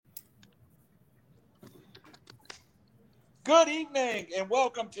Good evening and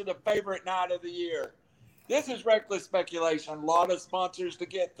welcome to the favorite night of the year. This is Reckless Speculation. A lot of sponsors to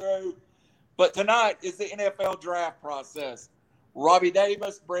get through, but tonight is the NFL draft process. Robbie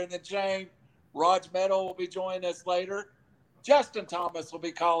Davis, Brandon Shane, Raj Meadow will be joining us later. Justin Thomas will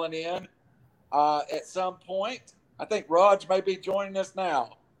be calling in at some point. I think Raj may be joining us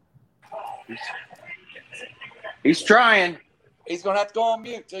now. He's trying. He's going to have to go on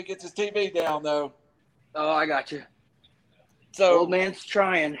mute till he gets his TV down, though. Oh, I got you. So, old man's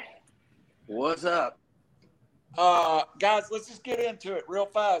trying. What's up? Guys, let's just get into it real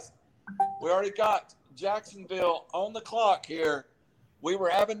fast. We already got Jacksonville on the clock here. We were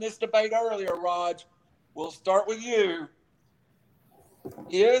having this debate earlier, Raj. We'll start with you.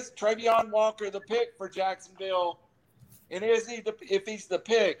 Is Travion Walker the pick for Jacksonville? And is he if he's the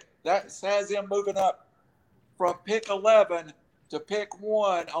pick, that has him moving up from pick 11 to pick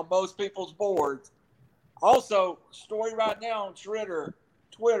 1 on most people's boards. Also, story right now on Twitter,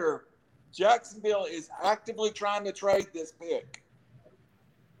 Jacksonville is actively trying to trade this pick.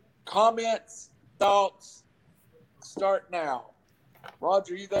 Comments, thoughts, start now.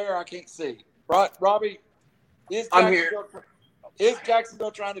 Roger, you there? I can't see. Robbie, I'm here. Is Jacksonville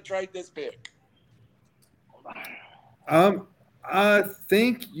trying to trade this pick? I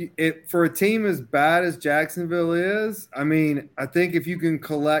think for a team as bad as Jacksonville is, I mean, I think if you can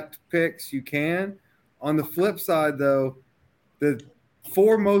collect picks, you can. On the flip side, though, the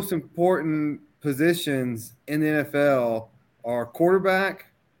 4 most important positions in the NFL are quarterback,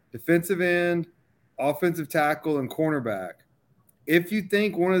 defensive end, offensive tackle, and cornerback. If you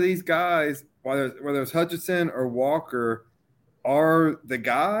think one of these guys, whether it's Hutchinson or Walker, are the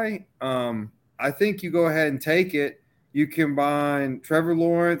guy, I think you go ahead and take it. You combine Trevor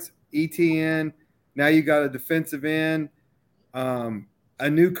Lawrence, ETN. Now you got a defensive end, a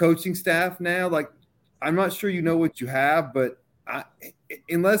new coaching staff now. Like, I'm not sure you know what you have, but I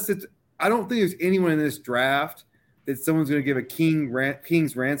don't think there's anyone in this draft that someone's going to give a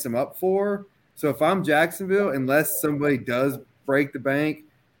king's ransom up for. So if I'm Jacksonville, unless somebody does break the bank,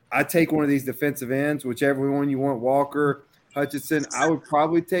 I take one of these defensive ends, whichever one you want, Walker, Hutchinson. I would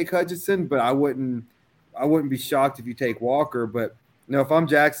probably take Hutchinson, but I wouldn't be shocked if you take Walker. But if I'm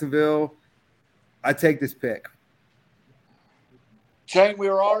Jacksonville, I take this pick. Shane, we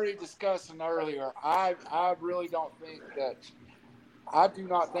were already discussing earlier. I really don't think that – I do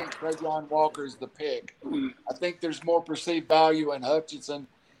not think Travion Walker is the pick. I think there's more perceived value in Hutchinson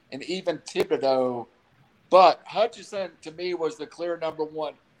and even Thibodeau. But Hutchinson, to me, was the clear number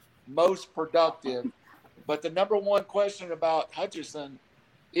one, most productive. But the number one question about Hutchinson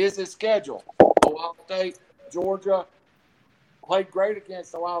is his schedule. Ohio State, Georgia, played great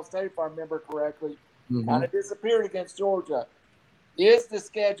against Ohio State, if I remember correctly. Mm-hmm. Kind of disappeared against Georgia. Is the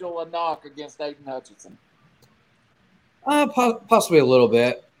schedule a knock against Aiden Hutchinson? Possibly a little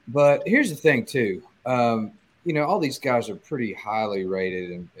bit. But here's the thing, too. All these guys are pretty highly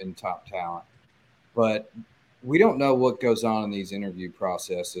rated and top talent. But we don't know what goes on in these interview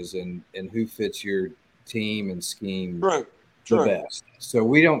processes and who fits your team and scheme the best. So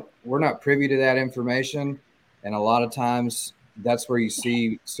we're not privy to that information. And a lot of times that's where you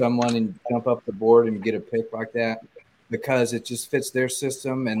see someone and jump up the board and get a pick like that because it just fits their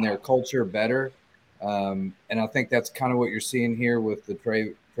system and their culture better. And I think that's kind of what you're seeing here with the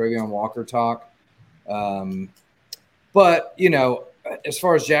Travion Walker talk. But, as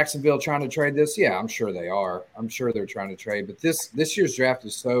far as Jacksonville trying to trade this, yeah, I'm sure they are. I'm sure they're trying to trade. But this year's draft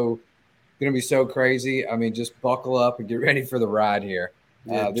is going to be so crazy. I mean, just buckle up and get ready for the ride here.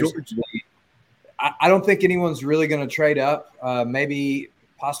 I don't think anyone's really going to trade up. Maybe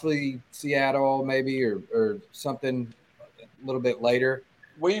possibly Seattle, maybe or something a little bit later.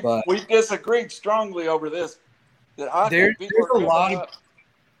 We disagreed strongly over this. There's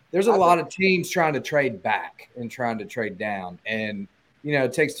a lot of teams trying to trade back and trying to trade down, and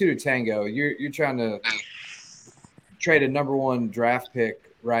it takes 2 to tango. You're trying to trade a number 1 draft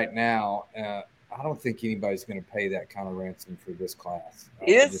pick right now. I don't think anybody's going to pay that kind of ransom for this class.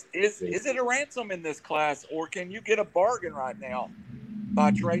 Is it a ransom in this class, or can you get a bargain right now by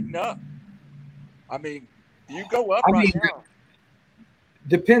trading up? I mean, you go up now.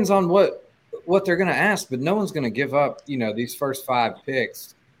 Depends on what they're going to ask, but no one's going to give up, these first 5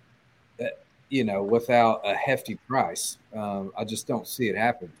 picks, without a hefty price. I just don't see it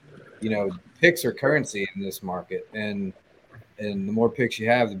happen. Picks are currency in this market, and the more picks you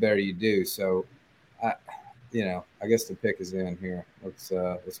have, the better you do. So, I guess the pick is in here. Let's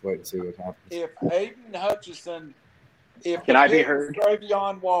wait and see what happens. If Aiden Hutchinson, Can I be heard?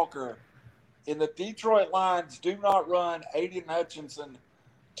 Travion Walker, and the Detroit Lions do not run Aiden Hutchinson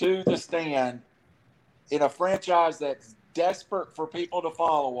to the stand in a franchise that's desperate for people to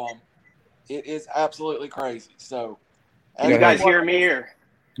follow them. It is absolutely crazy. So, you guys hear me here?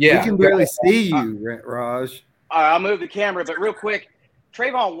 Yeah, we can barely see you, Raj. All right, I'll move the camera, but real quick,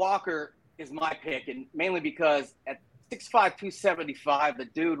 Trayvon Walker is my pick, and mainly because at 6'5", 275, the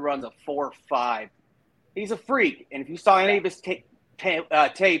dude runs a 4.5. He's a freak, and if you saw any of his tape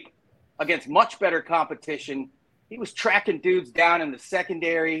against much better competition, he was tracking dudes down in the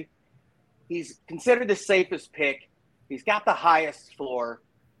secondary. He's considered the safest pick. He's got the highest floor.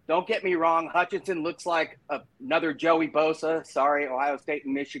 Don't get me wrong, Hutchinson looks like another Joey Bosa. Sorry, Ohio State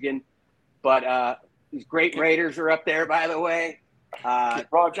and Michigan. But these great Raiders are up there, by the way.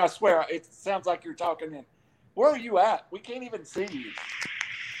 Raj, I swear, it sounds like you're talking in. Where are you at? We can't even see you.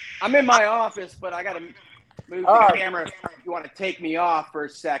 I'm in my office, but I got to move the camera if you want to take me off for a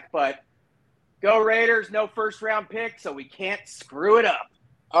sec. But go Raiders, no first-round pick, so we can't screw it up.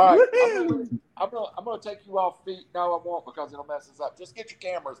 All right, I'm gonna take you off feet. No, I won't because it'll mess us up. Just get your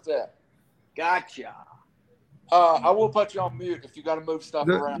camera set. Gotcha. I will put you on mute if you got to move stuff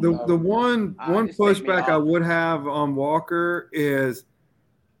around. The one pushback I would have on Walker is,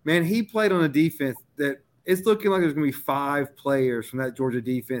 man, he played on a defense that it's looking like there's going to be 5 players from that Georgia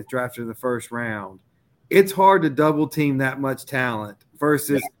defense drafted in the first round. It's hard to double team that much talent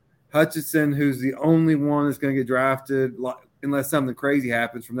versus Hutchinson, who's the only one that's going to get drafted unless something crazy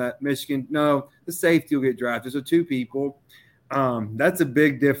happens from that Michigan. No, the safety will get drafted. So 2 people. That's a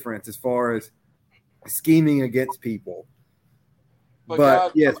big difference as far as scheming against people. But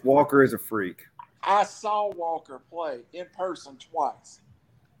guys, yes, Walker is a freak. I saw Walker play in person twice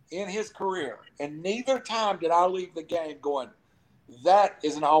in his career, and neither time did I leave the game going, that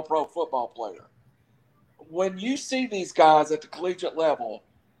is an all-pro football player. When you see these guys at the collegiate level,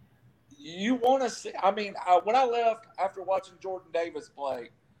 you want to see – I mean, when I left after watching Jordan Davis play,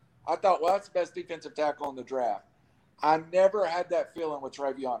 I thought, well, that's the best defensive tackle in the draft. I never had that feeling with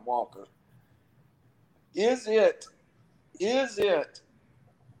Trayvon Walker. Is it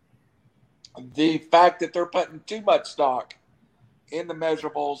the fact that they're putting too much stock in the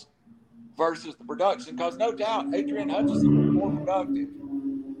measurables versus the production? Because no doubt Adrian Hutchinson was more productive.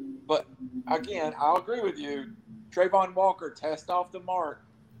 But again, I'll agree with you. Trayvon Walker test off the mark.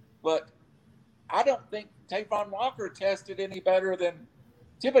 But I don't think Trayvon Walker tested any better than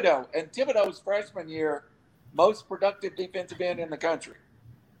Thibodeau. And Thibodeau's freshman year, most productive defensive end in the country.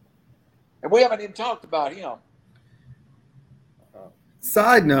 And we haven't even talked about him.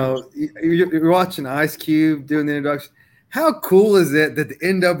 Side note, you're watching Ice Cube doing the introduction. How cool is it that the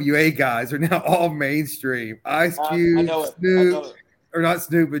NWA guys are now all mainstream? Ice Cube, Snoop, or not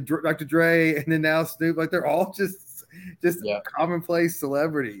Snoop, but Dr. Dre, and then now Snoop. Like, they're all just commonplace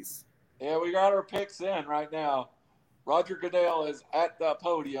celebrities. Yeah, we got our picks in right now. Roger Goodell is at the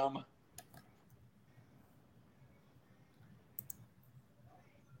podium.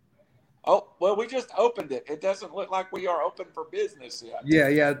 Oh, well, we just opened it. It doesn't look like we are open for business yet.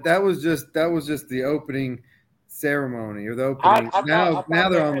 Yeah. That was just the opening ceremony or the opening. Now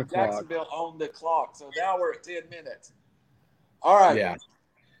they're on the clock. Jacksonville on the clock, so now we're at 10 minutes. All right. Yeah.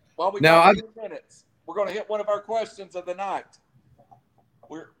 Well, we got 10 minutes. We're going to hit one of our questions of the night.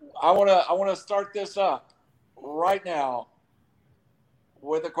 I want to start this up right now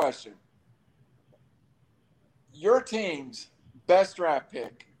with a question. Your team's best draft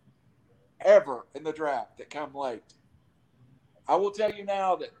pick ever in the draft that come late. I will tell you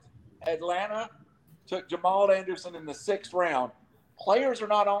now that Atlanta took Jamal Anderson in the 6th round. Players are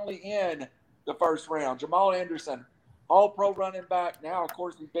not only in the 1st round. Jamal Anderson, all-pro running back. Now, of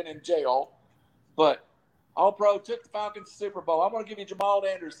course, he's been in jail. But all-pro, took the Falcons to Super Bowl. I'm going to give you Jamal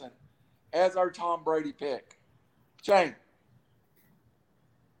Anderson as our Tom Brady pick. Shane.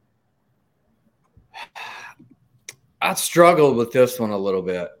 I struggled with this one a little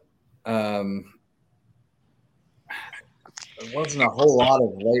bit. There wasn't a whole lot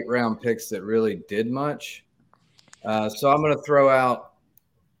of late round picks that really did much. So I'm going to throw out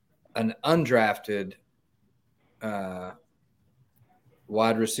an undrafted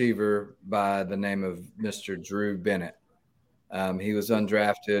wide receiver by the name of Mr. Drew Bennett. He was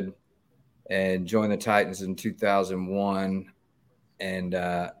undrafted and joined the Titans in 2001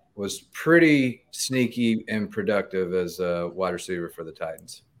 and was pretty sneaky and productive as a wide receiver for the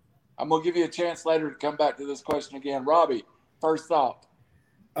Titans. I'm going to give you a chance later to come back to this question again. Robbie, first thought.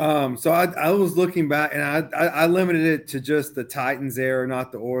 So I was looking back, and I limited it to just the Titans era,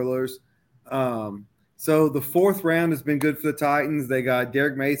 not the Oilers. So the 4th round has been good for the Titans. They got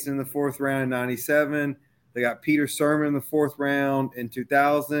Derek Mason in the 4th round in 97. They got Peter Sermon in the 4th round in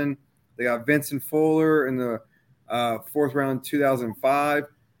 2000. They got Vincent Fuller in the 4th round in 2005.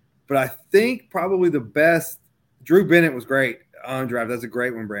 But I think probably the best Drew Bennett was great on draft. That's a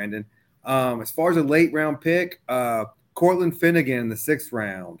great one, Brandon. As far as a late round pick, Cortland Finnegan in the 6th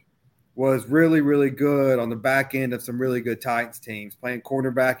round was really, really good on the back end of some really good Titans teams playing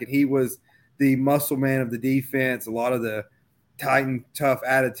cornerback, and he was the muscle man of the defense. A lot of the Titan tough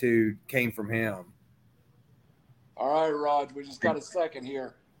attitude came from him. All right, Rod, we just got a second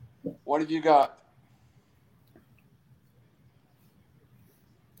here. What have you got?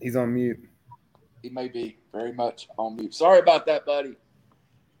 He's on mute. He may be very much on mute. Sorry about that, buddy.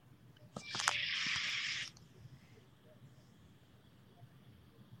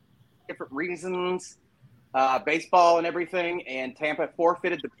 Different reasons, baseball and everything, and Tampa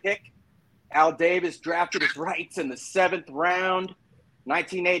forfeited the pick. Al Davis drafted his rights in the 7th round,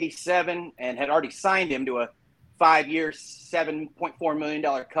 1987, and had already signed him to a 5-year, $7.4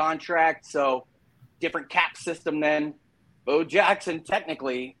 million contract. So different cap system then. Bo Jackson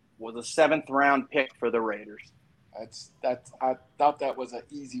technically was a 7th round pick for the Raiders. I thought that was an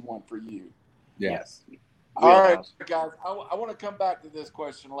easy one for you. Yeah. Yes. All right, guys. I want to come back to this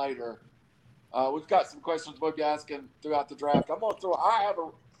question later. We've got some questions we'll be asking throughout the draft. I'm going to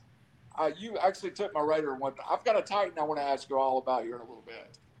throw. You actually took my Raider one. I've got a Titan I want to ask you all about here in a little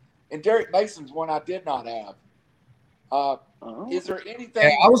bit. And Derek Mason's one I did not have. Is there anything?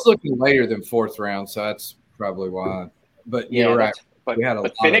 Yeah, I was looking later than 4th round, so that's probably why. But you're right. But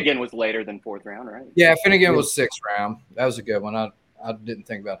Finnegan was later than 4th round, right? Yeah, Finnegan was 6th round. That was a good one. I didn't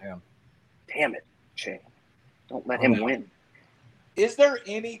think about him. Damn it, Shane. Don't let him win. Is there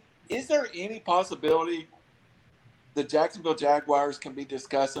any possibility the Jacksonville Jaguars can be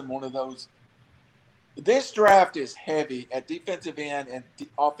discussing one of those? This draft is heavy at defensive end and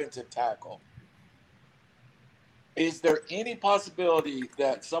offensive tackle. Is there any possibility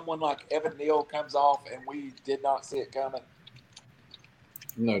that someone like Evan Neal comes off and we did not see it coming?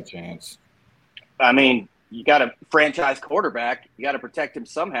 No chance. I mean, you got a franchise quarterback. You got to protect him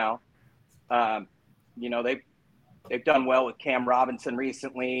somehow. They've done well with Cam Robinson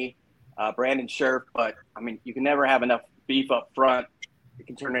recently, Brandon Scherf, but I mean, you can never have enough beef up front. It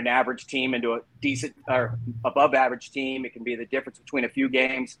can turn an average team into a decent or above average team. It can be the difference between a few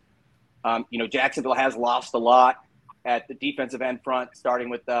games. Jacksonville has lost a lot at the defensive end front, starting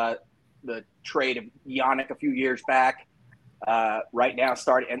with the trade of Yannick a few years back. Right now,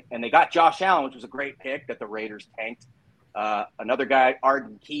 and they got Josh Allen, which was a great pick that the Raiders tanked. Another guy,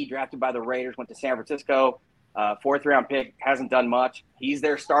 Arden Key, drafted by the Raiders, went to San Francisco. 4th round pick, hasn't done much. He's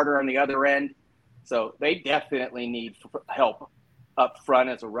their starter on the other end. So they definitely need help up front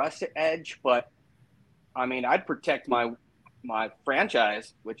as a rush edge. But, I mean, I'd protect my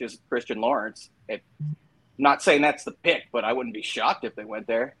franchise, which is Christian Lawrence. I'm not saying that's the pick, but I wouldn't be shocked if they went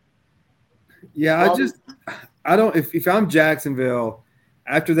there. Yeah, if I'm Jacksonville,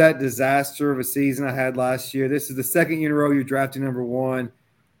 after that disaster of a season I had last year, this is the 2nd year in a row you're drafting number 1.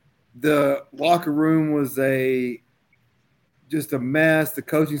 The locker room was just a mess. The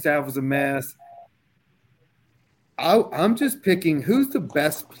coaching staff was a mess. I'm just picking who's the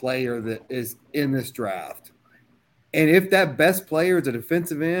best player that is in this draft. And if that best player is a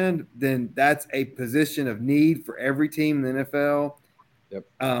defensive end, then that's a position of need for every team in the NFL. Yep.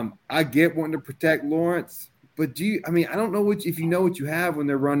 I get wanting to protect Lawrence, but I don't know if you know what you have when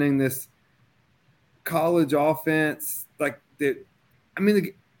they're running this college offense like that. I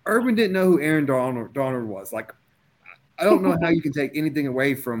mean, Urban didn't know who Aaron Donald was. Like, I don't know how you can take anything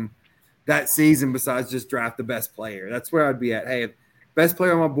away from that season besides just draft the best player. That's where I'd be at. Hey, best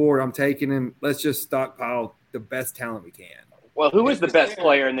player on my board, I'm taking him. Let's just stockpile the best talent we can. Well, who is the best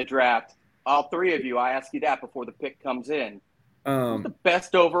player in the draft? All three of you. I ask you that before the pick comes in. Who's the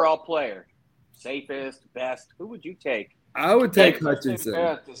best overall player? Safest, best? Who would you take? I would take Hutchinson.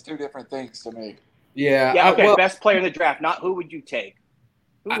 It's two different things to me. Yeah. Okay, best player in the draft. Not who would you take?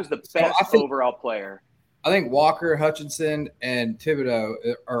 Who was the best overall player? I think Walker, Hutchinson, and Thibodeau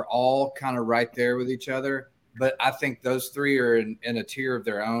are all kind of right there with each other. But I think those three are in a tier of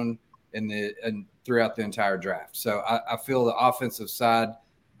their own throughout the entire draft. So I feel the offensive side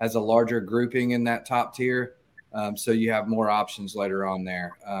has a larger grouping in that top tier. So you have more options later on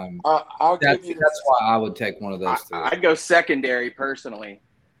there. That's why I would take one of those three. I'd go secondary personally.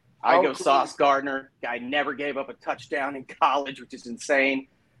 I'd go Sauce Gardner. Guy never gave up a touchdown in college, which is insane.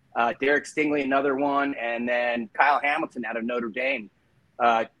 Derek Stingley, another one. And then Kyle Hamilton out of Notre Dame.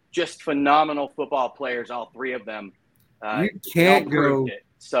 Just phenomenal football players, all three of them. You can't go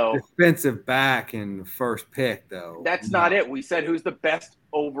defensive back in the first pick, though. That's not it. We said who's the best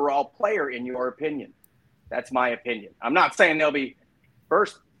overall player in your opinion. That's my opinion. I'm not saying they'll be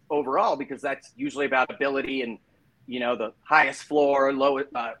first overall because that's usually about ability and, the highest floor, lowest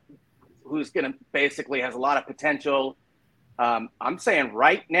who's going to basically has a lot of potential. I'm saying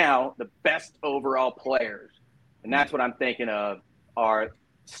right now the best overall players, and that's what I'm thinking of, are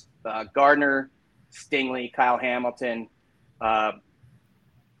Gardner, Stingley, Kyle Hamilton, a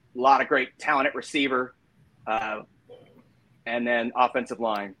lot of great talent at receiver, and then offensive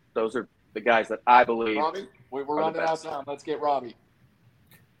line. Those are the guys that I believe. Robbie, we're running out of time. Let's get Robbie.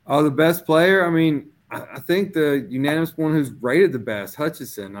 Oh, the best player? I mean, I think the unanimous one who's rated the best,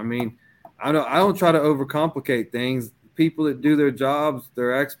 Hutchinson. I mean, I don't try to overcomplicate things. People that do their jobs,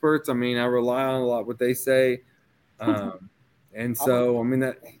 they're experts. I mean, I rely on a lot what they say. And so, I mean,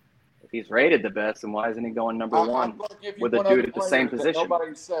 that if he's rated the best, then why isn't he going number one with a dude at the same position?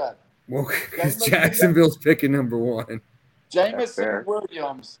 Nobody said. Well, because Jacksonville's picking number one. Jameson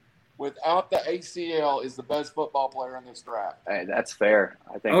Williams, without the ACL, is the best football player in this draft. Hey, that's fair.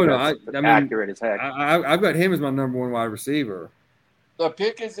 I think that's accurate as heck. I've got him as my number one wide receiver. The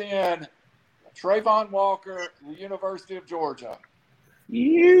pick is in Trayvon Walker, the University of Georgia.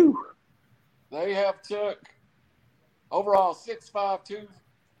 They have took overall 6'5",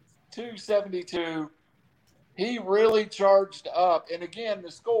 272. He really charged up. And again,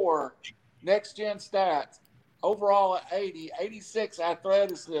 the score, next gen stats, overall at 80, 86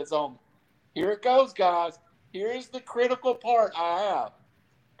 athleticism. Here it goes, guys. Here is the critical part I have.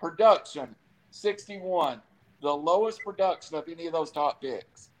 Production, 61. The lowest production of any of those top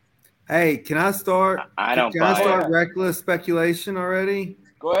picks. Hey, can I start? Can I start reckless speculation already?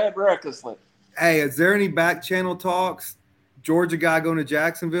 Go ahead, recklessly. Hey, is there any back channel talks? Georgia guy going to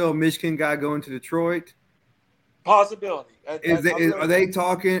Jacksonville, Michigan guy going to Detroit? Possibility. Are they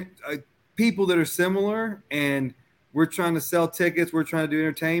talking people that are similar and we're trying to sell tickets, we're trying to do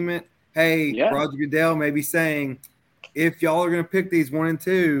entertainment? Hey, Roger Goodell may be saying, if y'all are going to pick these 1 and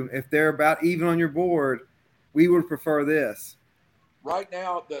 2, if they're about even on your board, we would prefer this. Right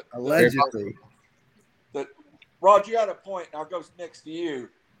now, allegedly. Roger, you had a point, and I'll go next to you.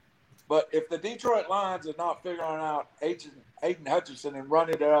 But if the Detroit Lions are not figuring out Aiden Hutchinson and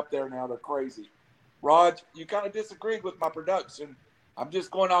running it up there now, they're crazy. Rod, you kind of disagreed with my production. I'm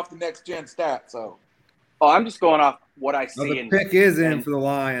just going off the next gen stats. So, I'm just going off what I see. The pick is in for the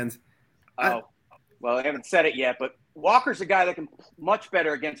Lions. Well, I haven't said it yet, but Walker's a guy that can much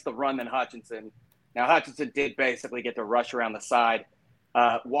better against the run than Hutchinson. Now, Hutchinson did basically get to rush around the side.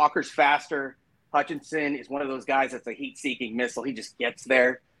 Walker's faster. Hutchinson is one of those guys that's a heat-seeking missile. He just gets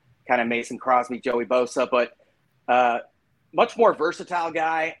there, kind of Mason Crosby, Joey Bosa, but much more versatile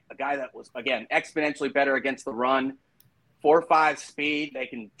guy, a guy that was, again, exponentially better against the run. 4.5 speed. They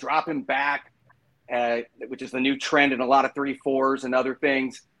can drop him back, which is the new trend in a lot of 3.4s and other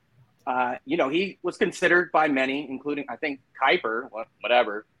things. He was considered by many, including, I think, Kuiper,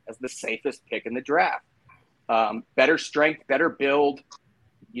 whatever, as the safest pick in the draft. Better strength, better build,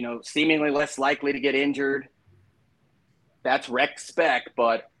 seemingly less likely to get injured. That's rec spec,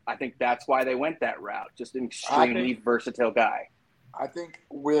 but I think that's why they went that route. Just an extremely versatile guy. I think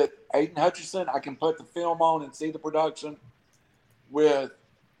with Aiden Hutchinson, I can put the film on and see the production. With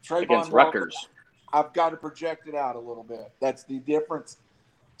Trayvon against Walker, Rutgers, I've got to project it out a little bit. That's the difference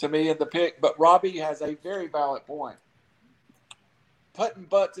to me in the pick. But Robbie has a very valid point. Putting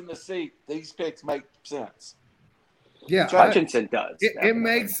butts in the seat, these picks make sense. Yeah, Hutchinson does. It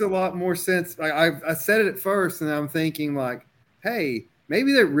makes a lot more sense. I said it at first, and I'm thinking like, hey,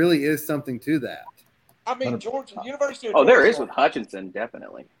 maybe there really is something to that. I mean, University of Georgia. There is with Hutchinson,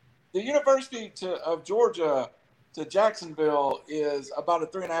 definitely. The University of Georgia to Jacksonville is about a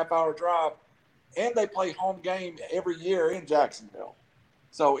 3.5-hour drive, and they play home game every year in Jacksonville.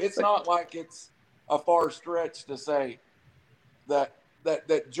 So it's not like it's a far stretch to say that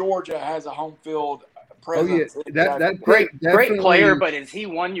Georgia has a home field presence. Oh, yeah. That great player, but is he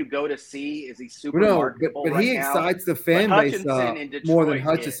one you go to see? Is he super marketable but right he now? excites the fan base up more than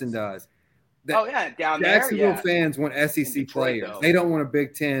Hutchinson does. Down Jacksonville there, Jacksonville fans want SEC Detroit, players. though. They don't want a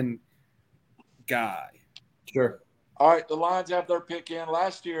Big Ten guy. Sure. All right, the Lions have their pick in.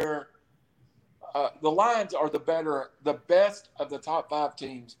 Last year, the Lions are the best of the top 5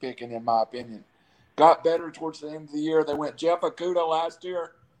 teams picking, in my opinion. Got better towards the end of the year. They went Jeff Okudah last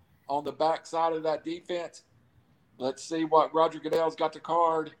year on the backside of that defense. Let's see what Roger Goodell's got the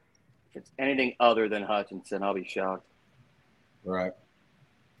card. If it's anything other than Hutchinson, I'll be shocked. Right.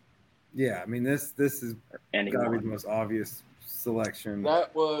 Yeah, I mean this is got to be the most obvious selection.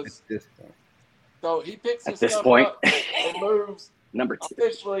 That was at this point. So he picks At his this stuff point. up and moves Number 2.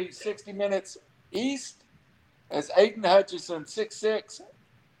 officially 60 minutes east as Aiden Hutchinson, 6'6",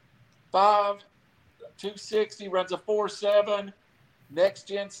 5, 260, runs a 4.7. Next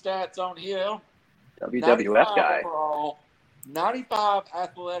gen stats on him. WWF guy. Overall, 95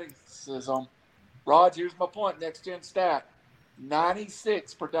 athleticism. Rod, here's my point. Next gen stat: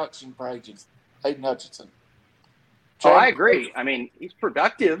 96 production for Aiden Hutchinson. Oh, I agree. I mean, he's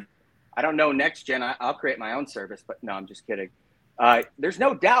productive. I don't know next gen. I'll create my own service, but no, I'm just kidding. There's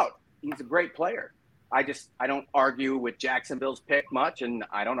no doubt he's a great player. I don't argue with Jacksonville's pick much, and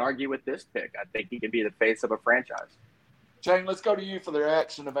I don't argue with this pick. I think he could be the face of a franchise. Shane, let's go to you for the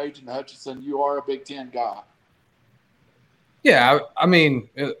reaction of Aiden Hutchinson. You are a Big Ten guy. Yeah, I mean,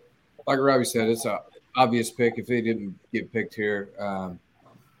 like Robbie said, it's an obvious pick. If he didn't get picked here, I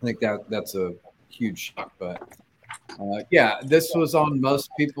think that's a huge shock. But yeah, this was on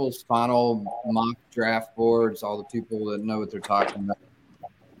most people's final mock draft boards. All the people that know what they're talking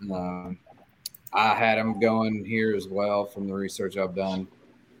about. I had him going here as well from the research I've done.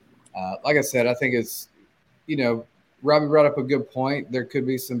 Like I said, I think it's, Robbie brought up a good point. There could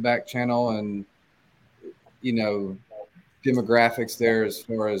be some back channel and, demographics there as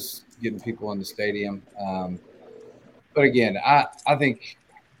far as getting people in the stadium. But again, I think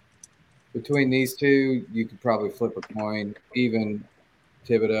between these two, you could probably flip a coin. Even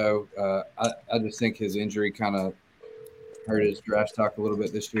Thibodeau, I just think his injury kind of hurt his draft stock a little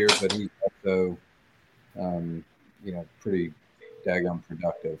bit this year, but he's also, pretty daggone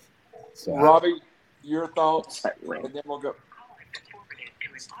productive. So, Robbie, your thoughts, and then we'll go.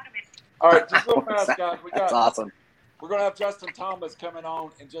 All right, just real fast, guys. That's awesome. We're going to have Justin Thomas coming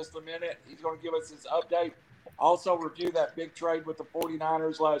on in just a minute. He's going to give us his update. Also review that big trade with the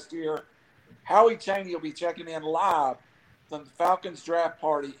 49ers last year. Howie Chaney will be checking in live from the Falcons draft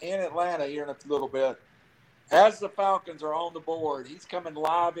party in Atlanta here in a little bit. As the Falcons are on the board, he's coming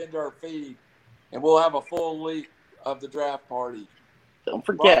live into our feed, and we'll have a full leak of the draft party. Don't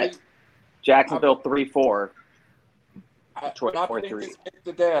forget, Robbie, Jacksonville 3-4. Detroit 4-3.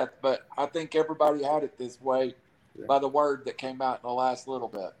 To death, but I think everybody had it this way by the word that came out in the last little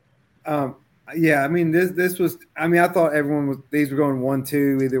bit. Yeah, I mean, this was. I mean, I thought these were going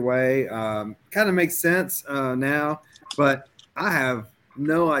 1-2 either way. Kind of makes sense now, but I have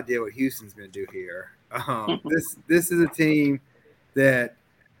no idea what Houston's going to do here. This is a team that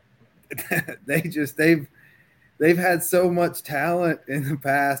they've had so much talent in the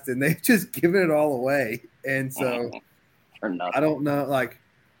past, and they've just given it all away. And so I don't know, like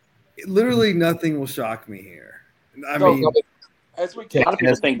literally nothing will shock me here. I mean, as we a lot of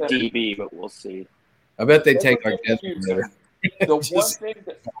people think DB, but we'll see. I bet they take our Desmond Ritter.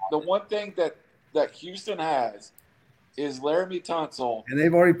 The one thing that Houston has is Laramie Tunsil, and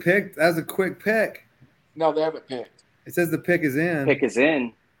they've already picked. That was a quick pick. No, they haven't picked. It says the pick is in. Pick is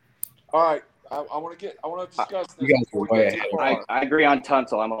in. All right, I want to discuss this. You guys are way ahead. I agree on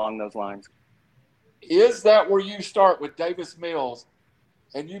Tunsil. I'm along those lines. Is that where you start with Davis Mills,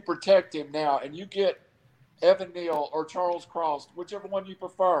 and you protect him now, and you get Evan Neal or Charles Cross, whichever one you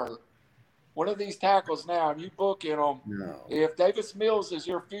prefer, one of these tackles now, and you book in them? No. If Davis Mills is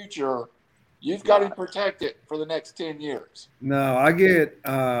your future, you've got him protected for the next 10 years. No, I get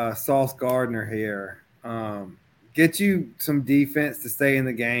Sauce Gardner here. Get you some defense to stay in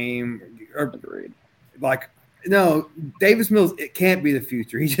the game. Agreed. No, Davis Mills, it can't be the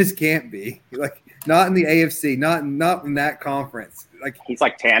future. He just can't be. Not in the AFC, not in that conference. He's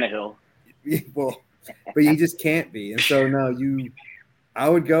like Tannehill. Well, but you just can't be. And so I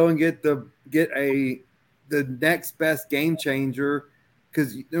would go and get the next best game changer,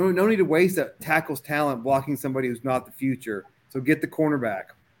 because no need to waste that tackle's talent blocking somebody who's not the future. So get the cornerback.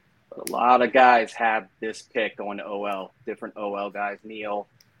 But a lot of guys have this pick going to OL. Different OL guys. Neal,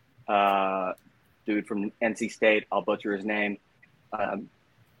 dude from NC State. I'll butcher his name.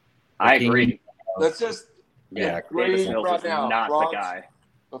 I agree. Let's just Davis Mills right is now, not Ross, the guy.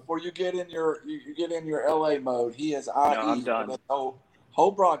 Before you get in your LA mode, he is IE. No, I'm done. For the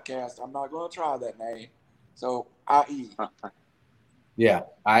whole broadcast. I'm not going to try that name. So IE. Yeah,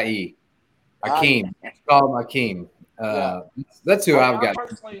 IE. Akeem. It's called Akeem. That's who I've got.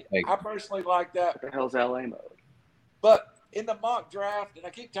 I personally like that. What the hell's LA mode? But in the mock draft, and I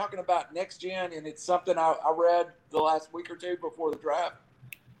keep talking about next gen, and it's something I read the last week or two before the draft.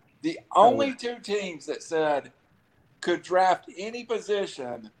 The only two teams that said could draft any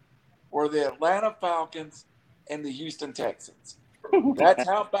position were the Atlanta Falcons and the Houston Texans. That's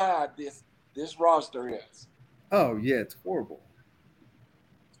how bad this roster is. Oh, yeah, it's horrible.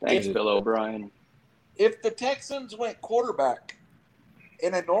 Thanks, Bill O'Brien. If the Texans went quarterback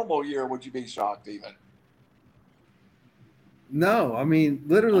in a normal year, would you be shocked even? No, I mean,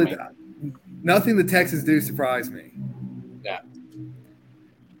 literally, nothing the Texans do surprised me. Yeah.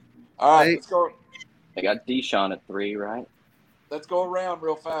 All right, let's go. They got Deshaun at 3, right? Let's go around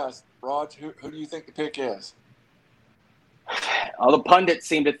real fast. Raj, who do you think the pick is? All the pundits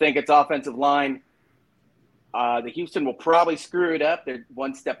seem to think it's offensive line. The Houston will probably screw it up. They're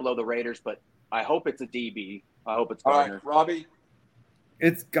one step below the Raiders, but I hope it's a DB. I hope it's Gardner. All right, Robbie.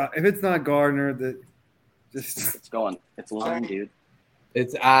 If it's not Gardner, It's going. It's line, dude.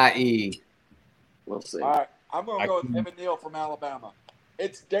 It's IE. We'll see. All right, I'm going to go with Evan Neal from Alabama.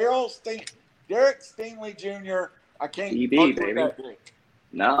 It's Derek Stingley Jr. I can't DB, baby.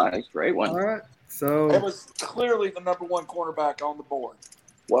 No, that's a great one. all right. So It was clearly the number one cornerback on the board.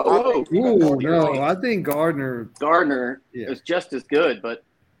 Whoa. I think Gardner is just as good, but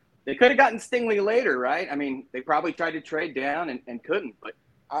they could have gotten Stingley later, right? I mean, they probably tried to trade down and couldn't, but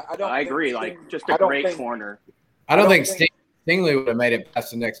I agree. Just a great corner. I don't think Stingley would have made it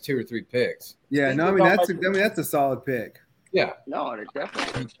past the next 2 or 3 picks. Yeah, no, that's a solid pick. Yeah. No,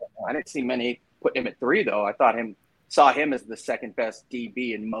 definitely. I didn't see many put him at 3, though. I saw him as the second best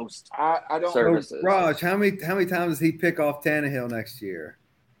DB in most services. So, Raj, how many times does he pick off Tannehill next year?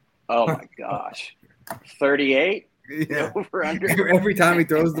 Oh my gosh, 38. Yeah. Over under every time he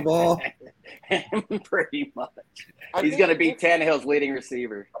throws the ball. Pretty much. He's going to be Tannehill's leading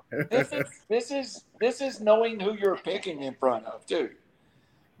receiver. This is knowing who you're picking in front of too,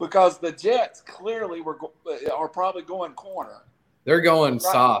 because the Jets clearly are probably going corner. They're going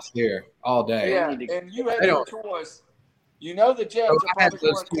sauce here all day. Yeah, and you have your choice. You know the Jets are probably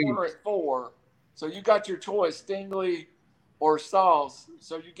going corner at 4, so you got your choice: Stingley or Sauce.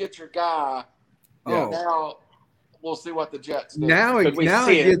 So you get your guy. Oh. Now we'll see what the Jets do. Now it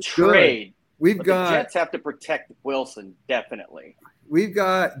gets trade. Good. The Jets have to protect Wilson, definitely. We've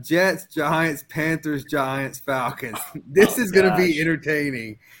got Jets, Giants, Panthers, Giants, Falcons. This is going to be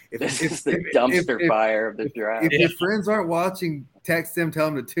entertaining. This is the dumpster fire of the draft. If your friends aren't watching, text them,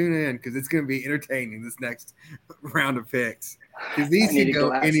 tell them to tune in because it's going to be entertaining this next round of picks. Because these can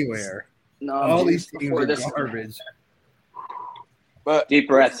go anywhere. No, all these teams are garbage. But deep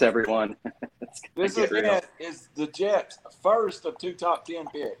breaths, everyone. This again is the Jets' first of 2 top 10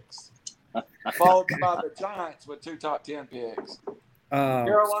 picks, followed by the Giants with 2 top 10 picks.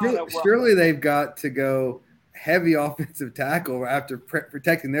 Surely they've got to go heavy offensive tackle after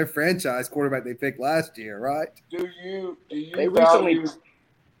protecting their franchise quarterback they picked last year, right? Do you value?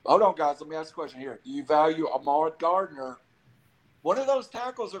 Hold on, guys. Let me ask a question here. Do you value Ahmad Gardner? One of those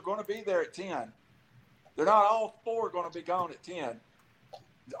tackles are going to be there at 10. They're not all 4 going to be gone at 10.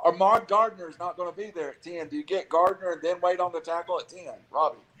 Ahmad Gardner is not going to be there at 10. Do you get Gardner and then wait on the tackle at 10,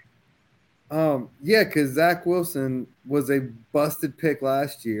 Robbie? Yeah, because Zach Wilson was a busted pick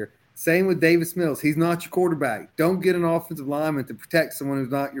last year. Same with Davis Mills. He's not your quarterback. Don't get an offensive lineman to protect someone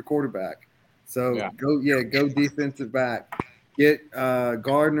who's not your quarterback. So go defensive back. Get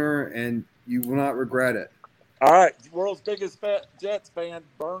Gardner, and you will not regret it. All right, world's biggest Jets fan,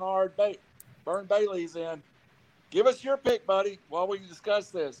 Bern Bailey's in. Give us your pick, buddy, while we discuss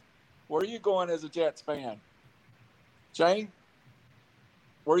this. Where are you going as a Jets fan? Shane?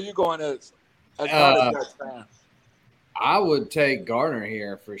 Where are you going as not a Jets fan? I would take Gardner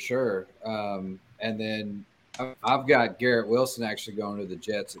here for sure. And then I've got Garrett Wilson actually going to the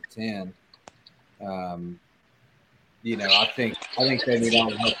Jets at 10. I think they need all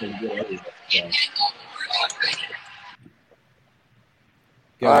the help they can get everybody.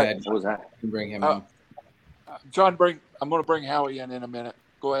 Go ahead. What was that? You can bring him in. I'm going to bring Howie in a minute.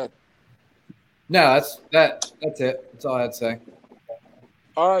 Go ahead. No, that's it. That's all I had to say.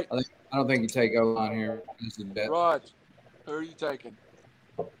 All right. I don't think you take O-line here. This is a bet. Raj, who are you taking?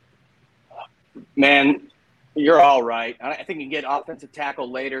 Man, you're all right. I think you can get offensive tackle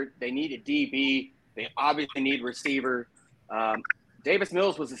later. They need a DB. They obviously need receiver. Davis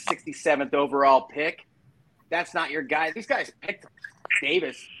Mills was a 67th overall pick. That's not your guy. These guys picked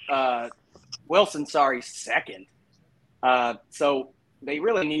Wilson, second. So they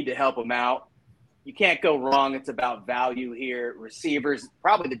really need to help him out. You can't go wrong. It's about value here. Receivers,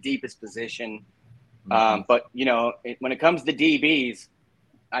 probably the deepest position. But, when it comes to DBs,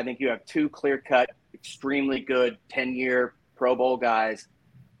 I think you have 2 clear-cut, extremely good 10-year Pro Bowl guys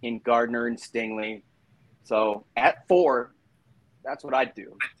in Gardner and Stingley. So at 4, that's what I'd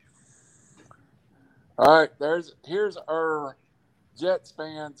do. All right, here's our Jets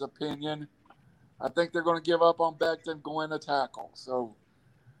fans' opinion. I think they're going to give up on Becton going a tackle. So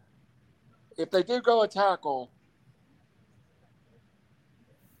if they do go a tackle,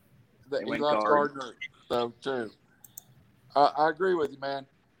 he loves Gardner, though, too. I agree with you, man.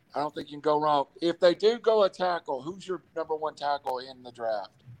 I don't think you can go wrong. If they do go a tackle, who's your number 1 tackle in the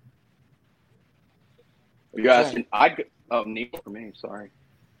draft? You asking? Neil for me. Sorry.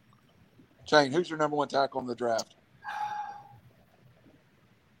 Shane, who's your number 1 tackle in the draft?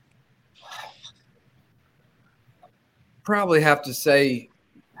 probably have to say,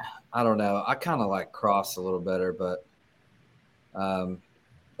 I don't know. I kind of like Cross a little better, but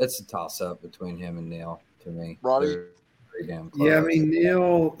it's a toss-up between him and Neal to me. Robbie? They're pretty damn close. Yeah, I mean,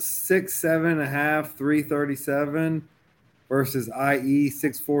 Neal 6'7.5", 337 versus IE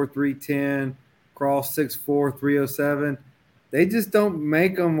 6'4", 310, Cross 6'4", 307. They just don't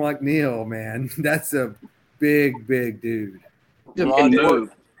make them like Neal, man. That's a big dude. He can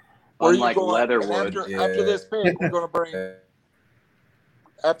move. Where Unlike you going? Leatherwood. After this pick, we're going to bring.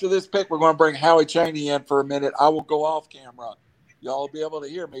 After this pick, we're going to bring Howie Chaney in for a minute. I will go off camera. Y'all will be able to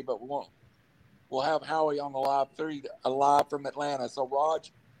hear me, but we won't. We'll have Howie on the live from Atlanta. So,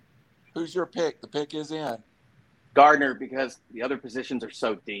 Raj, who's your pick? The pick is in. Gardner, because the other positions are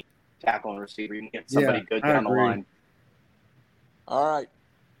so deep. Tackle and receiver. You can get somebody good down the line. All right.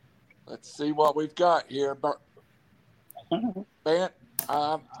 Let's see what we've got here. Bant,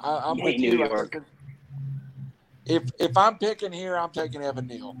 I'm with you. New York. If I'm picking here, I'm taking Evan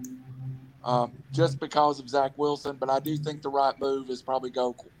Neal. Just because of Zach Wilson, but I do think the right move is probably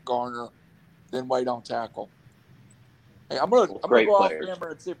go Garner, then wait on tackle. Hey, I'm gonna go off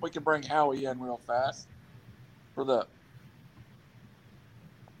camera and see if we can bring Howie in real fast for the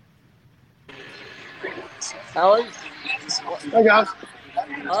Howie. Hey guys.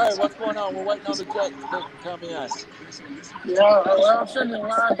 All right, what's going on? We're waiting on the Jets to come in. Yeah, I'm sitting in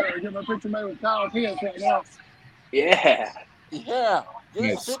line there getting my picture made with Kyle Pitts right now. Yeah. Yeah.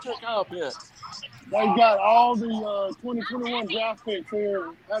 Get us a picture of Kyle Pitts. They've got all the 2021 draft picks here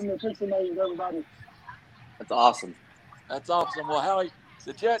having a picture made with everybody. That's awesome. That's awesome. Well, Howie,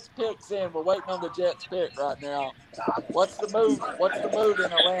 the Jets pick's in. We're waiting on the Jets pick right now. What's the move? What's the move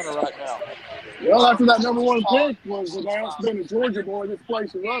in Atlanta right now? Well, after that number one pick was announced being a Georgia boy, this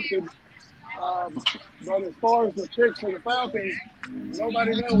place erupted. But as far as the picks for the Falcons,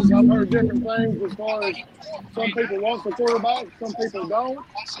 nobody knows. I've heard different things as far as some people want the quarterback, some people don't.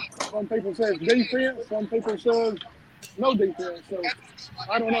 Some people say it's defense, some people say no defense. So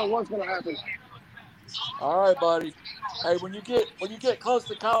I don't know what's going to happen. All right, buddy. Hey, when you get close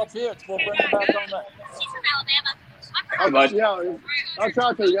to Kyle Pitts, we'll bring him back on that. Hi, bud. Yeah, I'll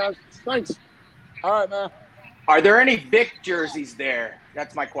try to, guys. Thanks. All right, man. Are there any Vic jerseys there?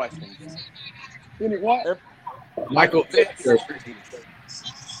 That's my question. Any what? Michael Vick jerseys.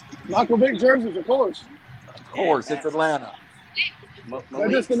 Michael Vick jerseys, of course. Of course, it's Atlanta.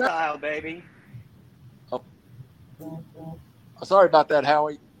 Malik style, baby. Oh, sorry about that,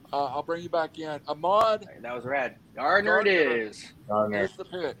 Howie. I'll bring you back in. Ahmad. That was rad. Gardner it is. Here's the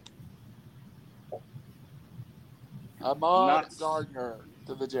pick. Ahmad Gardner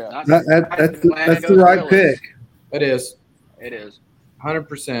to the Jets. That's the right pick. It is. It is.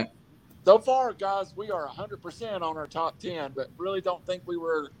 100%. So far, guys, we are 100% on our top 10, but really don't think we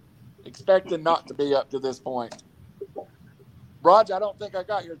were expecting not to be up to this point. Raj, I don't think I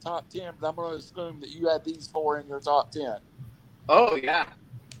got your top 10, but I'm going to assume that you had these four in your top 10. Oh, yeah.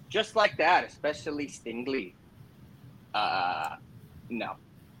 Just like that, especially Stingley. No.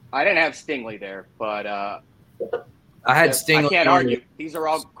 I didn't have Stingley there, but I had Stingley. I can't argue. These are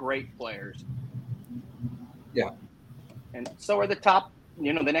all great players. Yeah. And so are the top,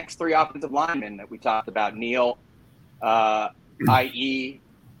 the next three offensive linemen that we talked about, Neal, IE,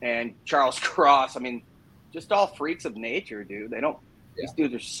 and Charles Cross. I mean, just all freaks of nature, dude. These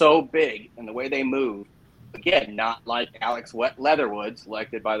dudes are so big, and the way they move, again, not like Alex Leatherwood,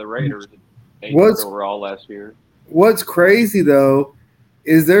 selected by the Raiders overall last year. What's crazy, though,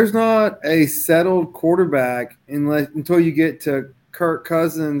 is there's not a settled quarterback until you get to Kirk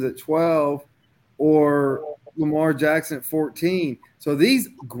Cousins at 12 or Lamar Jackson at 14. So these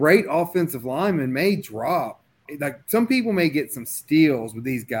great offensive linemen may drop. Like, some people may get some steals with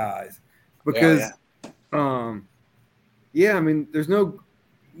these guys because, I mean, there's no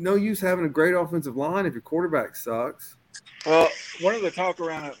use having a great offensive line if your quarterback sucks. Well, one of the talk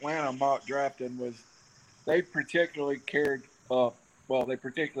around Atlanta mock drafting was they particularly they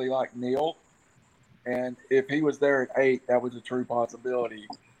particularly liked Neal. And if he was there at 8, that was a true possibility.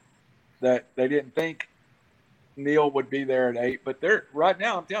 That they didn't think Neal would be there at 8, but right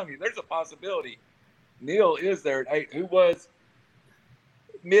now I'm telling you, there's a possibility Neal is there at 8, who was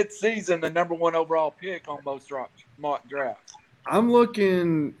mid-season the number 1 overall pick on most mock drafts. I'm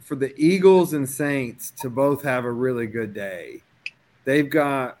looking for the Eagles and Saints to both have a really good day. They've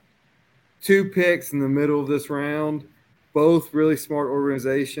got 2 picks in the middle of this round, both really smart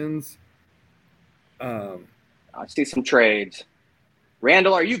organizations. I see some trades.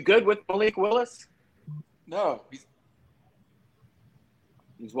 Randall, are you good with Malik Willis? No.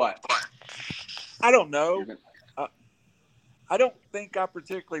 He's what? I don't know. I don't think I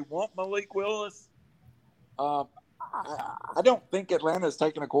particularly want Malik Willis. I don't think Atlanta's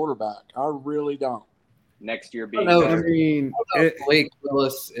taking a quarterback. I really don't. Next year being No, I better. mean, Blake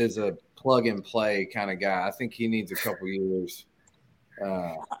Willis is a plug and play kind of guy. I think he needs a couple years.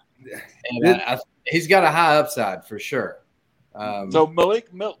 He's got a high upside for sure. So Malik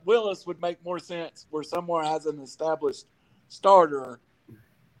Willis would make more sense where someone has an established starter.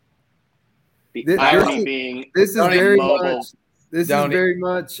 The irony being this is very mobile. much this is very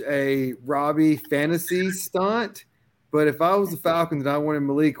much a Robbie fantasy stunt. But if I was the Falcons and I wanted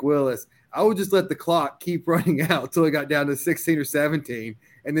Malik Willis, I would just let the clock keep running out until it got down to 16 or 17,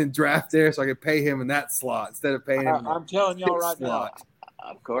 and then draft there so I could pay him in that slot instead of paying him. I'm telling y'all right slot. now.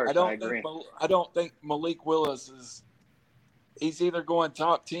 Of course, I agree. I don't think Malik Willis is. He's either going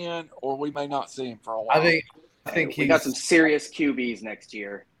top 10 or we may not see him for a while. I think we got some serious QBs next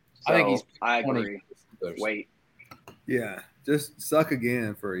year. So I agree. Wait. Yeah, just suck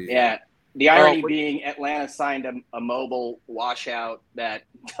again for you. Yeah. The irony being Atlanta signed a mobile washout that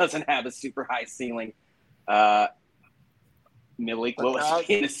doesn't have a super high ceiling. Malik Willis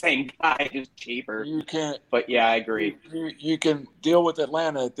being the same guy, just cheaper. You can't. But yeah, I agree. You can deal with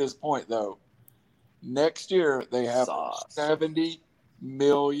Atlanta at this point, though. Next year they have $70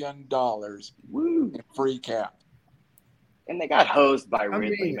 million in free cap, and they got hosed by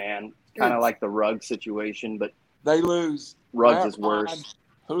Ridley, man. Kind of like the Ruggs situation, but they lose. Ruggs is worse.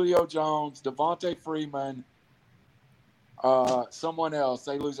 Julio Jones, Devontae Freeman, someone else.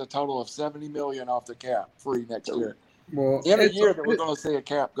 They lose a total of $70 million off the cap free next year. Well, in a year that we're going to see a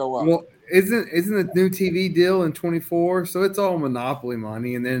cap go up. Well, isn't the new TV deal in 24? So it's all monopoly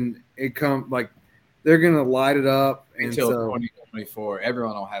money, and then it comes like they're going to light it up until 2024.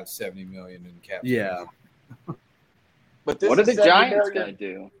 Everyone will have $70 million in cap. Yeah. But what are the Giants going to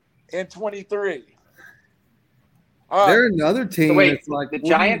do in 23? They're another team. So wait, that's like the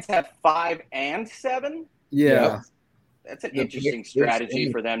Giants have 5 and 7. Yeah, that's an interesting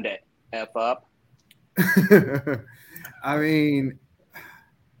strategy for them to f up. I mean,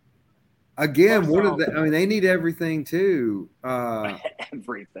 again, they need everything too.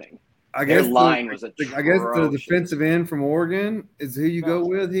 Everything. I guess their line was I guess the defensive end from Oregon is who you go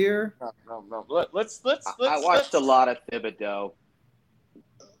with here. No. Let's. I watched a lot of Thibodeau.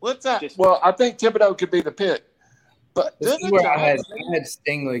 I think Thibodeau could be the pick. But I had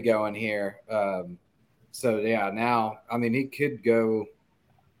Stingley going here. So yeah, now I mean he could go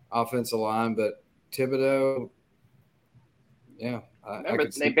offensive line, but Thibodeau, yeah. Remember,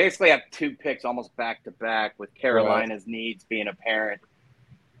 they basically have 2 picks almost back to back with Carolina's needs being apparent.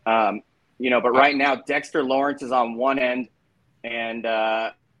 But right now Dexter Lawrence is on one end, and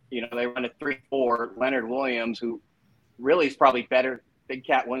they run a 3-4. Leonard Williams, who really is probably better. Big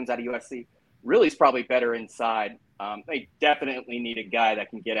Cat Williams out of USC, really is probably better inside. They definitely need a guy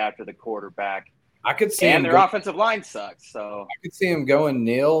that can get after the quarterback. I could see their offensive line sucks. So I could see him going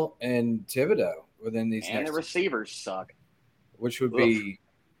Neal and Thibodeau within these. And the receivers suck, which would be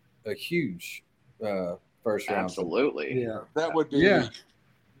a huge first round. Absolutely, yeah, that would be. Yeah,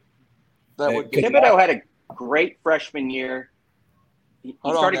 that would be. Thibodeau had a great freshman year. He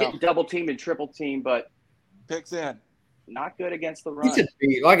started getting double teamed and triple teamed, but picks in. Not good against the run.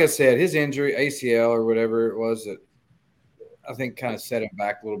 Like I said, his injury, ACL or whatever it was, that I think kind of set him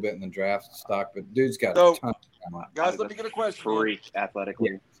back a little bit in the draft stock. But dude's got a ton of talent. Guys, let me get a question. Freak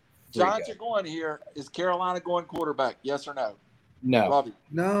athletically. Giants are going here. Is Carolina going quarterback? Yes or no? No. Robbie.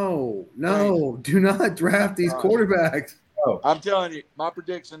 No. Do not draft these quarterbacks. Oh. I'm telling you, my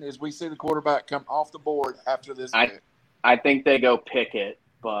prediction is we see the quarterback come off the board after this pick. I think they go Pickett,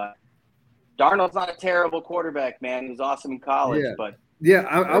 but Darnold's not a terrible quarterback, man. He was awesome in college, but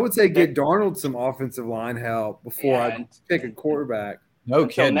I would say get Darnold some offensive line help before I pick a quarterback. No Until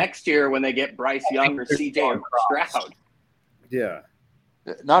kidding. Next year when they get Bryce Young or CJ Stroud. Yeah.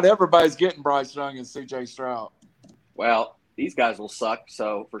 Not everybody's getting Bryce Young and CJ Stroud. Well, these guys will suck,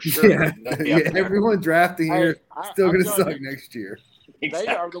 so for sure. Yeah, everyone drafting here still going to suck next year. Exactly.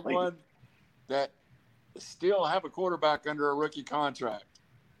 They are the one that still have a quarterback under a rookie contract.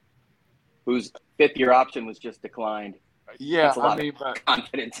 Whose 5th-year option was just declined. Yeah, That's a lot of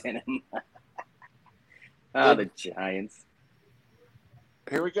confidence in him. The Giants.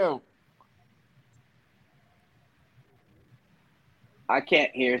 Here we go. I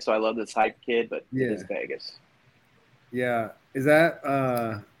can't hear, so I love this hype kid, but it is Vegas. Yeah. Is that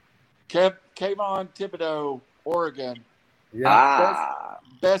Kayvon Thibodeau, Oregon. Yeah.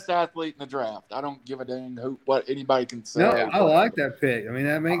 Best athlete in the draft. I don't give a dang what anybody can say. No, I like that pick. I mean,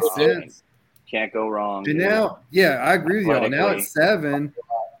 that makes sense. Can't go wrong. And now, I agree with you. Now at 7,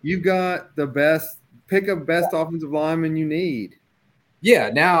 you've got the best offensive lineman you need.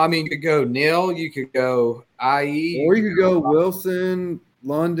 Yeah, now, I mean, you could go Neal. You could go I.e., Or you could go Wilson,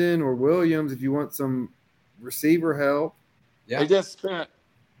 London, or Williams if you want some receiver help. yeah. They just spent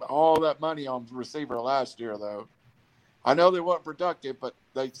all that money on receiver last year, though. I know they weren't productive, but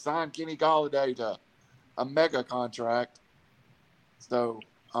they signed Kenny Golladay to a mega contract. So,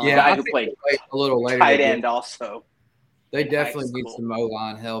 Guy I who think played a little later. tight end also. They in definitely high need school. some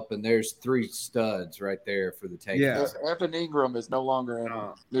O-line help, and there's 3 studs right there for the taking. Yeah. Evan Ingram is no longer in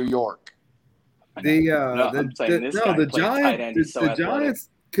New York. I'm saying this guy the played tight end. He's so the athletic. Giants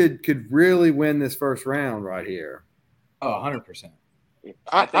could really win this first round right here. Oh, 100%.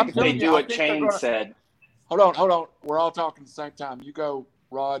 I think if they telling do you, I what think they're Chain gonna- said. Hold on. We're all talking at the same time. You go,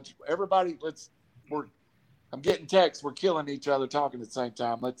 Raj. Everybody, I'm getting texts. We're killing each other talking at the same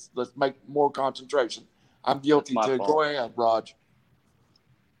time. Let's make more concentration. I'm guilty That's my too. fault. Go ahead, Raj.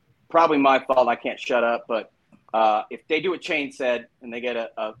 Probably my fault. I can't shut up. But if they do what Chain said and they get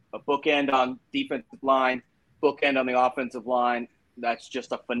a bookend on defensive line, bookend on the offensive line, that's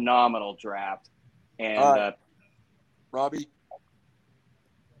just a phenomenal draft. And All right. Robbie.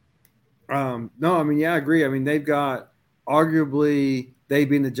 No, I mean, yeah, I agree. I mean, they've got arguably, they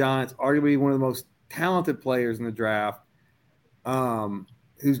being the Giants, arguably one of the most talented players in the draft,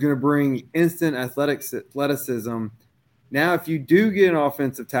 who's going to bring instant athleticism. Now, if you do get an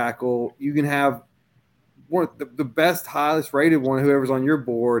offensive tackle, you can have one of the best, highest rated one, whoever's on your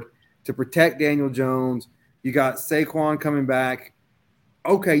board, to protect Daniel Jones. You got Saquon coming back.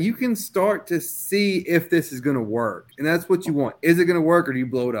 Okay, you can start to see if this is going to work, and that's what you want. Is it going to work, or do you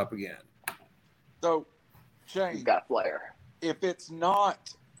blow it up again? So, Shane, he's got flair. If it's not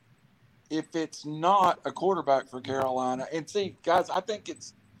a quarterback for Carolina, and see, guys, I think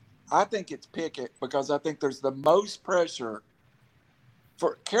it's Pickett, because I think there's the most pressure.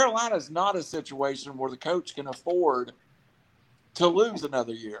 For Carolina's not a situation where the coach can afford to lose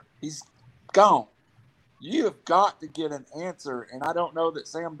another year. He's gone. You have got to get an answer, and I don't know that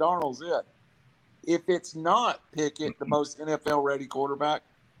Sam Darnold's it. If it's not Pickett, the most NFL-ready quarterback,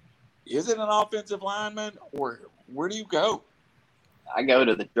 is it an offensive lineman, or where do you go? I go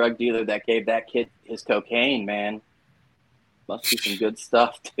to the drug dealer that gave that kid his cocaine, man. Must be some good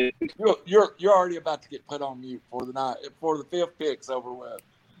stuff, dude. You're already about to get put on mute for the night, for the 5th pick's over with.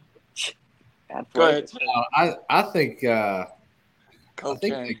 Go ahead. I think I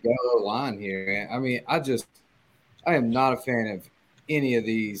think Cocaine. they go line here. I mean, I am not a fan of any of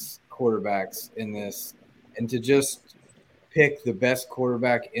these quarterbacks in this, and to just pick the best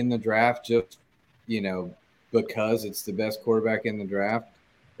quarterback in the draft just, because it's the best quarterback in the draft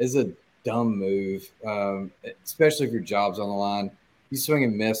is a dumb move, especially if your job's on the line. You swing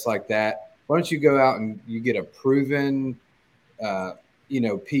and miss like that. Why don't you go out and you get a proven,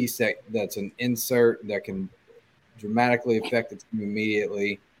 piece that's an insert that can dramatically affect the team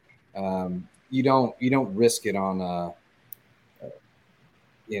immediately. You don't risk it on a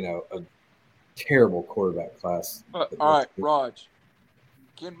terrible quarterback class. All right, Raj.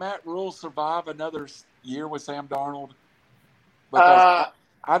 Can Matt Rule survive another year with Sam Darnold? Because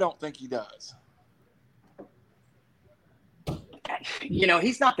I don't think he does.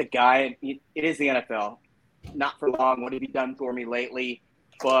 He's not the guy. It is the NFL. Not for long. What have you done for me lately?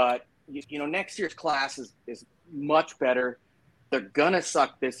 But, next year's class is much better. They're going to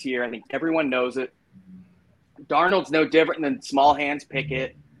suck this year. I think everyone knows it. Darnold's no different than small hands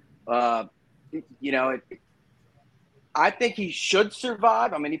Pickett. I think he should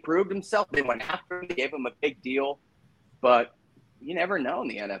survive. I mean, he proved himself. They went after him. They gave him a big deal. But you never know in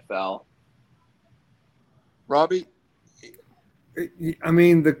the NFL. Robbie? I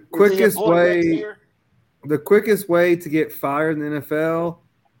mean, the quickest way to get fired in the NFL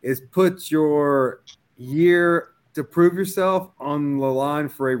is put your year to prove yourself on the line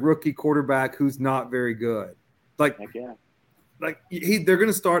for a rookie quarterback who's not very good. They're going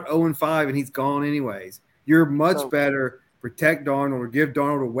to start 0-5 and he's gone anyways. You're much better protect Darnold or give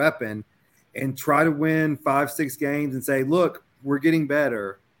Darnold a weapon and try to win 5-6 games and say, look, we're getting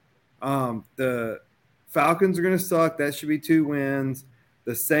better. The Falcons are going to suck. That should be 2 wins.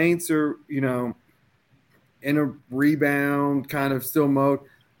 The Saints are, in a rebound kind of still mode.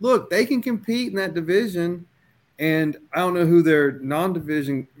 Look, they can compete in that division. And I don't know who their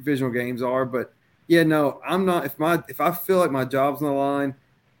divisional games are, but yeah, no, I'm not. If I feel like my job's on the line,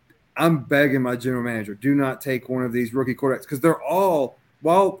 I'm begging my general manager, do not take one of these rookie quarterbacks, because they're all,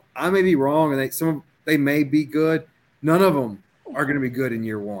 while I may be wrong and they may be good, none of them are going to be good in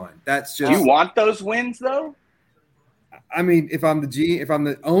year one. That's just. Do you want those wins though? I mean, if I'm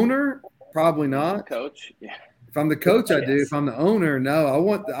the owner, probably not. Coach, yeah. If I'm the coach, I do. If I'm the owner, no. I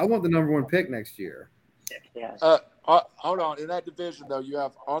want the number 1 pick next year. Yes. Hold on. In that division, though, you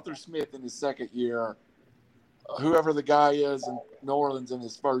have Arthur Smith in his second year. whoever the guy is in New Orleans in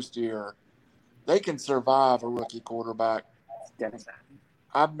his first year, they can survive a rookie quarterback.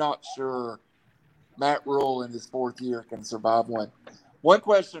 I'm not sure Matt Rule in his fourth year can survive one. One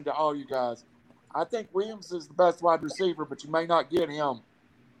question to all you guys. I think Williams is the best wide receiver, but you may not get him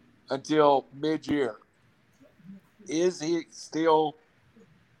until mid-year. Is he still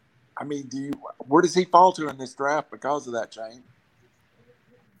 – I mean, where does he fall to in this draft because of that change?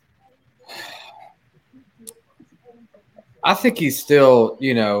 I think he's still,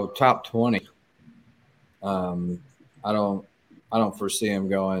 top 20. I don't foresee him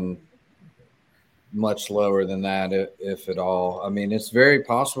going much lower than that, if at all. I mean, it's very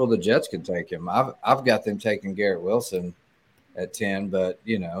possible the Jets could take him. I've got them taking Garrett Wilson at 10, but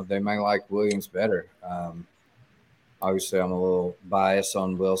they may like Williams better. Obviously, I'm a little biased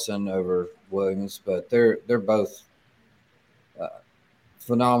on Wilson over Williams, but they're both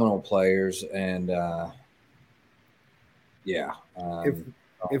phenomenal players, and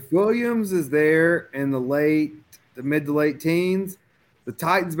if Williams is there in the mid to late teens, the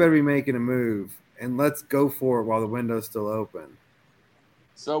Titans better be making a move, and let's go for it while the window's still open.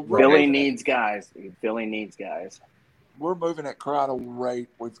 So Billy needs guys. Billy needs guys. We're moving at crowd rate.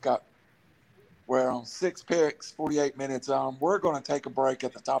 We're on 6 picks, 48 minutes on. We're going to take a break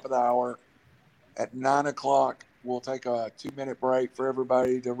at the top of the hour. At 9 o'clock, we'll take a 2-minute break for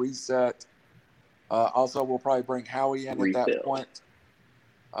everybody to reset. Also, we'll probably bring Howie in at that point.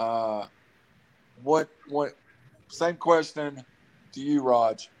 Same question to you,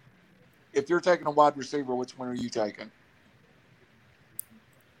 Raj. If you're taking a wide receiver, which one are you taking?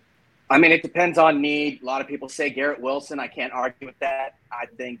 I mean, it depends on need. A lot of people say Garrett Wilson. I can't argue with that. I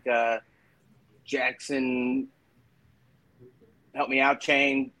think Jackson, help me out,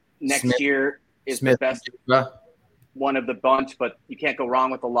 Chain, next year is the best one of the bunch, but you can't go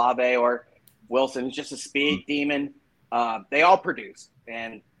wrong with Olave or Wilson. It's just a speed demon. They all produce,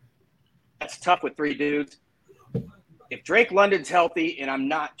 and that's tough with 3 dudes. If Drake London's healthy, and I'm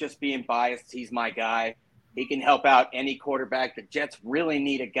not just being biased, he's my guy. He can help out any quarterback. The Jets really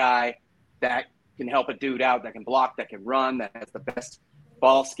need a guy that can help a dude out, that can block, that can run, that has the best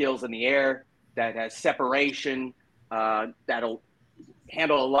ball skills in the air, that has separation, that'll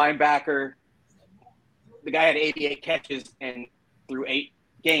handle a linebacker. The guy had 88 catches and through 8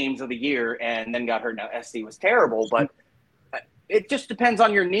 games of the year and then got hurt. Now, SC was terrible, but it just depends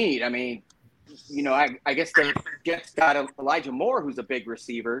on your need. I mean, I guess the Jets got Elijah Moore, who's a big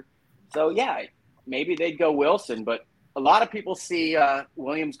receiver. So, yeah, maybe they'd go Wilson. But a lot of people see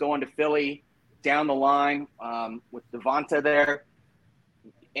Williams going to Philly down the line with Devonta there.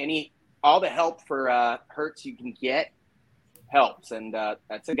 All the help for Hurts you can get helps, and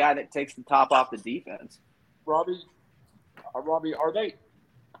that's a guy that takes the top off the defense. Robbie, are they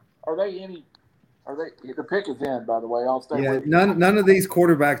the pick is in, by the way. I'll stay with you. None of these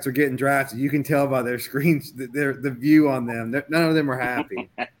quarterbacks are getting drafted. You can tell by their screens, the view on them. None of them are happy.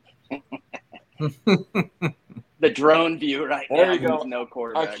 The drone view right there now. You go. No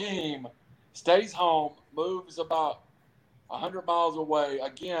quarterback. Hakeem stays home, moves about 100 miles away.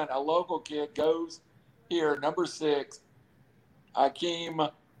 Again, a local kid goes here, number 6. Hakeem,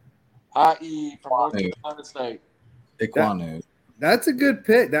 IE from North Carolina State. Iquanu. That's a good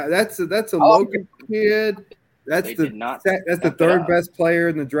pick. That's a local kid. That's the third best player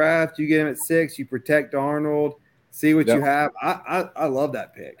in the draft. You get him at 6. You protect Arnold. See what you have. I love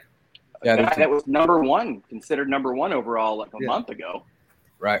that pick. Yeah, that was considered number 1 overall like a month ago.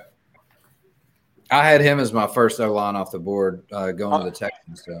 Right. I had him as my first O-line off the board going to the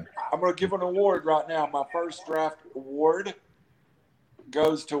Texans. So. I'm going to give an award right now. My first draft award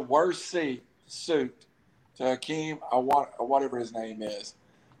goes to worst suit to Hakeem, whatever his name is.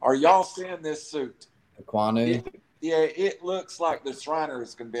 Are y'all seeing this suit? Iquanu? Yeah, it looks like the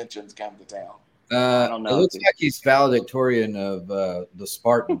Shriners convention's come to town. I don't know. It looks like he's valedictorian of the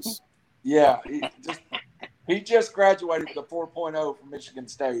Spartans. Yeah, he just graduated with a 4.0 from Michigan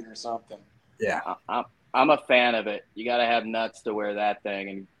State or something. Yeah, I'm a fan of it. You got to have nuts to wear that thing,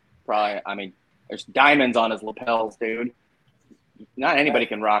 and probably, I mean, there's diamonds on his lapels, dude. Not anybody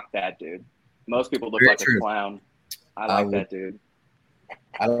can rock that, dude. Most people look like a clown. I like that, dude.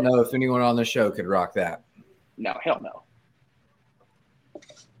 I don't know if anyone on the show could rock that. No, hell no.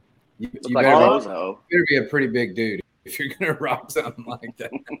 You better be a pretty big dude if you're going to rock something like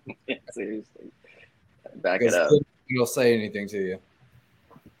that. Yeah, seriously. Back it up. He'll say anything to you.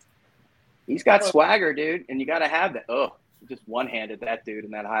 He's got swagger, dude, and you got to have that. Oh, just one-handed that dude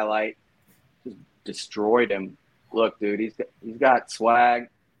in that highlight. Just destroyed him. Look, dude, he's got swag,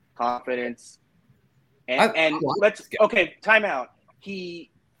 confidence. And let's – okay, time out. He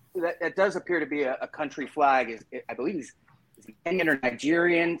that does appear to be a country flag. I believe he's Kenyan or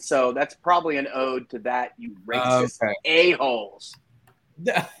Nigerian, so that's probably an ode to that, you racist a-holes.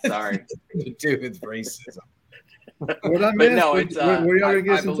 Sorry. To do with racism. What I missed? No, what are y'all gonna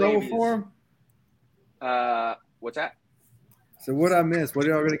get in trouble for him? What's that? So what I missed? What are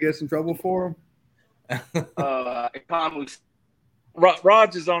y'all gonna get in trouble for him?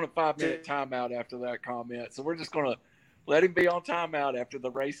 Raj is on a 5-minute timeout after that comment, so we're just gonna let him be on timeout after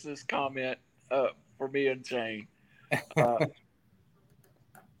the racist comment for me and Shane.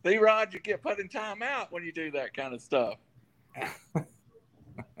 See, Raj, you get put in timeout when you do that kind of stuff.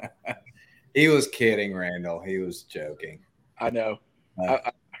 He was kidding, Randall. He was joking. I know.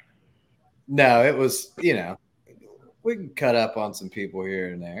 No, it was, we can cut up on some people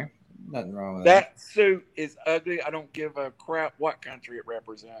here and there. Nothing wrong with that. That suit is ugly. I don't give a crap what country it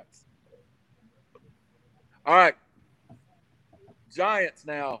represents. All right. Giants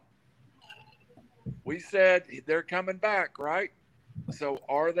now. We said they're coming back, right? So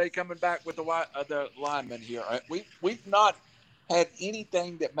are they coming back with the linemen here? We've not had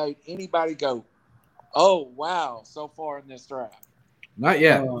anything that made anybody go, oh, wow, so far in this draft. Not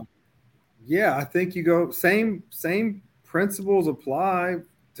yet. Yeah, I think you go same principles apply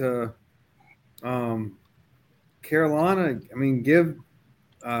to Carolina. I mean, give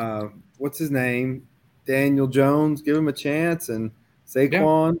what's his name, Daniel Jones, give him a chance, and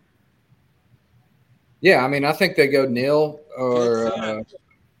Saquon. Yeah, I mean, I think they go nil or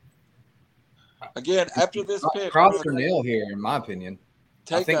again after this pick. Cross or nil here, in my opinion.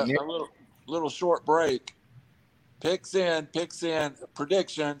 Take a little short break. Picks in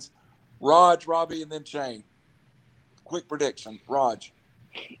predictions. Raj, Robbie, and then Shane. Quick prediction, Raj.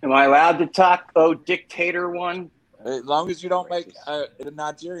 Am I allowed to talk? Oh, dictator one. As long as you don't make a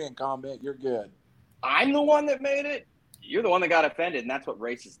Nigerian comment, you're good. I'm the one that made it. You're the one that got offended, and that's what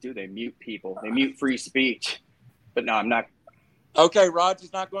racists do. They mute people. They mute free speech. But no, I'm not. Okay,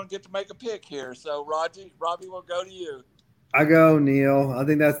 Roger's not going to get to make a pick here. So, Robbie will go to you. I go Neil. I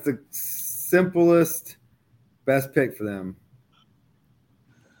think that's the simplest, best pick for them.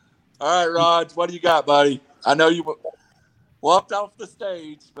 All right, Raj, what do you got, buddy? I know you walked off the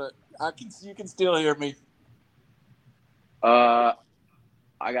stage, but you can still hear me. I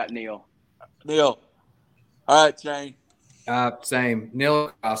got Neil. Neil. All right, Shane. Same. Nil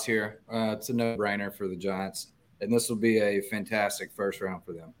across here. It's a no-brainer for the Giants, and this will be a fantastic first round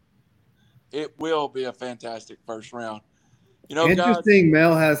for them. It will be a fantastic first round. Interesting, guys,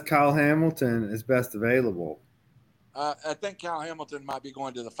 Mel has Kyle Hamilton as best available. I think Kyle Hamilton might be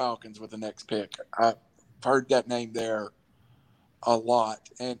going to the Falcons with the next pick. I've heard that name there a lot,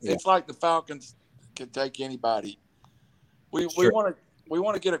 and it's like the Falcons can take anybody. We want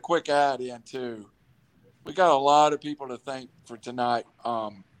to get a quick ad in too. We got a lot of people to thank for tonight,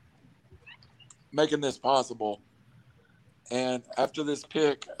 making this possible. And after this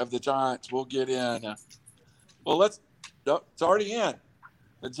pick of the Giants, we'll get in. It's already in.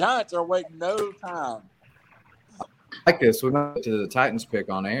 The Giants are waiting no time. Like this, we're not to the Titans pick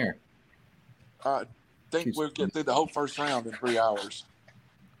on air. I think we'll get through the whole first round in 3 hours.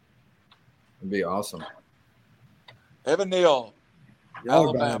 It'd be awesome. Evan Neal,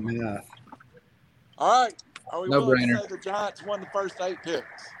 Alabama. All right. Are we willing to say the Giants won the first 8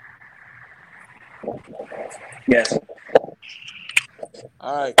 picks? Yes.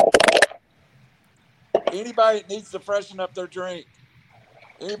 All right. Anybody that needs to freshen up their drink?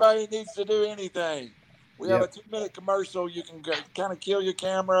 Anybody that needs to do anything? We have a 2-minute commercial. You can kind of kill your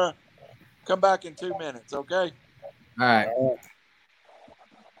camera. Come back in 2 minutes, okay? All right.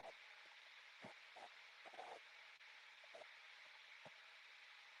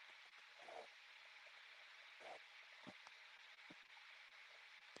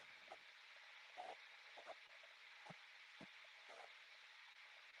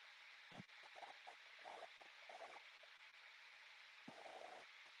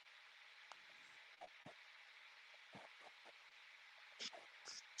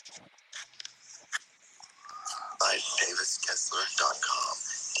 DavisKessler.com.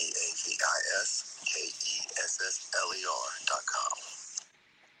 DavisKessler.com.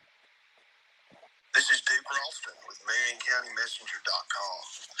 This is Dave Ralston with MarionCountyMessenger.com,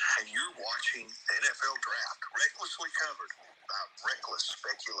 and you're watching the NFL Draft, recklessly covered by reckless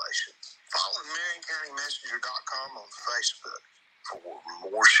speculation. Follow MarionCountyMessenger.com on Facebook for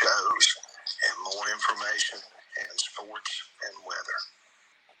more shows and more information and sports and weather.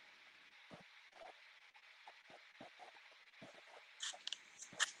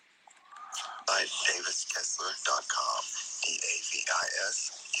 DavisKessler.com.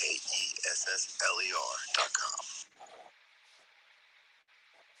 DavisKessler.com.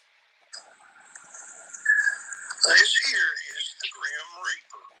 This here is the Grim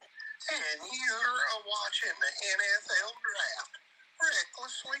Reaper, and you're watching the NFL Draft,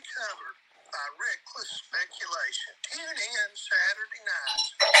 recklessly covered by Reckless Speculation. Tune in Saturday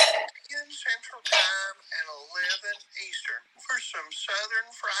nights, 10 Central Time and 11 Eastern, for some Southern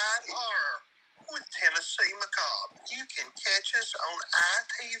Fried Horror with Tennessee Macabre. You can catch us on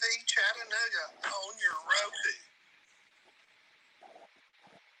ITV Chattanooga on your Roku.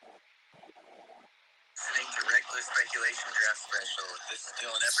 Listening to Reckless Speculation Draft Special. This is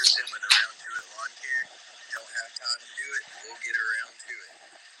Dylan Epperson with a round two at Lawn Care. Don't have time to do it, we'll get around to it.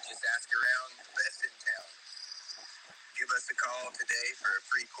 Just ask around, the best in town. Give us a call today for a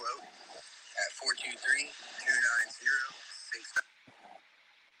free quote at 423-290-69.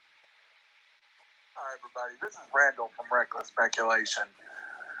 Hi, everybody. This is Randall from Reckless Speculation.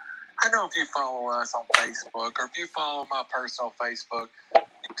 I know if you follow us on Facebook or if you follow my personal Facebook,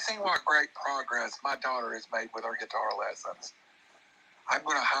 you've seen what great progress my daughter has made with her guitar lessons. I'm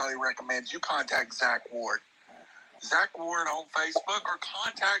going to highly recommend you contact Zach Ward. Zach Ward on Facebook or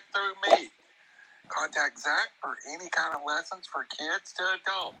contact through me. Contact Zach for any kind of lessons for kids to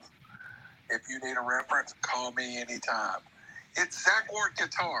adults. If you need a reference, call me anytime. It's Zach Ward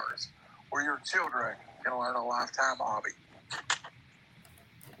Guitars, where your children can learn a lifetime hobby.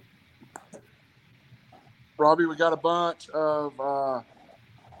 Robbie, we got a bunch of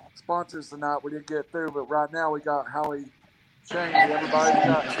sponsors tonight we didn't get through, but right now we got Howie Shane. Everybody, we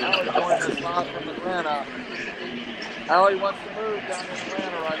got Howie joining us live from Atlanta. Howie wants to move down in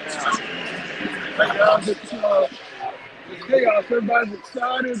Atlanta right now. Hey guys, it's chaos. Everybody's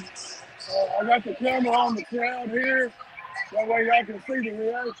excited. I got the camera on the crowd here. That way y'all can see the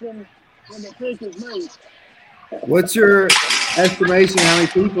reaction when the pick is made. What's your estimation? How many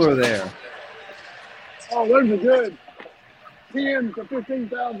people are there? Oh, there's a good 10 to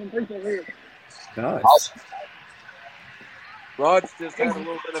 15,000 people here. Nice. Rod's just had a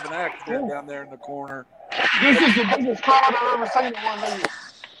little bit of an accident down there in the corner. This is the biggest crowd I've ever seen in one of these.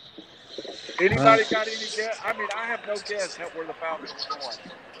 Anybody got any guess? I mean, I have no guess at where the Falcons are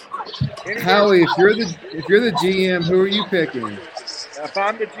going. Howie, if you're the GM, who are you picking? If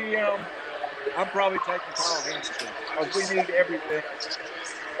I'm the GM, I'm probably taking Kyle Hamilton because we need everything.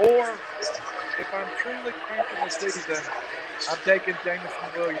 Or if I'm truly tanking the season, I'm taking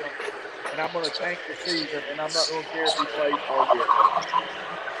Jameson Williams, and I'm going to tank the season, and I'm not going to care if he plays all year.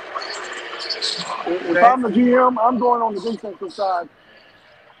 If I'm the GM, I'm going on the defensive side.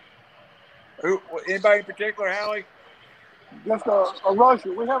 Anybody in particular, Howie? Just a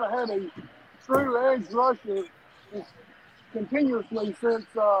rusher. We haven't had a true edge rusher continuously since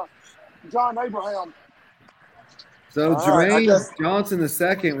John Abraham. So Jermaine Johnson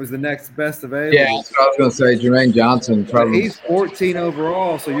II was the next best available. Yeah, that's what I was going to say. Jermaine Johnson. Probably. He's 14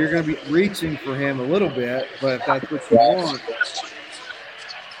 overall, so you're going to be reaching for him a little bit, but if that's what you want.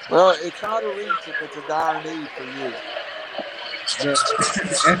 Well, it's not a reach if it's a dire need for you.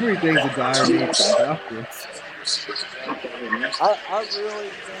 Everything's a dire need for Falcons. I really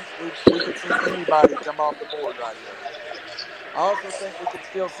think we could see anybody come off the board right here. I also think we could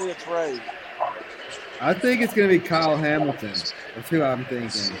still see a trade. I think it's going to be Kyle Hamilton. That's who I'm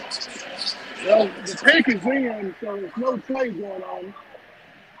thinking. Well, the pick is in, so there's no trade going on.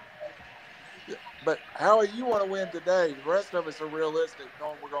 But Howie, you want to win today. The rest of us are realistic,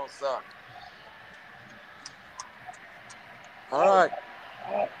 knowing we're going to suck. All right.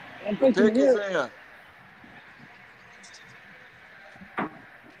 I'm The thinking pick is here. in.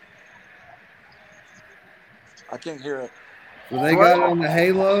 I can't hear it. So they got it on the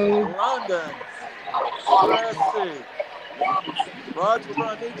halo. London. Let's see. Rod, we're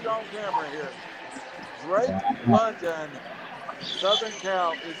going to need you on camera here. Drake London, Southern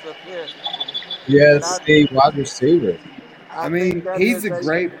Cal is the pick. Yes, the wide receiver. I mean, he's a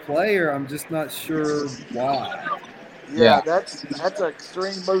great player. I'm just not sure why. Yeah, that's an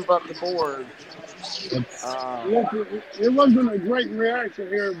extreme move up the board. It wasn't a great reaction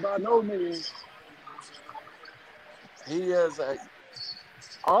here by no means. He is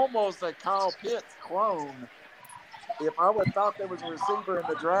almost a Kyle Pitts clone. If I would have thought there was a receiver in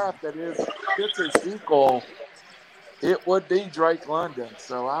the draft that is Pitts' equal, it would be Drake London.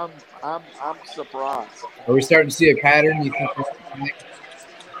 So I'm surprised. Are we starting to see a pattern? You think?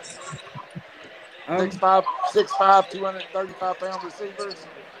 6'5", 235-pound receivers.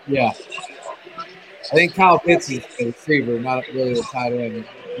 Yeah. I think Kyle Pitts is a receiver, not really a tight end.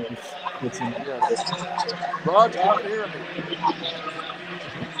 Yes. Rod, you can hear me.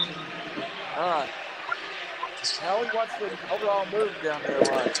 All right. Howie, what's the overall move down there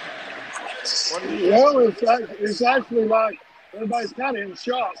like? Well, it's actually like everybody's kind of in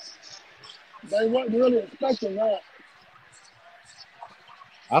shock. they wasn't really expecting that.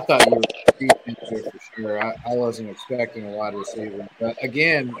 I thought you were defense there for sure. I wasn't expecting a wide receiver, but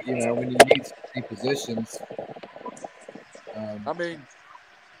again, when you need so many positions, I mean,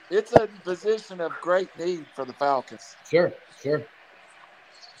 it's a position of great need for the Falcons. Sure. Yeah,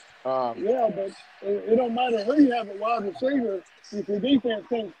 but it don't matter who you have a wide receiver. If your defense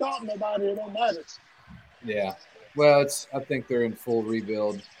can't stop nobody, it don't matter. Yeah. Well, I think they're in full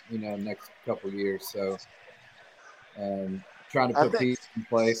rebuild, next couple of years. So trying to put pieces in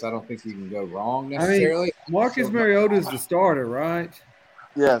place, I don't think you can go wrong necessarily. I mean, Marcus Mariota is the starter, right?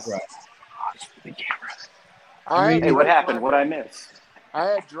 Yes. Right. Hey, what happened? What I miss? I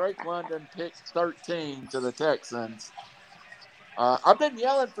had Drake London pick 13 to the Texans. I've been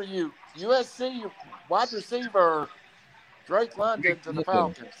yelling for you. USC wide receiver Drake London to the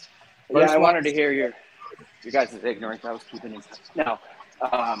Falcons. Yeah, I wanted to hear your guys' ignorance. I was keeping in touch. No,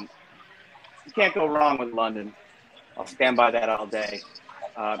 you can't go wrong with London. I'll stand by that all day.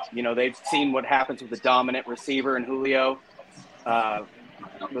 They've seen what happens with a dominant receiver in Julio.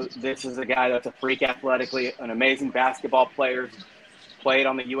 This is a guy that's a freak athletically, an amazing basketball player, played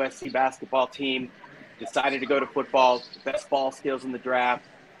on the USC basketball team, decided to go to football, best ball skills in the draft.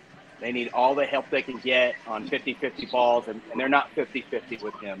 They need all the help they can get on 50-50 balls, and they're not 50-50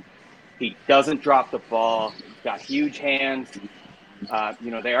 with him. He doesn't drop the ball. He's got huge hands.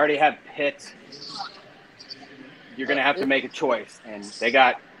 They already have Pitt. You're going to have to make a choice, and they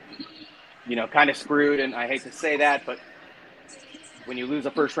got, kind of screwed, and I hate to say that, but when you lose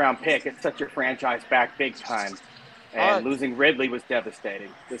a first-round pick, it sets your franchise back big time. And losing Ridley was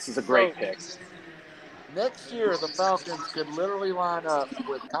devastating. This is a great pick. Next year, the Falcons could literally line up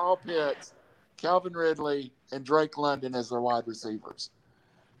with Kyle Pitts, Calvin Ridley, and Drake London as their wide receivers.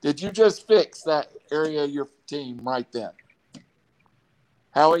 Did you just fix that area of your team right then?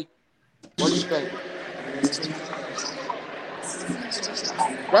 Howie, what do you think?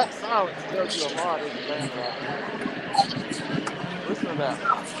 That silence tells you a lot in the band right now. Listen to that.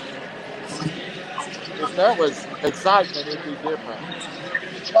 If that was excitement, it'd be different.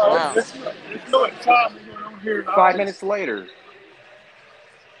 Wow. It's no excitement going on here. 5 minutes later.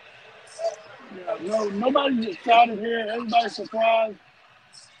 Yeah, nobody's excited here. Everybody's surprised.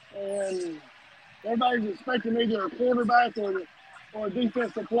 And everybody's expecting either a quarterback or a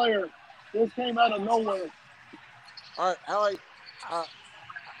defensive player. This came out of nowhere. All right, Howie.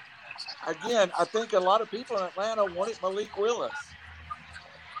 Again, I think a lot of people in Atlanta wanted Malik Willis.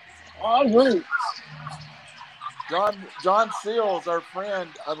 I agree. John Seals, our friend,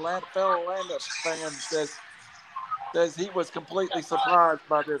 fellow Atlanta fan, says he was completely surprised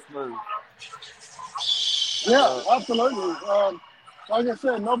by this move. Yeah, absolutely. Like I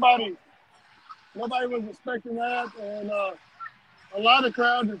said, nobody was expecting that, and a lot of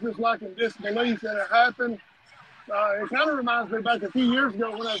crowds is just like in disbelief that it happened. It kind of reminds me back a few years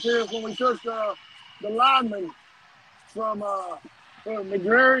ago when I was here when we took the lineman from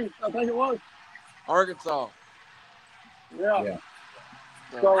McGrary, I think it was. Arkansas. Yeah.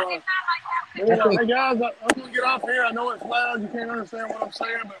 So, hey guys, I'm going to get off here. I know it's loud. You can't understand what I'm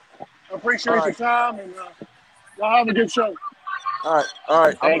saying, but I appreciate your time, and y'all have a good show. All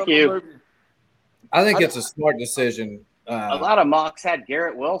right. Thank you. I think it's a smart decision. A lot of mocks had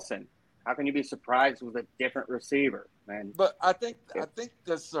Garrett Wilson. How can you be surprised with a different receiver, man? But I think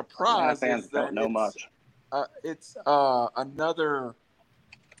the surprise fans is that don't know much. It's another.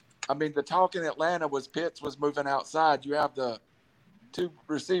 I mean, the talk in Atlanta was Pitts was moving outside. You have the two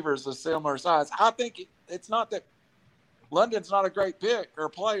receivers of similar size. I think it's not that London's not a great pick or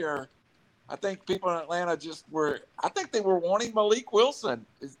player. I think people in Atlanta I think they were wanting Malik Wilson.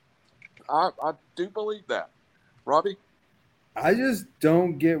 I do believe that. Robbie? I just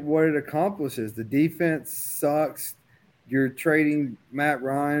don't get what it accomplishes. The defense sucks. You're trading Matt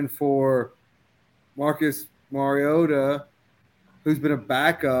Ryan for Marcus Mariota, who's been a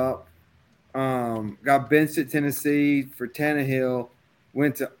backup, got benched at Tennessee for Tannehill,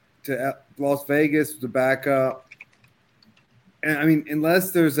 went to Las Vegas, was a backup. And, I mean,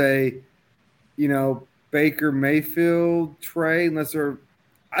 unless there's a, Baker Mayfield trade,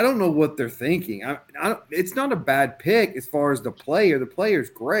 I don't know what they're thinking. It's not a bad pick as far as the player. The player's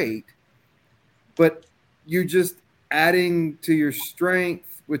great, but you're just adding to your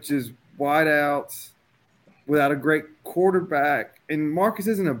strength, which is wideouts without a great quarterback. And Marcus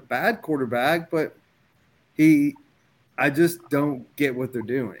isn't a bad quarterback, but I just don't get what they're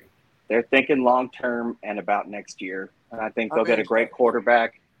doing. They're thinking long-term and about next year. And I think they'll get a great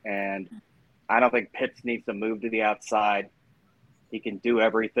quarterback. And I don't think Pitts needs to move to the outside. He can do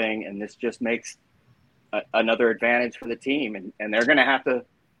everything, and this just makes another advantage for the team. And they're going to have to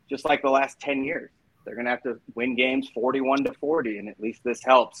just like the last 10 years. They're going to have to win games 41-40, and at least this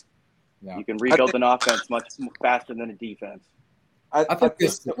helps. Yeah. You can rebuild an offense much faster than a defense. I think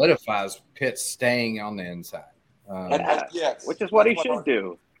this solidifies Pitt staying on the inside. Yes, which is what he should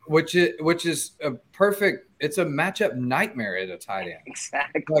do. Which is a perfect. It's a matchup nightmare at a tight end.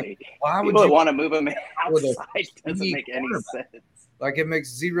 Exactly. Like, why would you you want to move him outside? Doesn't make any sense. Like, it makes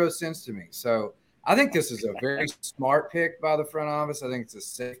zero sense to me. So I think this is a very smart pick by the front office. I think it's a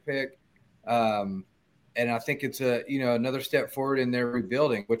safe pick, and I think it's another step forward in their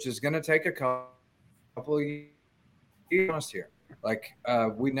rebuilding, which is going to take a couple of years. Be honest here. Like,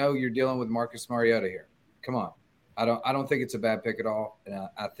 we know you're dealing with Marcus Mariota here. Come on. I don't think it's a bad pick at all, and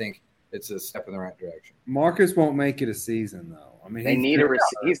I think it's a step in the right direction. Marcus won't make it a season, though. I mean, they need a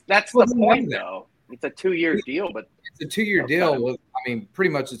receiver. That's the point, though. It's a 2-year deal, but it's a 2-year deal.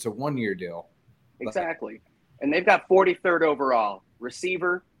 Pretty much it's a 1-year deal. Exactly, and they've got 43rd overall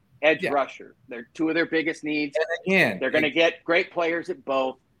receiver, edge rusher. They're two of their biggest needs. And again, they're going to get great players at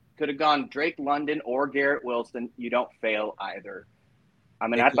both. Could have gone Drake London or Garrett Wilson. You don't fail either. I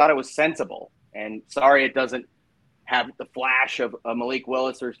mean, I thought it was sensible, and sorry it doesn't have the flash of a Malik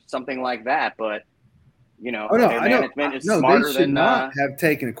Willis or something like that, but their management is smarter they should than not have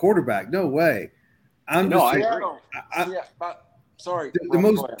taken a quarterback. No way. Sorry. The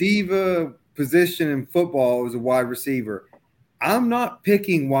most diva position in football is a wide receiver. I'm not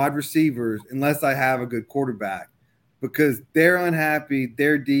picking wide receivers unless I have a good quarterback because they're unhappy.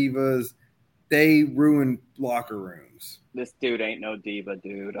 They're divas. They ruin locker rooms. This dude ain't no diva,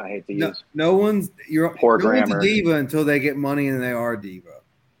 dude. I hate to use no one's grammar. A diva until they get money and they are a diva.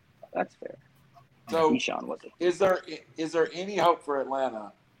 That's fair. So Keyshawn was it. Is there any hope for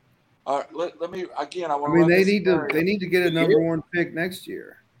Atlanta? Let me again. They need to get a number 1 pick next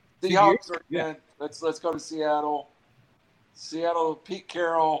year. The Hawks are again. Let's go to Seattle. Seattle, Pete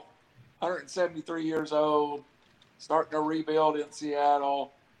Carroll, 173 years old, starting to rebuild in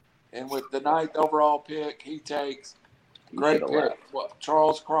Seattle, and with the 9th overall pick, he takes great pick.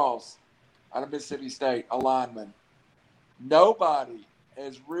 Charles Cross out of Mississippi State, a lineman. Nobody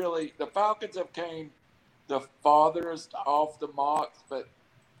has really. The Falcons have came the farthest off the marks, but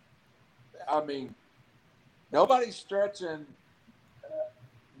I mean, nobody's stretching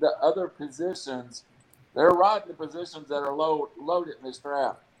the other positions. They're riding the positions that are loaded in this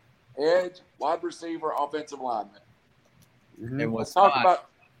draft: edge, wide receiver, offensive lineman. Mm-hmm. And let's talk about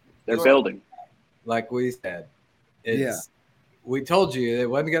they're building. Like we said, we told you it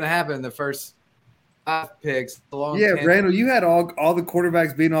wasn't going to happen in the first 5 picks. Randall, you had all the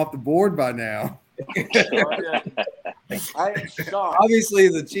quarterbacks being off the board by now. I am shocked. Obviously,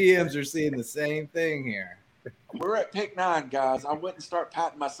 the GMs are seeing the same thing here. We're at pick 9, guys. I wouldn't start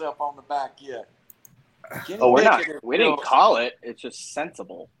patting myself on the back yet. We didn't call it. It's just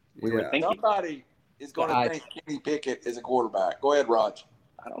sensible. We were thinking. Somebody is going to think Kenny Pickett is a quarterback. Go ahead, Raj.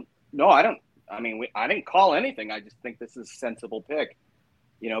 I don't. I mean, I didn't call anything. I just think this is a sensible pick.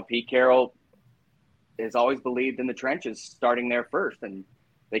 Pete Carroll has always believed in the trenches starting there first, and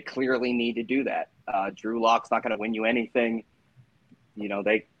they clearly need to do that. Drew Lock's not going to win you anything.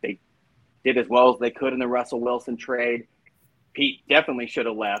 They did as well as they could in the Russell Wilson trade. Pete definitely should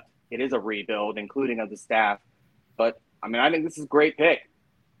have left. It is a rebuild, including of the staff. But, I think this is a great pick.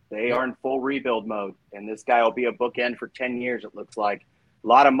 They are in full rebuild mode, and this guy will be a bookend for 10 years, it looks like. A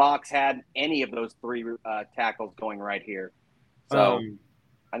lot of mocks had any of those 3 tackles going right here. So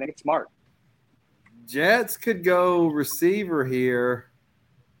I think it's smart. Jets could go receiver here.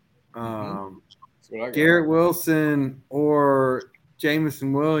 Garrett Wilson or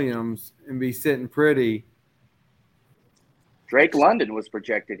Jamison Williams and be sitting pretty. Drake London was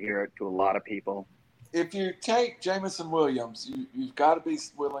projected here to a lot of people. If you take Jamison Williams, you've got to be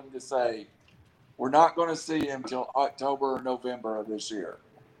willing to say we're not going to see him till October or November of this year,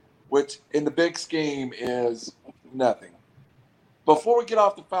 which in the big scheme is nothing. Before we get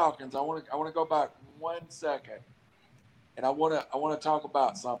off the Falcons, I want to go back 1 second, and I want to talk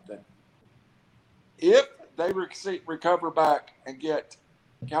about something. If they recover back and get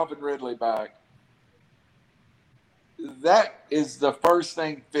Calvin Ridley back, that is the first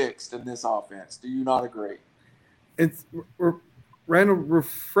thing fixed in this offense. Do you not agree? Randall,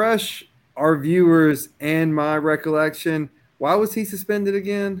 refresh our viewers and my recollection. Why was he suspended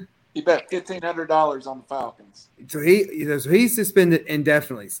again? He bet $1,500 on the Falcons. So he's suspended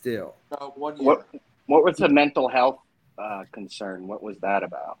indefinitely still. 1 year. What was the mental health concern? What was that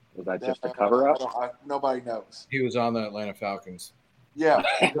about? Was that just a cover-up? Nobody knows. He was on the Atlanta Falcons. Yeah.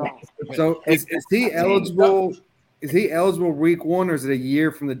 So is he eligible? Is he eligible week 1, or is it a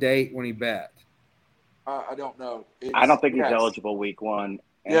year from the date when he bet? I don't know. I don't think he's eligible week 1.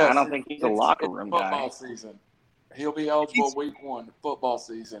 And I don't think he's a locker room guy. Football season. He'll be eligible week 1 football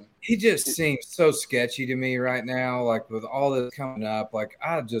season. He just seems so sketchy to me right now. Like with all this coming up, like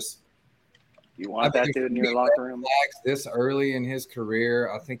you want that dude in your locker room? This early in his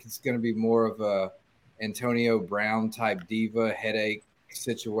career, I think it's going to be more of a Antonio Brown type diva headache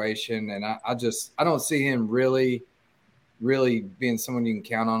situation, and I don't see him really being someone you can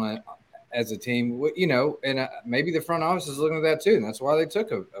count on as a team. You know, and maybe the front office is looking at that too, and that's why they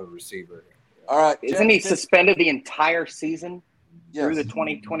took a receiver. All right, isn't he suspended the entire season through the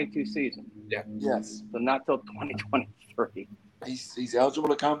 2022 season? Yeah. Yes. So not till 2023. He's eligible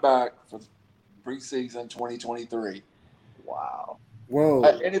to come back for preseason 2023. Wow. Whoa.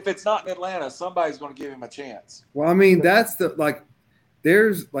 And if it's not in Atlanta, somebody's going to give him a chance. Well, I mean, that's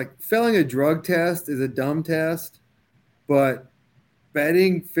there's failing a drug test is a dumb test, but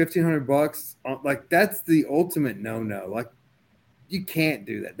betting $1,500 on that's the ultimate no. Like, you can't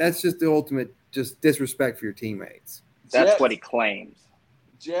do that. That's just the ultimate just disrespect for your teammates. That's what he claims.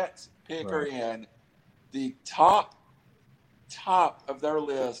 Jets pick her in the top of their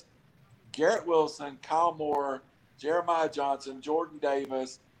list. Garrett Wilson, Kyle Moore, Jeremiah Johnson, Jordan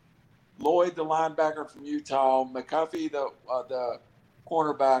Davis, Lloyd, the linebacker from Utah, McCuffey, the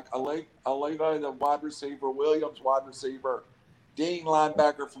cornerback, Aleva, the wide receiver, Williams, wide receiver, Dean,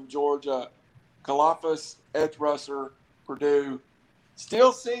 linebacker from Georgia, Kalafas, edge rusher, Purdue.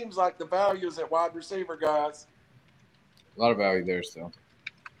 Still seems like the value is at wide receiver, guys. A lot of value there still.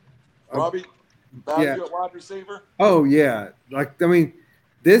 Robbie, value at wide receiver? Oh, yeah.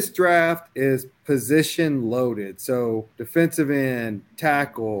 This draft is position loaded. So defensive end,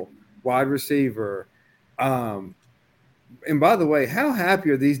 tackle, wide receiver. And by the way, how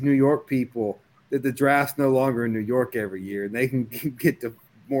happy are these New York people that the draft's no longer in New York every year and they can get to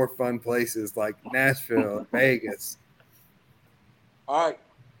more fun places like Nashville, Vegas. All right,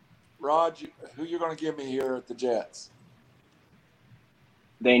 Rod, who you're going to give me here at the Jets?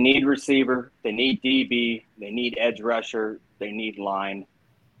 They need receiver. They need DB. They need edge rusher. They need line.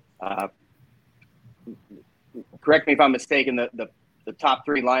 Correct me if I'm mistaken. The top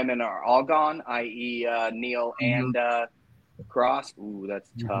 3 linemen are all gone, i.e. Neal and Cross. Ooh, that's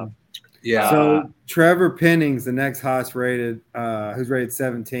tough. Yeah. So Trevor Penning's the next highest rated, who's rated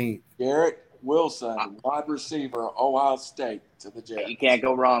 17th. Garrett Wilson, wide receiver, Ohio State to the Jets. You can't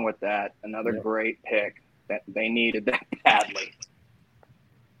go wrong with that. Another great pick. That they needed that badly.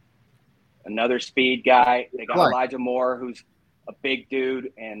 Another speed guy. They got Elijah Moore, who's a big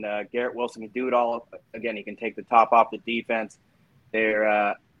dude, and Garrett Wilson can do it all. Again, he can take the top off the defense.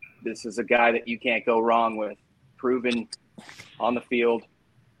 This is a guy that you can't go wrong with. Proven on the field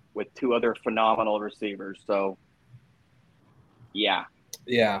with 2 other phenomenal receivers. So, yeah.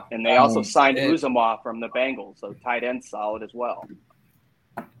 Yeah. And they also signed Uzomah from the Bengals, so tight end solid as well.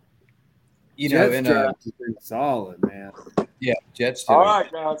 Jets draft has been solid, man. Yeah, Jets too. All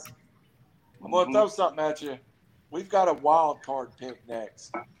right, guys. I'm going to throw something at you. We've got a wild card pick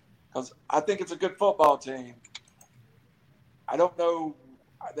next because I think it's a good football team. I don't know.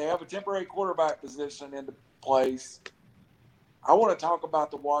 They have a temporary quarterback position into place. I want to talk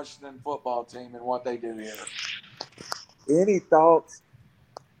about the Washington football team and what they do here. Any thoughts?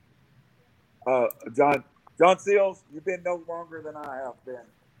 John Seals, you've been no longer than I have been.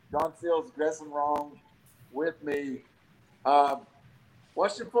 John Seals dressing wrong with me.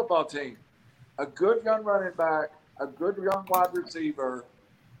 Washington football team, a good young running back, a good young wide receiver,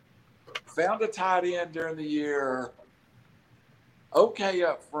 found a tight end during the year, okay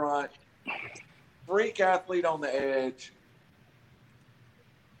up front, freak athlete on the edge.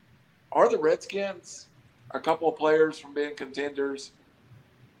 Are the Redskins a couple of players from being contenders?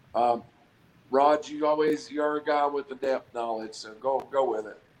 Rod, you're a guy with the depth knowledge, so go with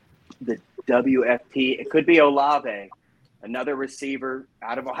it. The WFT, it could be Olave, another receiver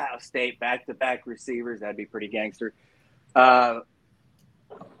out of Ohio State, back-to-back receivers. That'd be pretty gangster. Yeah,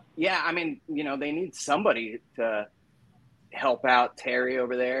 I mean, they need somebody to help out Terry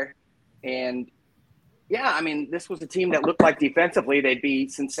over there. And, yeah, I mean, this was a team that looked like defensively they'd be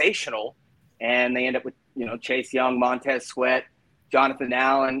sensational. And they end up with, Chase Young, Montez Sweat, Jonathan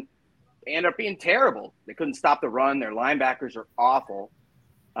Allen. They end up being terrible. They couldn't stop the run. Their linebackers are awful.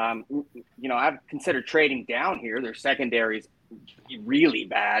 I've considered trading down here. Their secondary is really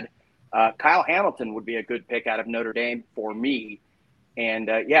bad. Kyle Hamilton would be a good pick out of Notre Dame for me. And,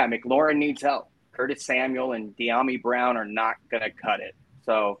 McLaurin needs help. Curtis Samuel and De'Ami Brown are not going to cut it.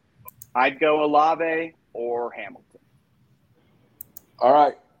 So I'd go Olave or Hamilton. All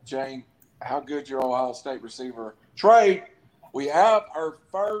right, Jane, how good your Ohio State receiver? Trade. We have our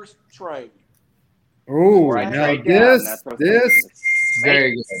first trade. Oh, now this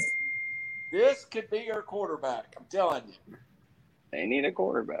Very good. This could be your quarterback. I'm telling you. They need a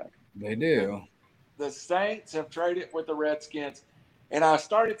quarterback. They do. The Saints have traded with the Redskins. And I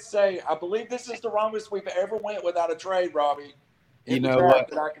started to say, I believe this is the longest we've ever went without a trade, Robbie. You In the know draft what?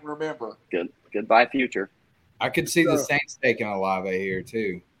 that I can remember. Goodbye, future. I could see the Saints taking Olave here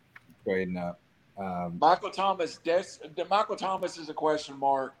too, trading up. Michael Thomas is a question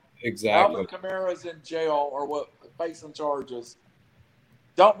mark. Exactly. Alvin Kamara's in jail or facing charges.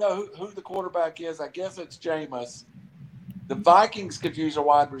 Don't know who the quarterback is. I guess it's Jameis. The Vikings could use a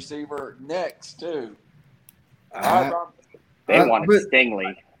wide receiver next too. They wanted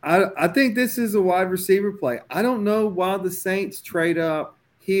Stingley. I think this is a wide receiver play. I don't know why the Saints trade up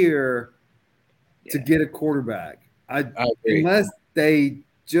here to get a quarterback. I agree. Unless they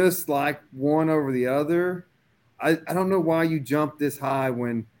just like one over the other. I don't know why you jump this high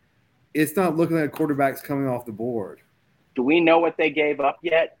when it's not looking like a quarterback's coming off the board. Do we know what they gave up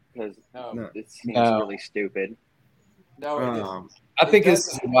yet? Because it seems really stupid. No, I think this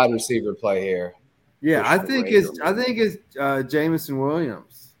is a wide receiver play here. Yeah, I think it's Jameson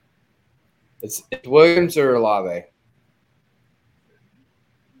Williams. It's Williams or Olave.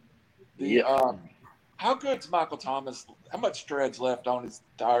 How good's Michael Thomas? How much tread's left on his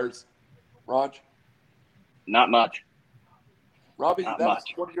tires, Raj? Not much. Robbie, that's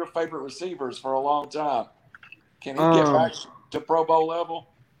one of your favorite receivers for a long time. Can he get back to Pro Bowl level?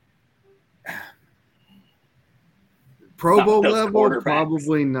 Pro Bowl level,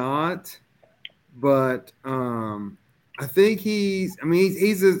 probably not. But I think he's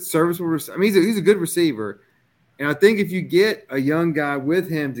a serviceable. He's a good receiver, and I think if you get a young guy with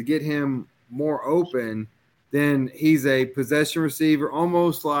him to get him more open, then he's a possession receiver,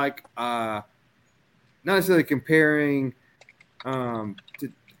 almost like not necessarily comparing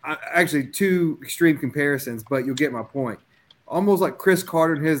actually two extreme comparisons, but you'll get my point. Almost like Chris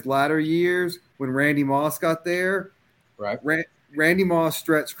Carter in his latter years when Randy Moss got there. Right. Randy Moss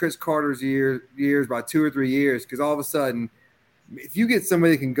stretched Chris Carter's years by 2 or 3 years because all of a sudden, if you get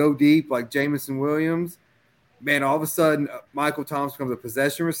somebody that can go deep like Jameson Williams, man, all of a sudden Michael Thomas becomes a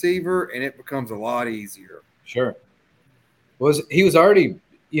possession receiver and it becomes a lot easier. Sure. He was already,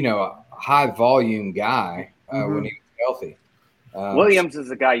 a high volume guy when he was healthy. Williams is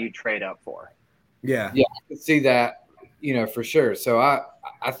the guy you trade up for. Yeah. Yeah, I can see that, for sure. So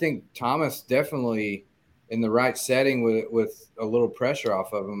I think Thomas definitely in the right setting with a little pressure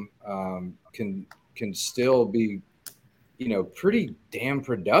off of him can still be, pretty damn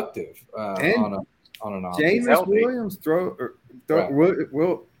productive on an offense. Jameis Williams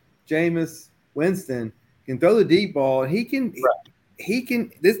Jameis Winston can throw the deep ball, and he can.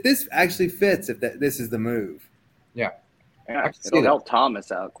 This actually fits if this is the move. Yeah. It'll help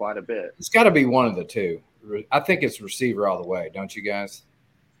Thomas out quite a bit. It's got to be one of the two. I think it's receiver all the way, don't you guys?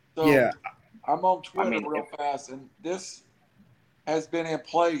 So, yeah. I'm on Twitter real fast, and this has been in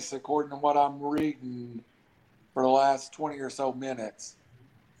place, according to what I'm reading, for the last 20 or so minutes,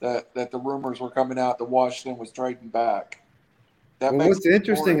 that the rumors were coming out that Washington was trading back. What's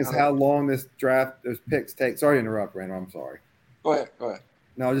interesting is how long those picks take. Sorry to interrupt, Randall. I'm sorry. Go ahead.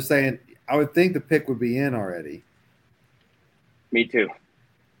 No, I was just saying, I would think the pick would be in already. Me too.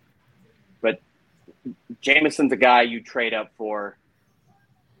 But Jameson's a guy you trade up for.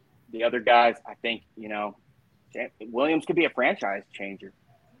 The other guys, I think, Williams could be a franchise changer.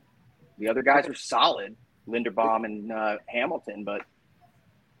 The other guys are solid, Linderbaum and Hamilton, but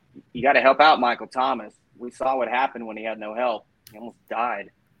you got to help out Michael Thomas. We saw what happened when he had no help. He almost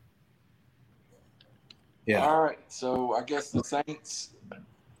died. Yeah. All right, so I guess the Saints,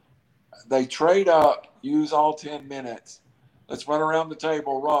 they trade up, use all 10 minutes. Let's run around the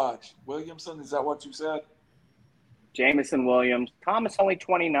table. Raj, Williamson, is that what you said? Jameson Williams. Thomas only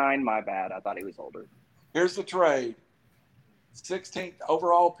 29. My bad. I thought he was older. Here's the trade. 16th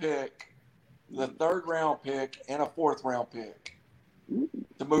overall pick, the 3rd round pick, and a 4th round pick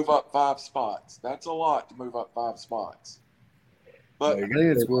to move up 5 spots. That's a lot to move up 5 spots. But I think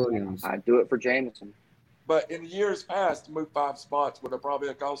it's Williams. I'd do it for Jameson. But in years past, to move 5 spots would have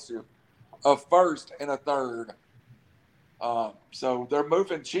probably cost you a 1st and a 3rd. So they're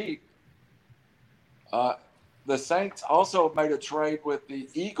moving cheap. The Saints also made a trade with the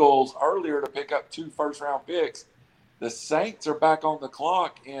Eagles earlier to pick up 2 first-round picks. The Saints are back on the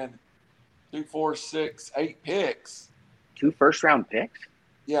clock in 2, 4, 6, 8 picks. 2 first-round picks?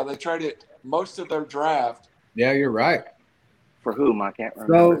 Yeah, they traded most of their draft. Yeah, you're right. For whom? I can't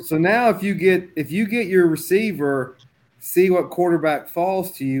remember. So now if you get your receiver, see what quarterback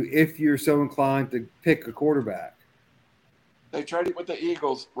falls to you if you're so inclined to pick a quarterback. They traded with the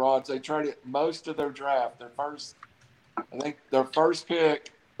Eagles, Rods. They traded most of their draft, their first I think their first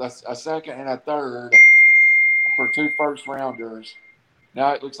pick, a second and a third for 2 first-rounders.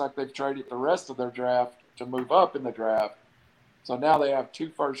 Now it looks like they've traded the rest of their draft to move up in the draft. So now they have 2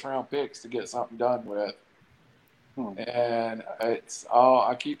 first-round picks to get something done with. And it's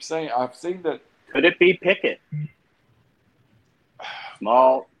I keep saying, I've seen that. Could it be Pickett?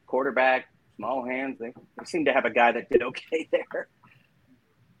 Small quarterback, small hands. They seem to have a guy that did okay there.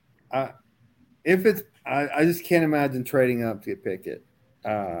 I just can't imagine trading up to get Pickett.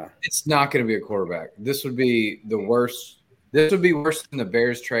 It's not going to be a quarterback. This would be the worst. This would be worse than the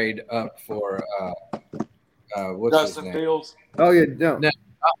Bears trade up for what's Justin his name? Fields. Oh yeah, no, not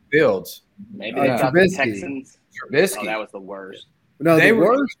Fields. Maybe they got the Trubisky. Texans. Trubisky. Oh, that was the worst. No, They the were-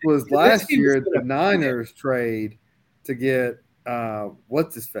 worst was last Trubisky year was the Niners trade to get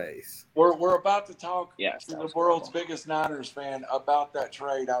what's his face. We're about to talk Yes, to that the was world's horrible. biggest Niners fan about that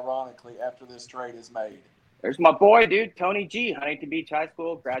trade, ironically, after this trade is made. There's my boy, dude, Tony G, Huntington Beach High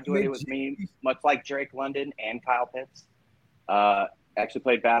School, graduated with me, much like Drake London and Kyle Pitts. Actually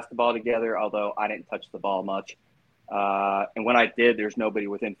played basketball together, although I didn't touch the ball much. And when I did, there's nobody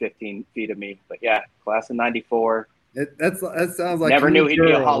within 15 feet of me. But yeah, class of '94. That sounds like Never knew he'd be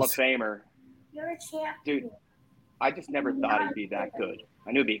a girls. Hall of Famer. You're a champ. Dude, I just never thought he'd be that good.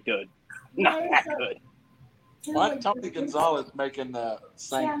 I knew he'd be good. Not that good. Why Tony Gonzalez making the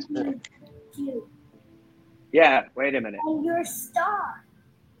Saints pick? Yeah, wait a minute. And you're a star.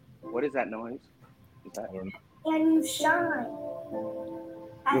 What is that noise? Is that And you shine.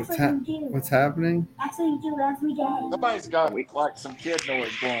 That's what you do. What's happening? That's what you do every day. Somebody's got like some kid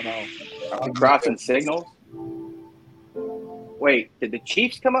noise going on. Are we crossing signals? Wait, did the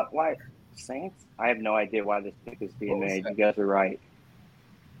Chiefs come up? Why? Saints? I have no idea why this pick is being made. You guys are right.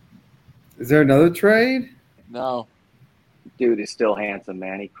 Is there another trade? No. Dude is still handsome,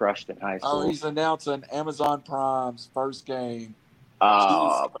 man. He crushed in high Oh, school. he's announcing Amazon Prime's first game.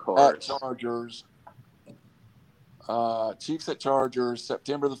 Oh, of At course. Chargers. Chiefs at Chargers,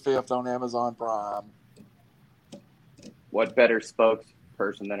 September the 5th on Amazon Prime. What better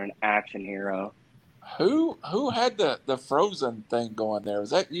spokesperson than an action hero? Who had the Frozen thing going there?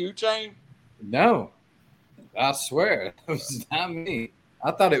 Was that you, Jane? No, I swear it was not me. I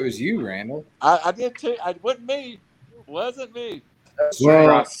thought it was you, Randall. I did too. It wasn't me. Wasn't me. Well-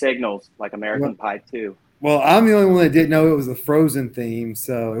 Cross signals like American Pie 2. Well, I'm the only one that didn't know it was a Frozen theme,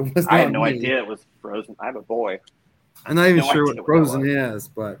 so it was not I had no me. idea it was Frozen. I have a boy. I'm not even No sure idea what what Frozen that is,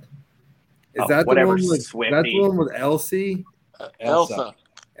 but is Oh, that the whatever, one with Swiftie. that's the one with Elsie? Elsa.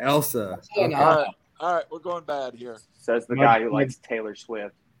 Elsa. Oh, Okay. no. All right, we're going bad here. Says the My- guy who likes Taylor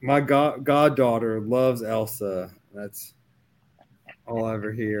Swift. My goddaughter loves Elsa. That's all I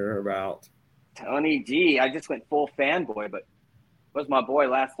ever hear about. Tony G. I just went full fanboy, but was my boy.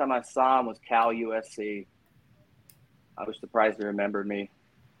 Last time I saw him was Cal USC. I was surprised he remembered me,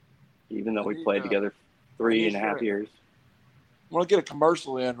 even though we played together 3.5 years. I want to get a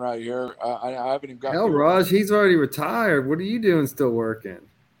commercial in right here. I haven't even got. Hell, Raj, he's already retired. What are you doing still working?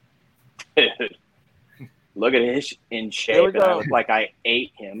 Dude, look at his in Here shape. we And I go. look like I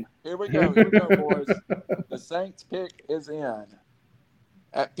ate him. Here we go. Here we go, boys. The Saints pick is in.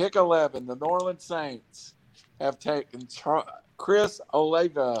 At pick 11, the New Orleans Saints have taken Chris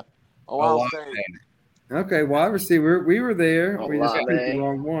Olave, Ohio State. Okay, wide receiver. We were there. We just Olave. picked the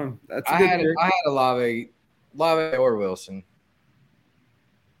wrong one. That's a I good had pick. Olave or Wilson.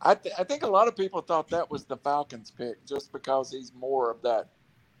 I think a lot of people thought that was the Falcons pick just because he's more of that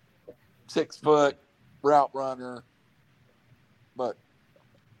 6-foot route runner. But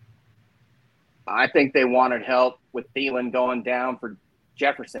I think they wanted help with Thielen going down for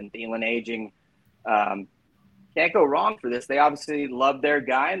Jefferson. Thielen aging. Can't go wrong for this. They obviously loved their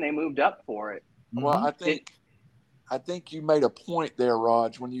guy and they moved up for it. well, I think you made a point there,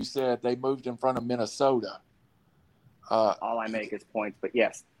 Raj, when you said they moved in front of Minnesota. All I make is points, but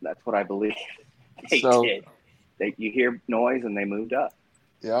yes, that's what I believe. They So- did. You hear noise and they moved up.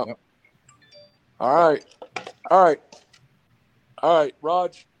 Yep. All right,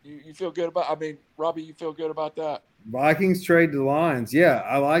 Raj, you feel good about? I mean, Robbie, you feel good about that? Vikings trade to the Lions. Yeah,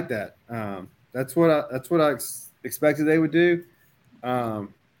 I like that. That's what I expected they would do. I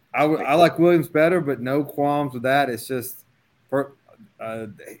like Williams better, but no qualms with that. It's just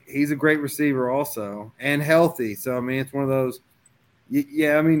he's a great receiver also and healthy. So I mean, it's one of those.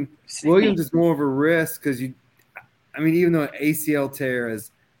 Yeah, I mean, Williams is more of a risk because even though an ACL tear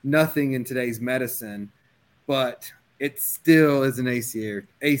is nothing in today's medicine, but it still is an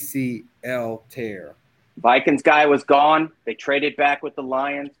ACL tear. Vikings guy was gone. They traded back with the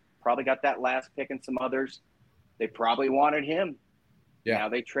Lions. Probably got that last pick and some others. They probably wanted him. Yeah. Now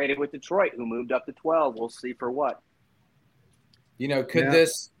they traded with Detroit, who moved up to 12. We'll see for what.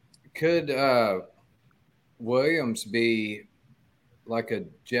 Could Williams be like a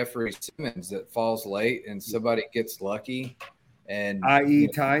Jeffrey Simmons that falls late and somebody gets lucky and i.e.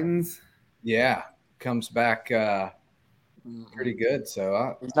 Titans? Yeah, comes back pretty good.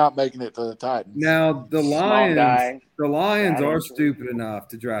 So he's not making it to the Titans. Now the Small guy, Lions are stupid enough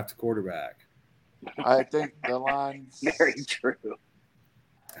to draft a quarterback. I think the Lions. Very true.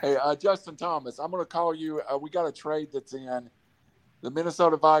 Hey, Justin Thomas, I'm going to call you. We got a trade that's in. The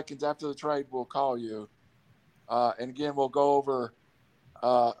Minnesota Vikings, after the trade, will call you. And again, we'll go over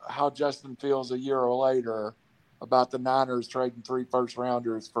how Justin feels a year later about the Niners trading 3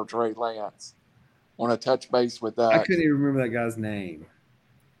 first-rounders for Trey Lance. Want to touch base with that. I couldn't even remember that guy's name.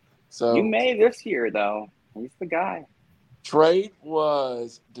 So You may this year, though. He's the guy. Trade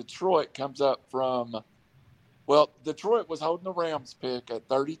was Detroit comes up from – well, Detroit was holding the Rams pick at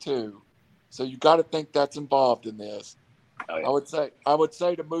 32. So you got to think that's involved in this. Oh, yeah. I would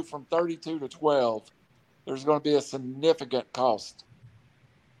say to move from 32 to 12, there's going to be a significant cost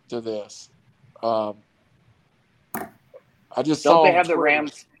to this. I just Don't saw they have the Twitter,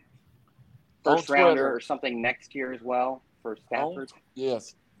 Rams first on rounder Twitter. or something next year as well for Stafford?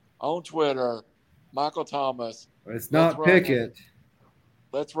 Yes. On Twitter, Michael Thomas. It's not Pickett.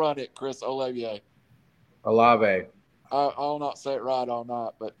 Let's run it, Chris Olave. Olave. I'll not say it right or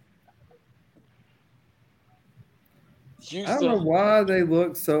not, but Houston. I don't know why they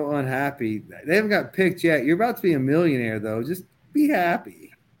look so unhappy. They haven't got picked yet. You're about to be a millionaire, though. Just be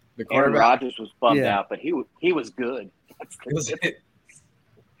happy. Aaron Rodgers was bummed out, but he was good. That's the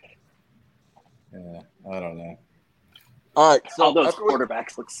Yeah, I don't know. All right, so all those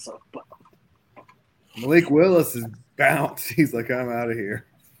quarterbacks look so bummed. Malik Willis is bounced. He's like, I'm out of here.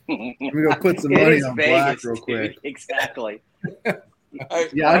 Let me go put some money on Vegas, black real quick. Exactly.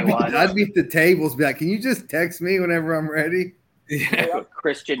 Yeah, I'd be at the tables, be like, can you just text me whenever I'm ready? Yeah.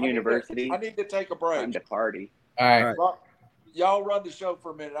 Christian University. I need to take a break. Time to party. All right. Y'all run the show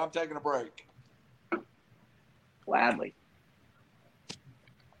for a minute. I'm taking a break. Gladly.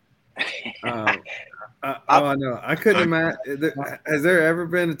 I know. I couldn't imagine. Has there ever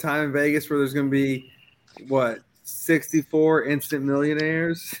been a time in Vegas where there's going to be, 64 instant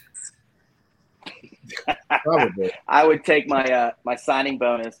millionaires? Probably. I would take my my signing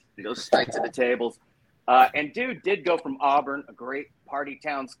bonus and go straight to the tables. And dude did go from Auburn, a great party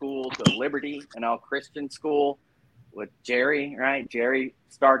town school, to Liberty, an all Christian school with Jerry, right? Jerry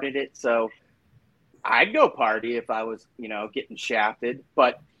started it. So I'd go party if I was, getting shafted.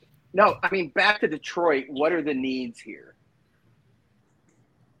 But no, I mean, back to Detroit, what are the needs here?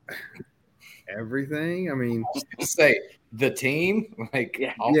 Everything. I mean, just say the team,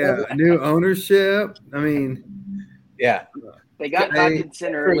 new ownership. I mean, yeah, they got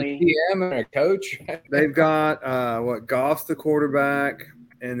Hutchinson early. PM and a coach. They've got Goff's the quarterback,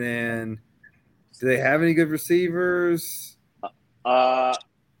 and then do they have any good receivers?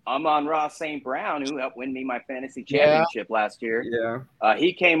 Amon-Ra St. Brown, who helped win me my fantasy championship last year. Yeah,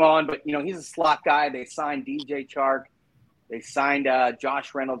 he came on, but he's a slot guy. They signed DJ Chark. They signed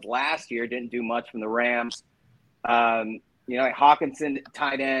Josh Reynolds last year. Didn't do much from the Rams. Hawkinson,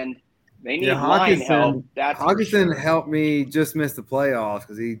 tight end. They need line help. Hawkinson helped me just miss the playoffs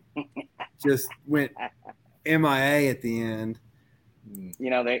because he just went MIA at the end.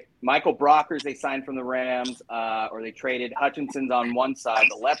 Michael Brockers they signed from the Rams, or they traded. Hutchinson's on one side.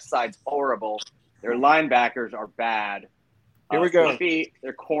 The left side's horrible. Their linebackers are bad. Here we go.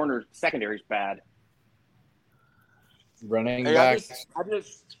 Their corner secondary's bad. Running back.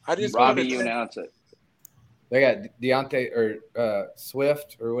 I just Robbie, you announce it. They got Deontay or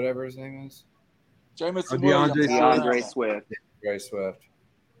Swift or whatever his name is. DeAndre Swift. DeAndre Swift.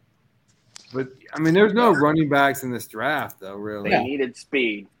 But I mean, there's no running backs in this draft, though. Really, they needed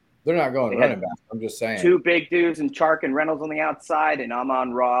speed. They're not going running back. I'm just saying. 2 big dudes and Chark and Reynolds on the outside, and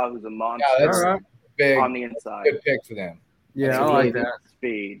Amon-Ra, who's a monster big, on the inside. Good pick for them. Yeah, I like that.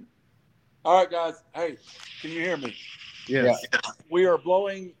 Speed. All right, guys. Hey, can you hear me? Yes. Yeah. We're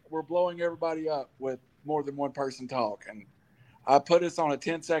blowing everybody up with more than one person talk, and I put us on a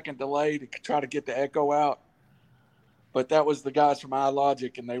 10-second delay to try to get the echo out. But that was the guys from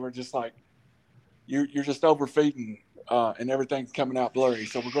iLogic, and they were just like, "You're just overfeeding, and everything's coming out blurry."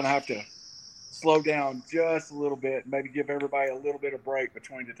 So we're going to have to slow down just a little bit, and maybe give everybody a little bit of break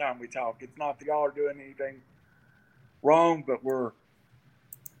between the time we talk. It's not that y'all are doing anything wrong, but we're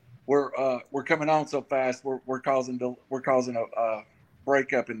coming on so fast. We're causing a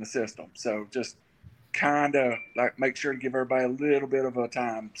breakup in the system. So just kind of make sure to give everybody a little bit of a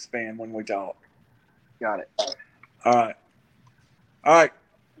time span when we talk. Got it. All right.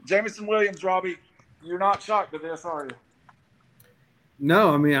 Jameson Williams, Robbie, you're not shocked at this, are you?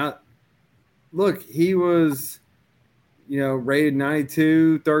 No, I mean, look, he was, rated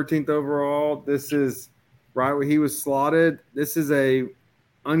 92, 13th overall. This is right where he was slotted. This is a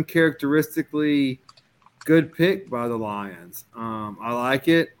uncharacteristically good pick by the Lions. I like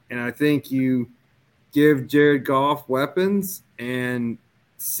it, and I think you give Jared Goff weapons and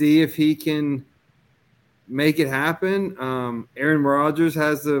see if he can make it happen. Aaron Rodgers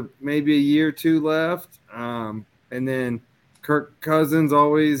has maybe a year or two left, and then Kirk Cousins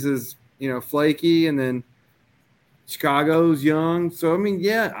always is flaky, and then Chicago's young. So I mean,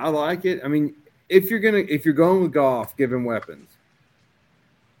 yeah, I like it. I mean, if you're going with Goff, give him weapons.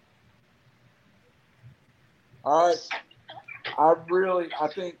 All right. I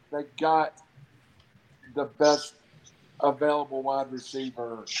think they got the best available wide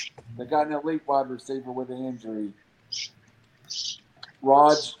receiver. They got an elite wide receiver with an injury.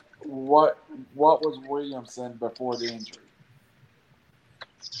 Raj, what was Williamson before the injury?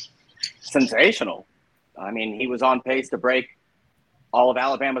 Sensational. I mean, he was on pace to break all of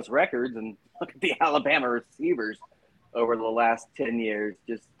Alabama's records, and look at the Alabama receivers over the last 10 years.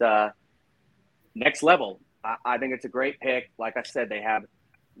 Just next level. I think it's a great pick. Like I said, they have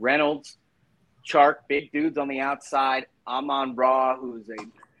Reynolds, Chark, big dudes on the outside. Amon-Ra, who's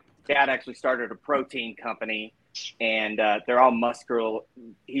dad actually started a protein company, and they're all muscular.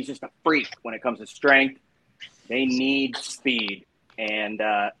 He's just a freak when it comes to strength. They need speed, and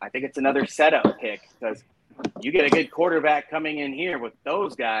I think it's another setup pick because you get a good quarterback coming in here with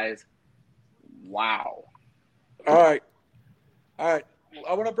those guys. Wow. All right.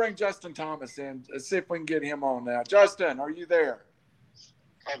 I want to bring Justin Thomas in. Let's see if we can get him on now. Justin, are you there?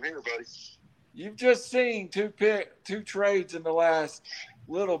 I'm here, buddy. You've just seen two trades in the last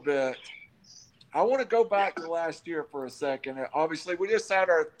little bit. I want to go back to last year for a second. Obviously, we just had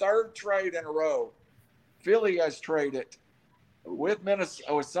our third trade in a row. Philly has traded with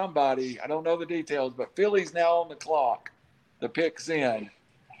Minnesota, with somebody. I don't know the details, but Philly's now on the clock. The pick's in.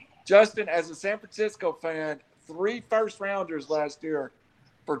 Justin, as a San Francisco fan, 3 first-rounders last year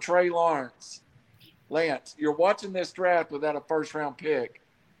for Trey Lance. You're watching this draft without a first-round pick.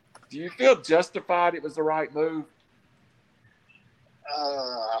 Do you feel justified it was the right move?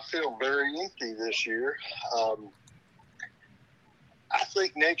 I feel very empty this year. I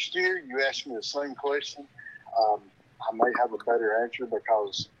think next year you ask me the same question. I may have a better answer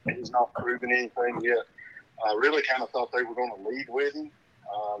because he's not proven anything yet. I really kind of thought they were going to lead with him.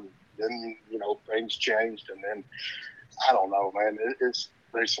 Then, things changed. And then, I don't know, man. There's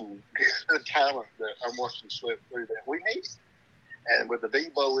some good talent that I'm watching slip through that we need. And with the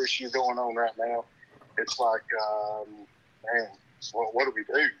Debo issue going on right now, it's like, man, what do we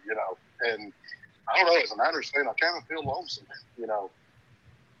do, And I don't know, as a Niners fan, I kind of feel lonesome,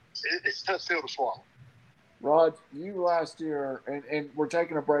 It's tough pill to swallow. Rod, you last year, and we're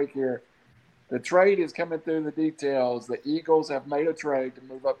taking a break here. The trade is coming through the details. The Eagles have made a trade to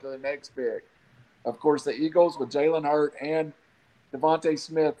move up to the next pick. Of course, the Eagles with Jalen Hurts and Devontae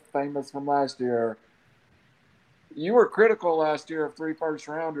Smith, famous from last year. You were critical last year of 3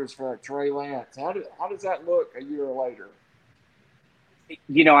 first-rounders for Trey Lance. How does that look a year later?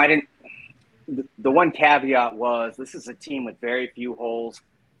 I didn't. The one caveat was this is a team with very few holes,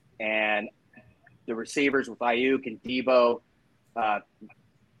 and the receivers with Ayuk and Debo,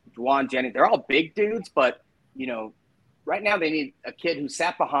 Juwan Jennings, they're all big dudes, but right now they need a kid who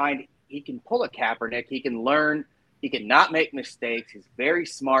sat behind. He can pull a Kaepernick. He can learn. He can not make mistakes. He's very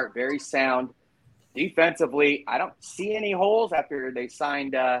smart, very sound. Defensively, I don't see any holes after they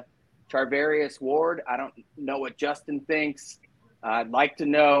signed Charvarius Ward. I don't know what Justin thinks. I'd like to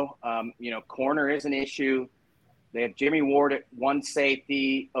know. Corner is an issue. They have Jimmy Ward at one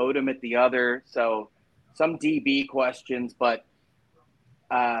safety, Odom at the other. So some DB questions, but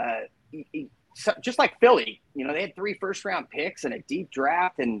just like Philly, they had 3 first-round picks and a deep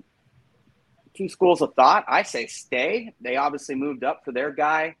draft and 2 schools of thought. I say stay. They obviously moved up for their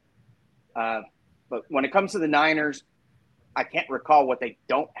guy. But when it comes to the Niners, I can't recall what they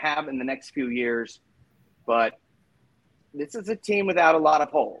don't have in the next few years. But this is a team without a lot of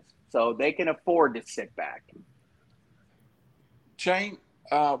holes, so they can afford to sit back. Shane,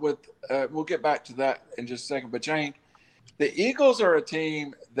 we'll get back to that in just a second. But Shane, the Eagles are a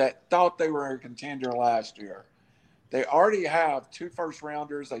team that thought they were a contender last year. They already have 2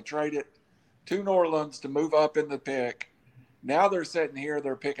 first-rounders. They traded to New Orleans to move up in the pick. Now they're sitting here.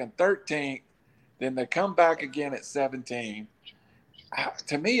 They're picking 13th. Then they come back again at 17.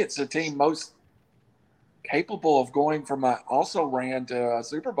 To me, it's the team most capable of going from also ran to a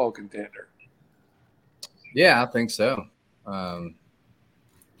Super Bowl contender. Yeah, I think so.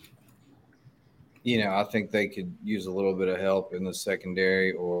 I think they could use a little bit of help in the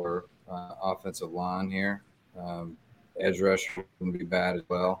secondary or offensive line here. Edge rush wouldn't be bad as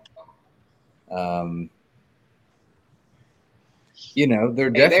well. They're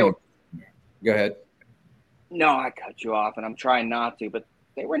definitely. Go ahead. No, I cut you off, and I'm trying not to, but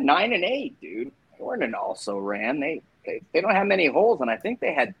they were 9-8, dude. They weren't an also-ran. They don't have many holes, and I think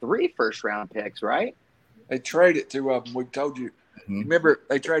they had 3 first-round picks, right? They traded 2 of them. We told you. Mm-hmm. Remember,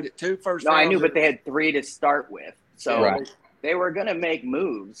 they traded 2 first No, rounds. I knew, but they had 3 to start with. So Right. they were going to make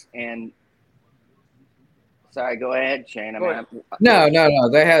moves. And sorry, go ahead, Shane. No.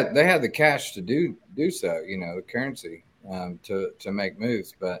 They had the cash to do so. The currency to make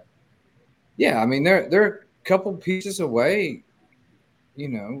moves. But yeah, I mean they're a couple pieces away.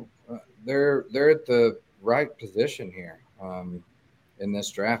 They're at the right position here in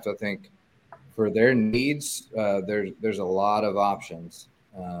this draft. I think for their needs, there's a lot of options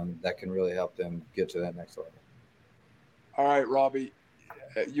that can really help them get to that next level. All right, Robbie,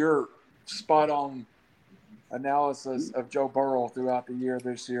 your spot on analysis of Joe Burrow throughout the year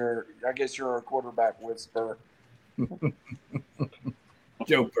this year. I guess you're a quarterback whisperer.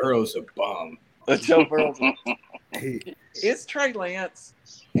 Joe Burrow's a bum. Joe Burrow's it's Trey Lance.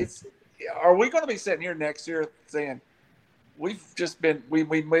 Are we going to be sitting here next year saying we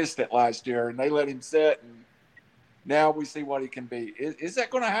missed it last year and they let him sit and now we see what he can be? Is that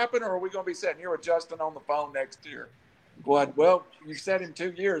going to happen, or are we going to be sitting here with Justin on the phone next year going, well, you've set him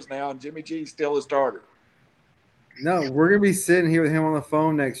 2 years now and Jimmy G's still a starter? No, we're going to be sitting here with him on the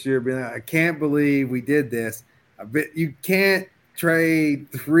phone next year being like, I can't believe we did this. I bet you can't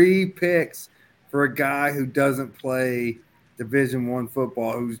trade 3 picks for a guy who doesn't play Division I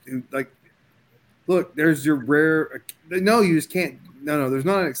football. Who like, look, there's your rare. No, you just can't. No, there's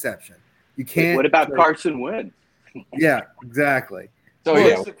not an exception. You can't. What about Carson Wentz? Yeah, exactly. So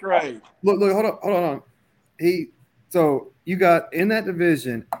here's the trade. Look, hold on. So you got in that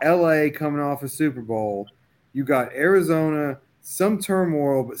division, LA coming off a Super Bowl. You got Arizona, some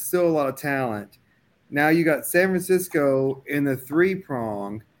turmoil, but still a lot of talent. Now you got San Francisco in the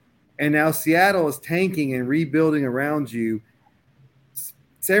 3-prong, and now Seattle is tanking and rebuilding around you.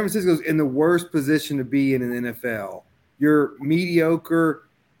 San Francisco's in the worst position to be in an NFL. You're mediocre,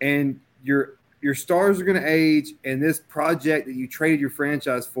 and your stars are going to age, and this project that you traded your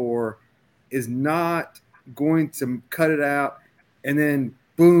franchise for is not going to cut it out, and then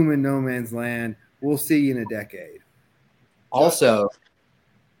boom, in no man's land. We'll see you in a decade. Also,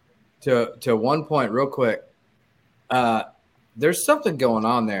 to one point, real quick, there's something going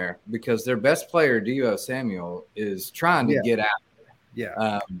on there because their best player, Deebo Samuel, is trying to get out.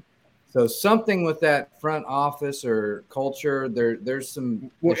 Yeah. So something with that front office or culture, there's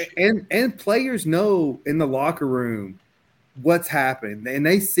some and players know in the locker room what's happening, and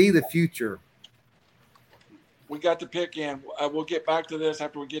they see the future. We got the pick in. We'll get back to this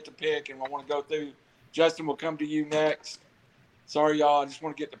after we get the pick, and I want to go through. Justin, we'll come to you next. Sorry, y'all. I just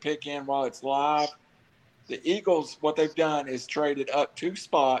want to get the pick in while it's live. The Eagles, what they've done is traded up 2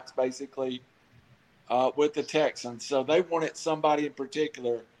 spots, basically, with the Texans. So they wanted somebody in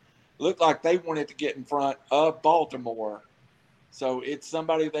particular. Looked like they wanted to get in front of Baltimore. So it's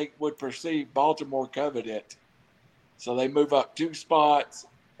somebody they would perceive Baltimore coveted. So they move up 2 spots,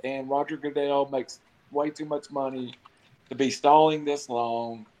 and Roger Goodell makes way too much money to be stalling this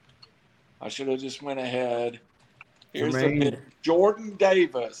long. I should have just went ahead. Here's the pick. Jordan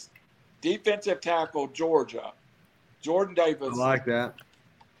Davis, defensive tackle, Georgia. Jordan Davis. I like that.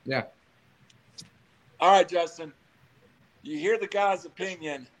 Yeah. All right, Justin. You hear the guy's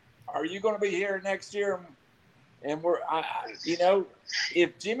opinion. Are you going to be here next year? And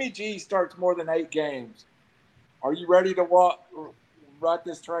if Jimmy G starts more than 8 games, are you ready to write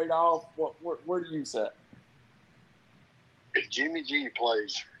this trade off? Where do you sit? If Jimmy G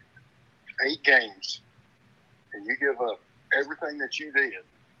plays 8 games and you give up everything that you did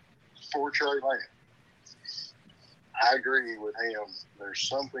for Trey Lance, I agree with him. There's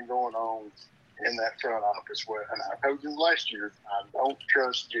something going on in that front office. And I told you last year, I don't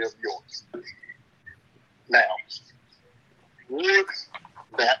trust Jeff York. Now,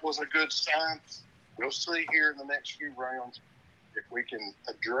 that was a good sign. We'll see here in the next few rounds if we can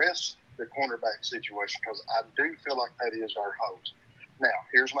address the cornerback situation, because I do feel like that is our host. Now,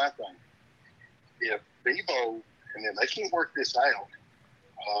 here's my thing. If Debo, and then they can work this out,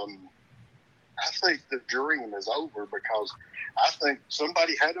 I think the dream is over, because I think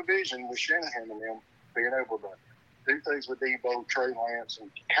somebody had a vision with Shanahan and them being able to do things with Debo, Trey Lance,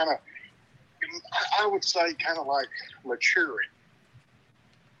 and kind of, I would say, kind of like maturing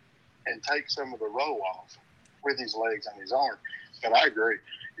and take some of the roll off with his legs and his arm. But I agree.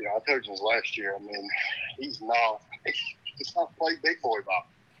 I told you this last year. I mean, he's not played big boy ball,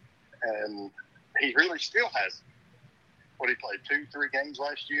 and he really still has. What he played 2-3 games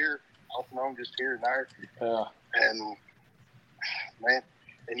last year, off and on, just here and there. And man,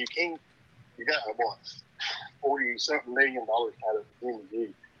 and you got what, $40-something million out of Jimmy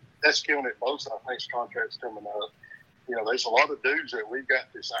G. That's killing it. Both I think contracts coming up. There's a lot of dudes that we've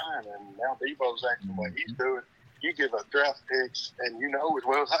got to sign, and now Debo's acting the way he's doing. You give up draft picks, and you know as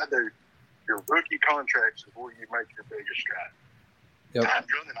well as I do, your rookie contracts is where you make your biggest stride. Yep. I'm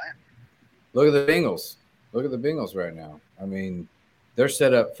good at that. Look at the Bengals. Look at the Bengals right now. I mean, they're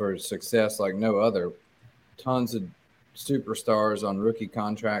set up for success like no other. Tons of superstars on rookie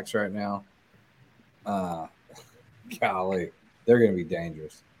contracts right now. Golly, they're going to be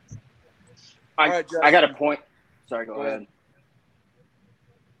dangerous. I got a point. Sorry, go ahead.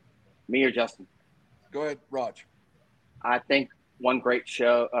 Me or Justin? Go ahead, Raj. I think one great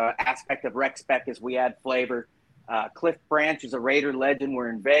aspect of Rec Spec is we add flavor. Cliff Branch is a Raider legend. We're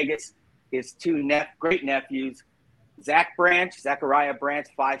in Vegas. His two great nephews, Zachariah Branch,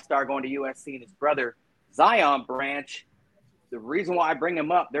 5-star going to USC, and his brother, Zion Branch. The reason why I bring him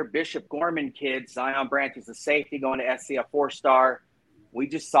up, they're Bishop Gorman kids. Zion Branch is a safety going to SC, a 4-star. We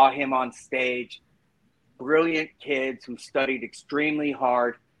just saw him on stage. Brilliant kids who studied extremely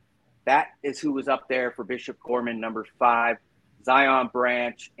hard. That is who was up there for Bishop Gorman, number 5, Zion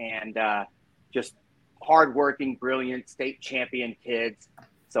Branch, and just hardworking, brilliant state champion kids.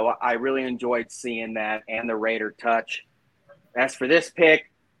 So I really enjoyed seeing that and the Raider touch. As for this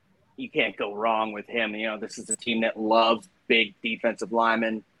pick, you can't go wrong with him. This is a team that loves big defensive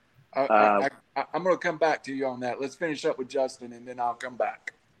linemen. I'm going to come back to you on that. Let's finish up with Justin, and then I'll come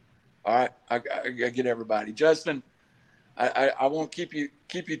back. All right, I get everybody. Justin, I won't keep you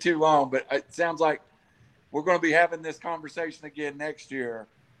too long, but it sounds like we're going to be having this conversation again next year,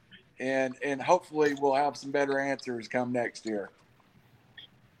 and hopefully we'll have some better answers come next year.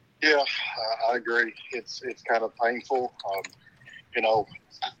 Yeah, I agree. It's kind of painful.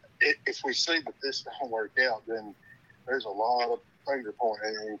 If we see that this don't work out, then there's a lot of finger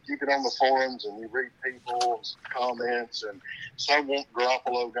pointing. And if you get on the forums and you read people's comments, and some want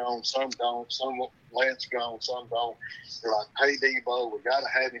Garoppolo gone, some don't, some want Lance gone, some don't. They're like, "Hey, Debo, we got to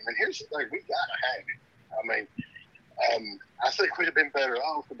have him." And here's the thing: we got to have him. I mean, I think we'd have been better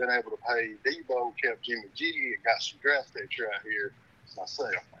off to have been able to pay Debo, kept Jimmy G, and got some draft picks right here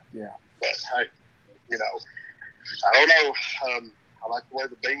myself. Yeah. But hey, I don't know. I like the way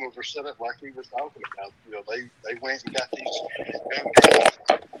the Bengals are set up, like he was talking about. They went and got these young guys.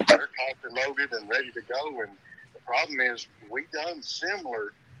 They're cocked and loaded and ready to go. And the problem is, we done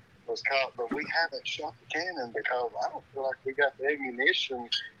similar, but we haven't shot the cannon because I don't feel like we got the ammunition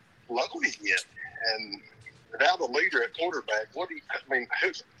loaded yet. And without a leader at quarterback, every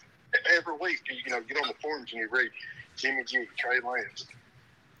week you get on the forums and you read Jimmy G, Trey Lance,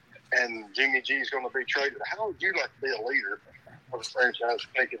 and Jimmy G is going to be traded. How would you like to be a leader of a franchise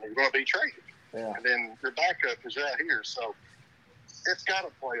thinking you're going to be traded? Yeah. And then your backup is out here. So it's got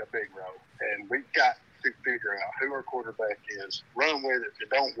to play a big role. And we've got to figure out who our quarterback is, run with it. If it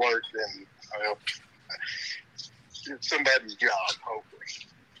don't work, then it's somebody's job, hopefully.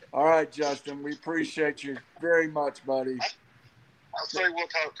 All right, Justin, we appreciate you very much, buddy. I'll say we'll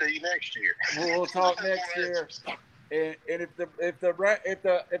talk to you next year. We'll talk next year. And if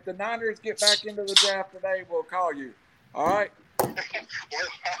the Niners get back into the draft today, we'll call you. All right.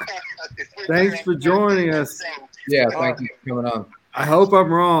 Thanks for joining us. Yeah, thank you for coming on. I hope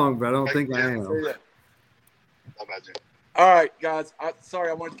I'm wrong, but I don't think I am. How about you? All right, guys. Sorry,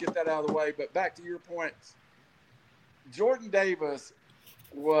 I wanted to get that out of the way, but back to your points. Jordan Davis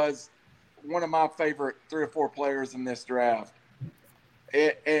was one of my favorite 3 or 4 players in this draft.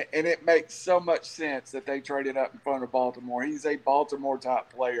 And it makes so much sense that they traded up in front of Baltimore. He's a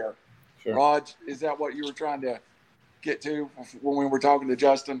Baltimore-type player. Sure. Raj, is that what you were trying to get to when we were talking to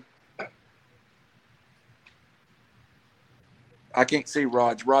Justin? I can't see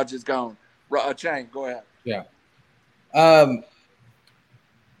Raj. Raj is gone. Chang, go ahead. Yeah. I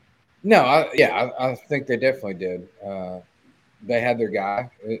think they definitely did. They had their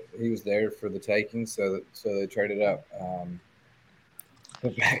guy. He was there for the taking, so they traded up.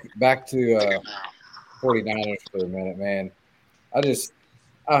 But back to 49ers for a minute, man. I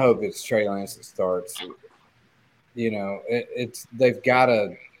hope it's Trey Lance that starts. They've got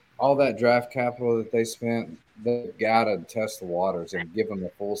to all that draft capital that they spent. They've got to test the waters and give them a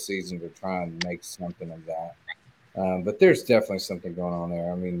full season to try and make something of that. But there's definitely something going on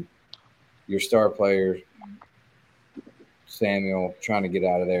there. I mean, your star player, Samuel, trying to get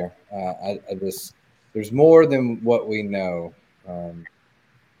out of there. There's more than what we know.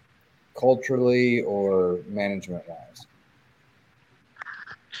 culturally or management wise.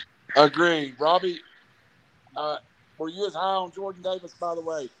 Agree. Robbie, were you as high on Jordan Davis, by the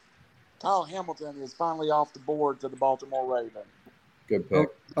way? Kyle Hamilton is finally off the board to the Baltimore Ravens. Good pick.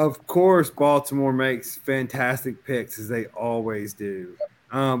 Of course, Baltimore makes fantastic picks, as they always do.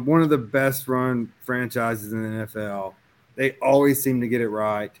 One of the best run franchises in the NFL. They always seem to get it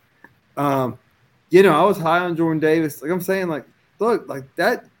right. I was high on Jordan Davis. Like I'm saying, look,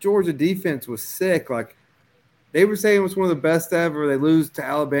 that Georgia defense was sick. Like they were saying it was one of the best ever. They lose to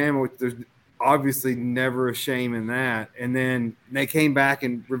Alabama, which there's obviously never a shame in that. And then they came back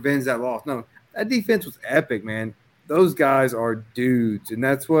and revenged that loss. No, that defense was epic, man. Those guys are dudes, and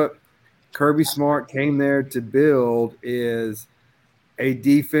that's what Kirby Smart came there to build, is a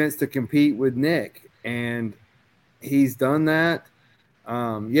defense to compete with Nick, and he's done that.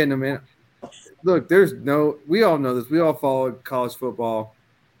 No, man. Look, we all know this. We all follow college football.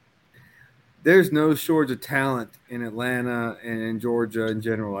 There's no shortage of talent in Atlanta and in Georgia in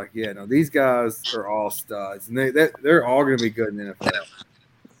general. These guys are all studs, and they're all going to be good in the NFL.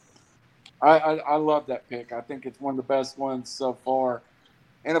 I love that pick. I think it's one of the best ones so far.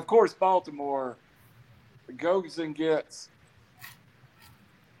 And, of course, Baltimore goes and gets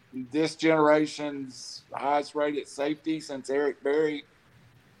this generation's highest rated safety since Eric Berry.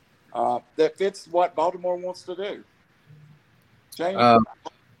 That fits what Baltimore wants to do. Jamie,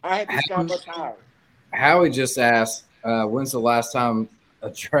 I had this guy much higher. Howie just asked, when's the last time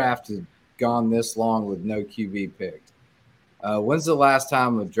a draft has gone this long with no QB picked? When's the last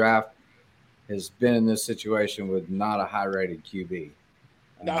time a draft has been in this situation with not a high-rated QB?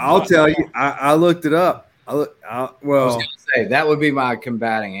 I'll tell you. I looked it up. I was going to say that would be my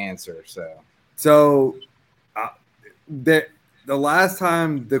combating answer. The last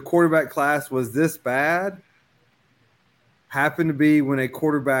time the quarterback class was this bad happened to be when a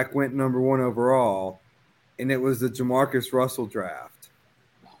quarterback went number 1 overall, and it was the Jamarcus Russell draft.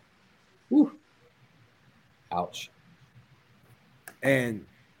 Whew. Ouch. And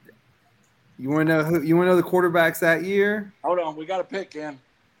you want to know the quarterbacks that year? Hold on, we got a pick in.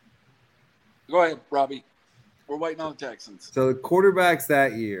 Go ahead, Robbie. We're waiting on the Texans. So the quarterbacks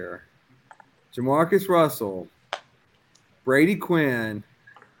that year: Jamarcus Russell, Brady Quinn,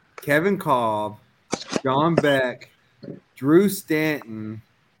 Kevin Kolb, John Beck, Drew Stanton,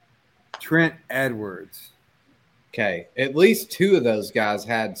 Trent Edwards. Okay, at least 2 of those guys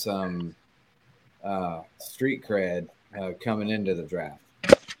had some street cred coming into the draft.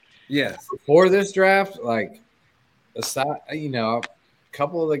 Yes. Before this draft, aside, a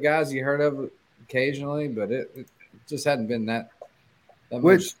couple of the guys you heard of occasionally, but it just hadn't been that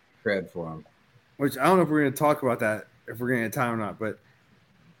much cred for them. Which I don't know if we're going to talk about that, if we're going to have time or not, but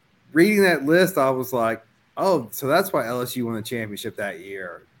reading that list, I was like, oh, so that's why LSU won the championship that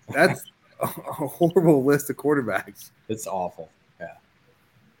year. That's a horrible list of quarterbacks. It's awful. Yeah.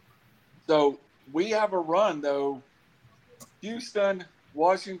 So we have a run, though. Houston,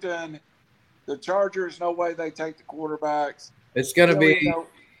 Washington, the Chargers, no way they take the quarterbacks. It's going to be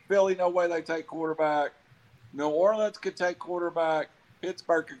Philly, no way they take quarterback. New Orleans could take quarterback.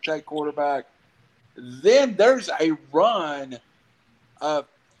 Pittsburgh could take quarterback. Then there's a run of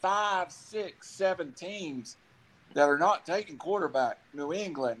 5, 6, 7 teams that are not taking quarterback. New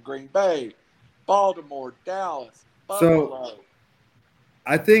England, Green Bay, Baltimore, Dallas, Buffalo. So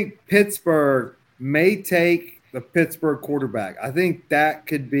I think Pittsburgh may take the Pittsburgh quarterback. I think that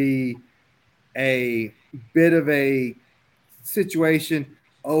could be a bit of a situation.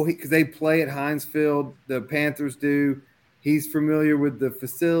 Because they play at Heinz Field, the Panthers do. He's familiar with the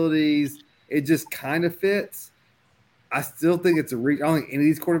facilities. It just kind of fits. I still think it's a reach. I don't think any of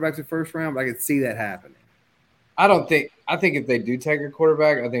these quarterbacks are first round, but I could see that happening. I think if they do take a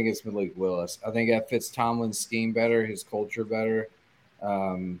quarterback, I think it's Malik Willis. I think that fits Tomlin's scheme better, his culture better.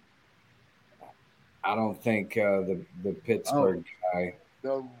 I don't think the Pittsburgh guy.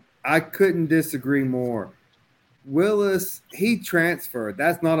 I couldn't disagree more. Willis, he transferred.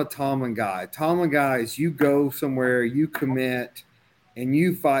 That's not a Tomlin guy. Tomlin guy is you go somewhere, you commit, and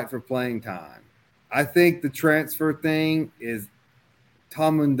you fight for playing time. I think the transfer thing is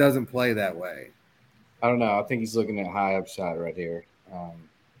Tomlin doesn't play that way. I don't know. I think he's looking at high upside right here.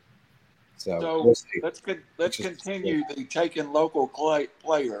 So we'll see. let's continue the taking local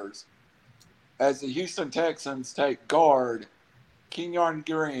players as the Houston Texans take guard Kenyon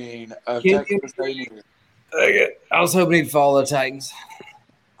Green of Texas A&M. I was hoping he'd follow the Titans.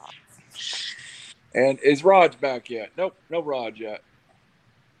 And is Raj back yet? Nope, no Raj yet.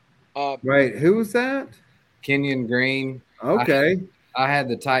 Wait, who was that? Kenyon Green. Okay. I had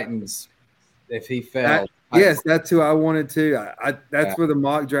the Titans if he fell. Yes, that's who I wanted to. That's where the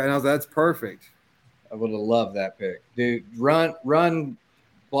mock draft. And I was like, that's perfect. I would have loved that pick, dude. Run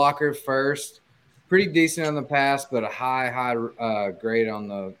blocker first, pretty decent on the pass, but a high grade on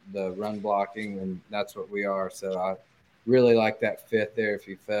the run blocking, and that's what we are. So I really like that fit there. If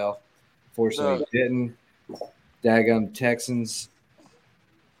he fell, fortunately he didn't. Daggum Texans.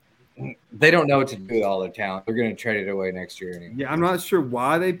 They don't know what to do with all their talent. They're going to trade it away next year anyway. Yeah, I'm not sure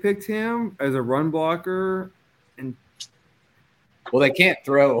why they picked him as a run blocker. And well, they can't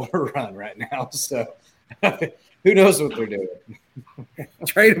throw or run right now, so who knows what they're doing?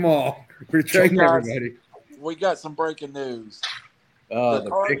 Trade them all. We're trading everybody. We got some breaking news. The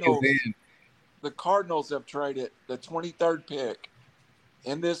Cardinals have traded the 23rd pick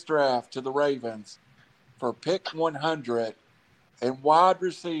in this draft to the Ravens for pick 100 and wide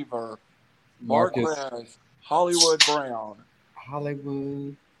receiver Marquez Hollywood Brown.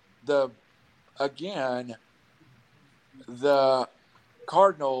 The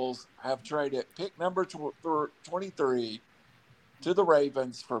Cardinals have traded pick number 23 to the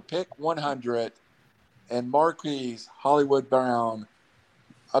Ravens for pick 100 and Marquise Hollywood Brown,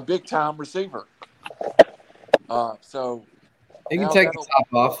 a big-time receiver. So he can take the top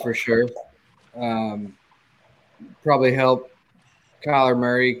off for sure. Probably help Kyler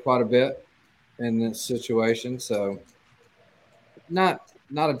Murray quite a bit in this situation. So not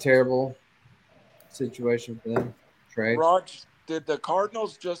a terrible situation for them. Trade. Raj, did the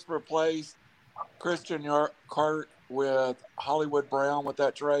Cardinals just replace Christian Kirk with Hollywood Brown with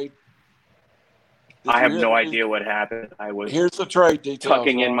that trade? I have no idea what happened. Here's the trade details.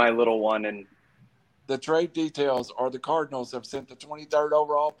 Tucking in my little one, and the trade details are the Cardinals have sent the 23rd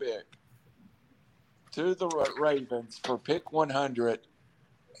overall pick to the Ravens for pick 100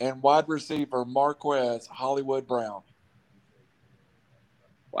 and wide receiver Marquez Hollywood Brown.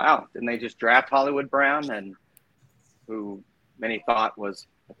 Wow. Didn't they just draft Hollywood Brown, and who many thought was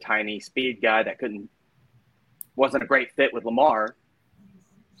a tiny speed guy that wasn't a great fit with Lamar.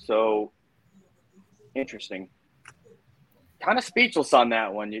 So interesting. Kind of speechless on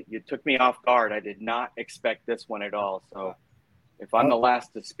that one. You took me off guard. I did not expect this one at all. So if I'm the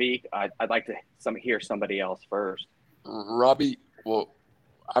last to speak, I'd like to hear somebody else first. Robbie, well,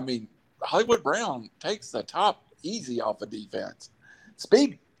 I mean, Hollywood Brown takes the top easy off of defense.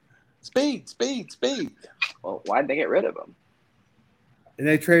 Speed. Well, why'd they get rid of him? And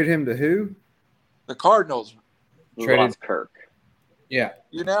they traded him to who? The Cardinals. Traded Kirk. Yeah.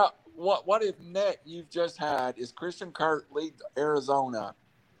 You know, what if net you've just had is Christian Kirk lead Arizona.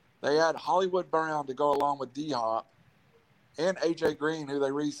 They had Hollywood Brown to go along with D-Hop and A.J. Green, who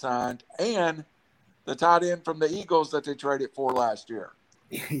they re-signed, and the tight end from the Eagles that they traded for last year.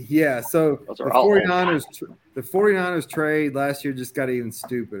 Yeah, so the 49ers trade last year just got even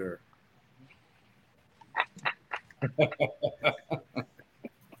stupider.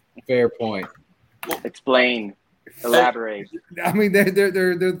 Fair point. Explain. Elaborate. I mean, they're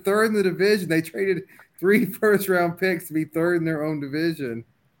third in the division. They traded 3 first-round picks to be third in their own division.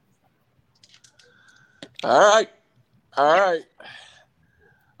 All right.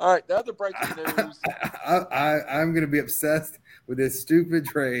 The other breaking news. I'm going to be obsessed with this stupid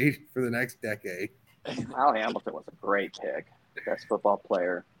trade for the next decade. Kyle Hamilton was a great pick. Best football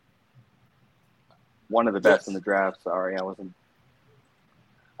player. One of the best in the draft. Sorry, I wasn't.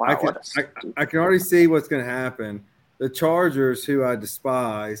 Wow, I can already see what's going to happen. The Chargers, who I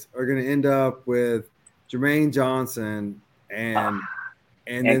despise, are going to end up with Jermaine Johnson and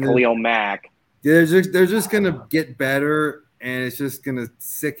Khalil Mack. They're just going to get better, and it's just going to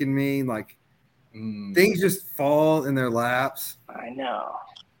sicken me. Like things just fall in their laps. I know.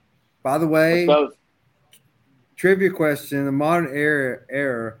 By the way, trivia question: the modern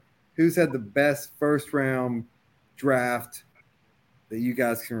era, who's had the best first round draft that you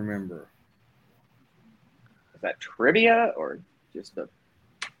guys can remember? Is that trivia or just an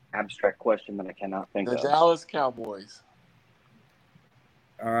abstract question that I cannot think of? The Dallas Cowboys.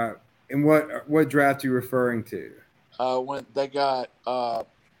 All right. And what draft are you referring to? When they got, I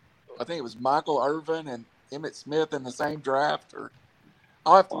think it was Michael Irvin and Emmitt Smith in the same draft. Or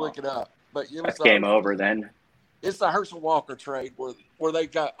I'll have to look it up. But it was that's game over then. It's the Herschel Walker trade where they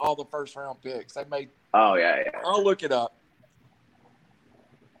got all the first round picks. They made. Oh yeah. I'll look it up.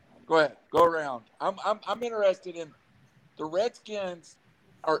 Go ahead. Go around. I'm interested in the Redskins,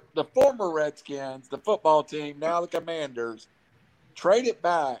 or the former Redskins, the football team, now the Commanders, traded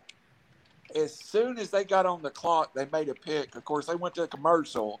back. As soon as they got on the clock, they made a pick. Of course, they went to a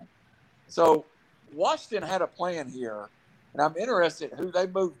commercial. So Washington had a plan here, and I'm interested who they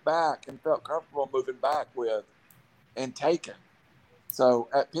moved back and felt comfortable moving back with and taking. So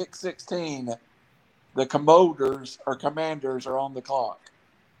at pick 16, the Commanders are on the clock.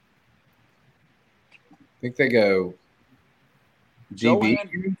 I think they go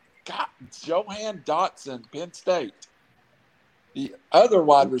DB. Johan Dotson, Penn State. The other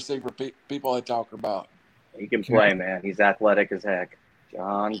wide receiver people I talk about. He can play, man. He's athletic as heck.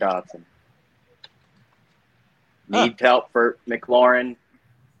 John Dotson. Needs help for McLaurin.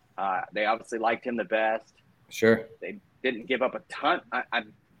 They obviously liked him the best. Sure. They didn't give up a ton. I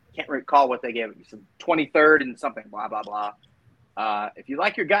can't recall what they gave. Some 23rd and something, blah, blah, blah. If you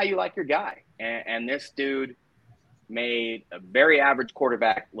like your guy, you like your guy. And this dude made a very average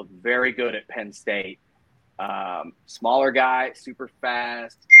quarterback look very good at Penn State. Smaller guy, super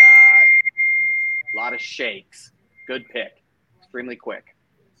fast, a lot of shakes. Good pick. Extremely quick.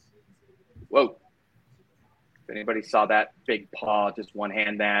 Whoa. If anybody saw that big paw, just one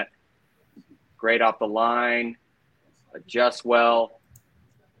hand that. Great off the line. Adjust well.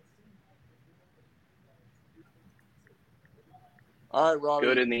 All right, Robbie.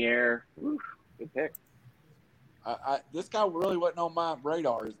 Good in the air. Woo, good pick. This guy really wasn't on my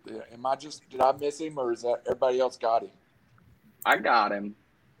radar. Did I miss him, or is that everybody else got him? I got him,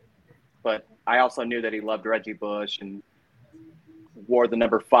 but I also knew that he loved Reggie Bush and wore the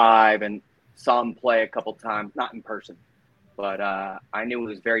number 5 and saw him play a couple times, not in person, but I knew he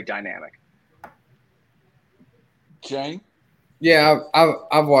was very dynamic. Jane? Yeah,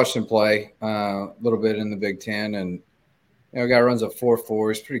 I've watched him play a little bit in the Big Ten, and guy runs a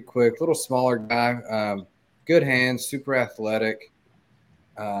 4.4. He's pretty quick, little smaller guy. Good hands, super athletic.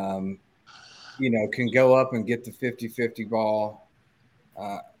 Can go up and get the 50-50 ball.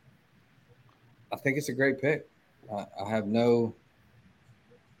 I think it's a great pick. I have no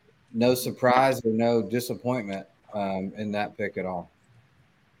surprise or no disappointment in that pick at all.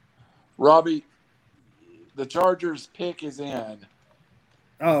 Robbie, the Chargers pick is in.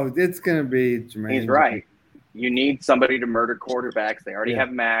 Oh, it's going to be Jermaine. He's right. You need somebody to murder quarterbacks. They already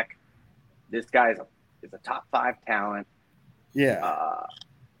have Mac. This guy is a top 5 talent. Yeah.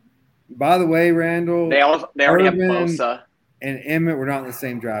 By the way, Randall, they already have Bosa and Emmett were not in the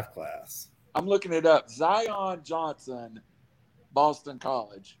same draft class. I'm looking it up. Zion Johnson, Boston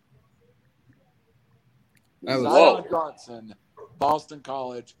College. Zion Johnson, Boston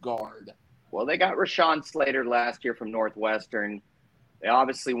College guard. Well, they got Rashawn Slater last year from Northwestern. They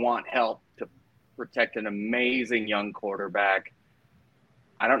obviously want help to protect an amazing young quarterback.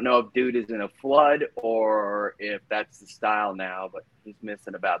 I don't know if dude is in a flood or if that's the style now, but he's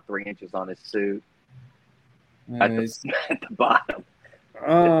missing about 3 inches on his suit at the bottom.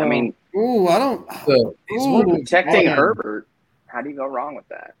 I mean, he's protecting Herbert. How do you go wrong with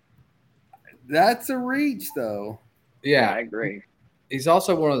that? That's a reach, though. Yeah, I agree. He's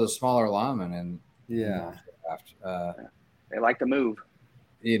also one of the smaller linemen, and they like to move.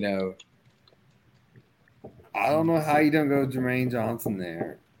 I don't know how you don't go Jermaine Johnson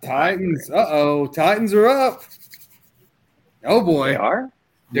there. Titans. Titans are up. Oh boy, they are.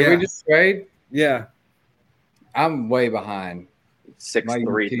 Did we just trade? Yeah, I'm way behind.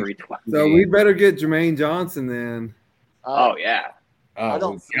 6'3", 320. So we better get Jermaine Johnson then. Oh yeah. I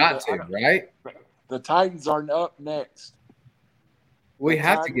don't got to, right? The Titans are up next. We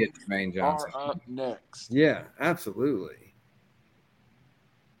have to get Jermaine Johnson. Are up next. Yeah, absolutely.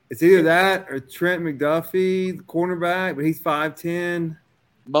 It's either that or Trent McDuffie, the cornerback, but he's 5'10".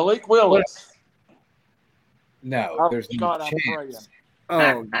 Malik Willis. No, there's no chance.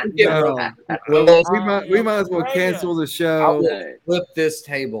 Oh, no. Well, we might as well cancel the show. I'll flip this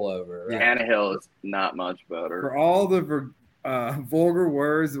table over. Right? Tannehill is not much better. For all the vulgar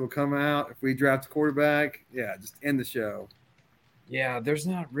words that will come out if we draft a quarterback, just end the show. Yeah, there's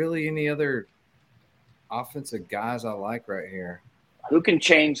not really any other offensive guys I like right here. Who can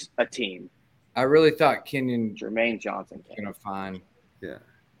change a team? I really thought Jermaine Johnson can gonna find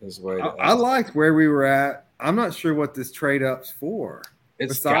his way. I liked where we were at. I'm not sure what this trade up's for.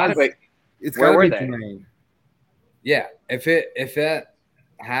 It's gotta be Jermaine. Yeah, if that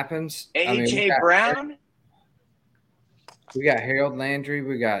happens, AJ Brown. We got Harold Landry.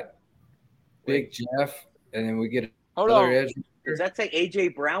 We got Big Jeff, and then we get another edge. Does that say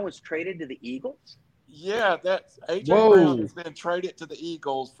AJ Brown was traded to the Eagles? Yeah, that's AJ Brown has been traded to the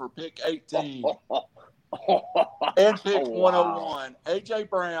Eagles for pick 18 and pick 101. AJ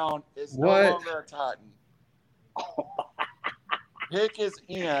Brown is no longer a Titan. Pick is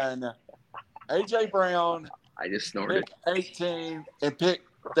in. AJ Brown. I just snorted. Pick 18 and pick.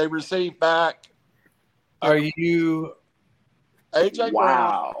 They receive back. Are you? AJ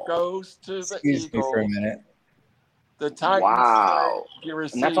Brown goes to the Excuse Eagles. Me for a minute. The Titans. Wow. You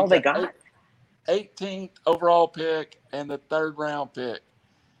receive and that's all they got. 18th overall pick, and the 3rd round pick.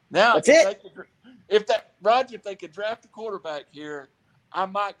 Now, That's it. If they could draft a quarterback here, I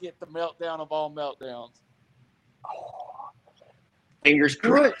might get the meltdown of all meltdowns. Fingers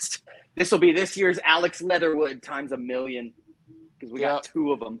crossed. This will be this year's Alex Leatherwood times 1,000,000 because we got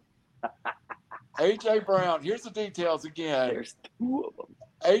 2 of them. A.J. Brown, here's the details again. There's 2 of them.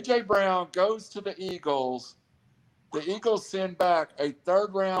 A.J. Brown goes to the Eagles. The Eagles send back a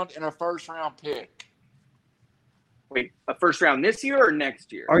 3rd round and a 1st round pick. Wait, a 1st round this year or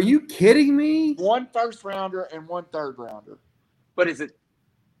next year? Are you kidding me? 1 1st rounder and 1 3rd rounder. But is it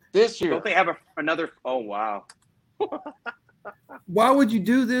this year? Don't they have another? Oh, wow. Why would you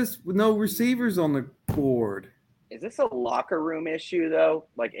do this with no receivers on the board? Is this a locker room issue, though?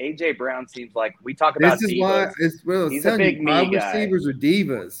 Like, A.J. Brown seems like we talk about This is divas. why He's a big me guy. Receivers are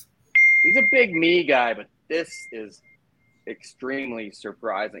divas. He's a big me guy, but this is extremely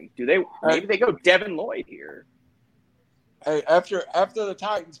surprising. Maybe they go Devin Lloyd here? Hey, after the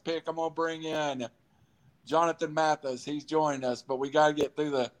Titans pick, I'm gonna bring in Jonathan Mathis. He's joining us, but we gotta get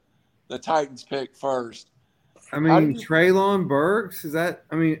through the Titans pick first. I mean, Treylon Burks,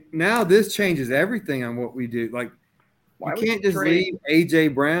 now this changes everything on what we do. Like, you can't just leave A.J.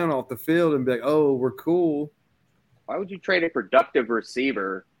 Brown off the field and be like, oh, we're cool. Why would you trade a productive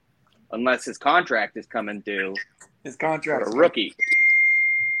receiver unless his contract is coming due? His contract, a rookie.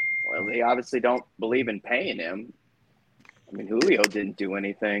 Well, they obviously don't believe in paying him. I mean, Julio didn't do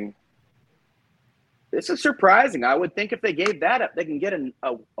anything. This is surprising. I would think if they gave that up, they can get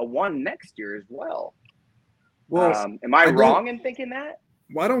a 1 next year as well. Well, am I wrong in thinking that?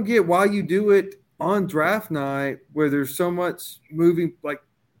 Well, I don't get why you do it on draft night where there's so much moving. Like,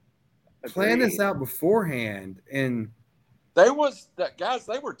 plan this out beforehand. And they were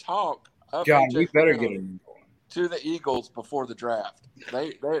talk. John, we better get him to the Eagles before the draft.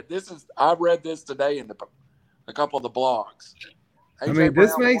 I read this today in a couple of the blogs.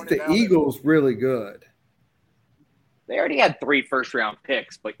 This makes the Eagles really good. They already had 3 first-round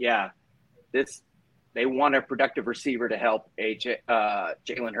picks, but yeah, they want a productive receiver to help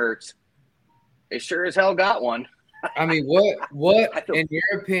Jalen Hurts. They sure as hell got one. I mean, what in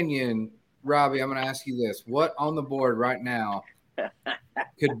your opinion, Robbie, I'm going to ask you this. What on the board right now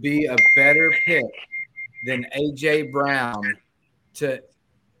could be a better pick than A.J. Brown to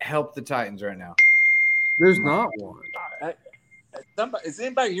help the Titans right now? There's not one. Is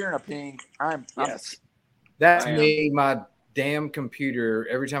anybody hearing a ping? Yes. That's me, my damn computer.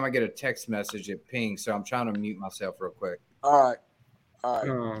 Every time I get a text message, it pings. So I'm trying to mute myself real quick. All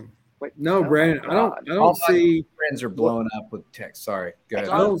right. No, Brandon, I don't see. Friends are blowing up with text. Sorry. Go ahead.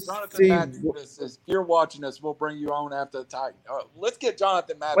 Jonathan Mathis, if you're watching us, we'll bring you on after the Titans. Let's get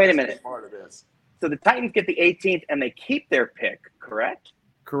Jonathan Mathis. Wait a minute. Part of this. So the Titans get the 18th and they keep their pick, correct?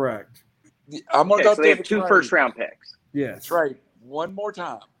 Correct. I'm going to go so they have 2 first-round picks. Yes. Trade one more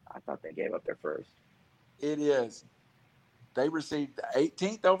time. I thought they gave up their first. It is. They received the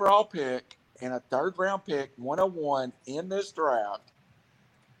 18th overall pick and a 3rd round pick, 101 in this draft.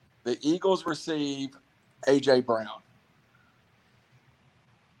 The Eagles receive A.J. Brown.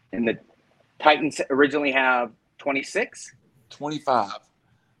 And the Titans originally have 26? 25.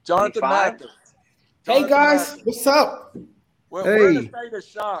 Jonathan 25? Mathis. Hey, guys. What's up? Well, Hey. we're in a state of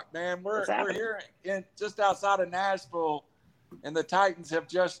shock, man. We're here just outside of Nashville, and the Titans have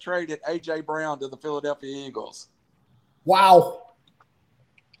just traded A.J. Brown to the Philadelphia Eagles. Wow.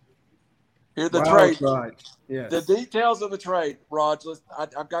 Here the trade. Right. Yes. The details of the trade, Raj.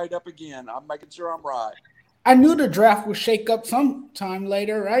 I've got it up again. I'm making sure I'm right. I knew the draft would shake up sometime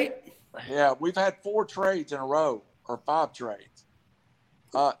later, right? Yeah, we've had 4 trades in a row, or 5 trades.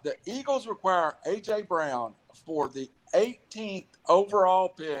 The Eagles require A.J. Brown for the 18th overall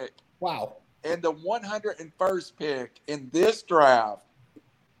pick. Wow. And the 101st pick in this draft.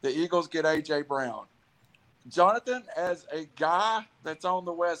 The Eagles get A.J. Brown. Jonathan, as a guy that's on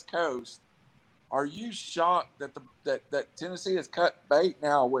the West Coast, are you shocked that Tennessee has cut bait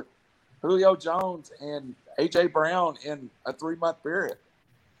now with Julio Jones and A.J. Brown in a 3-month period?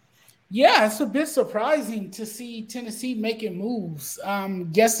 Yeah, it's a bit surprising to see Tennessee making moves.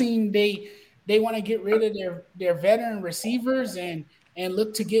 Guessing they want to get rid of their veteran receivers and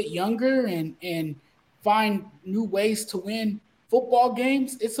look to get younger and find new ways to win football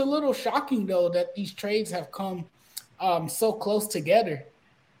games. It's a little shocking, though, that these trades have come so close together.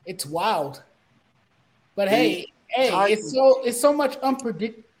 It's wild. But hey, it's so much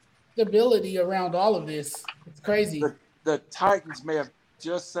unpredictability around all of this. It's crazy. The Titans may have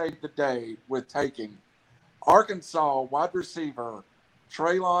just saved the day with taking Arkansas wide receiver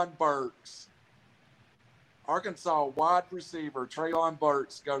Treylon Burks Arkansas wide receiver Traylon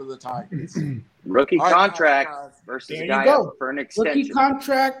Burks go to the Titans. Rookie All right, contract guys. versus There a you guy go. up for an extension. Rookie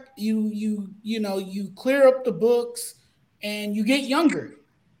contract, you clear up the books and you get younger.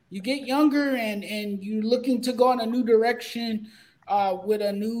 You get younger and you're looking to go in a new direction with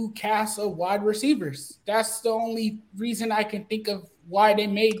a new cast of wide receivers. That's the only reason I can think of why they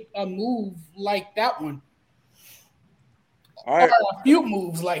made a move like that one. All right. Or a few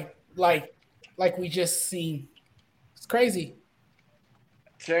moves like we just seen. It's crazy.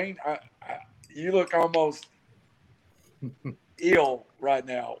 Shane, you look almost ill right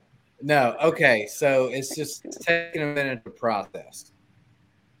now. No, okay. So it's just taking a minute to process.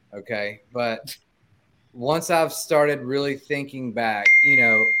 Okay. But once I've started really thinking back,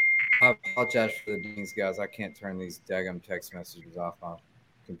 I apologize for the dings, guys. I can't turn these daggum text messages off my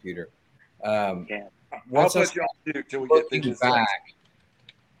computer. Once I'll put you on mute till we get through this back.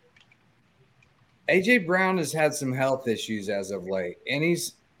 AJ Brown has had some health issues as of late, and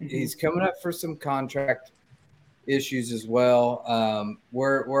he's coming up for some contract issues as well.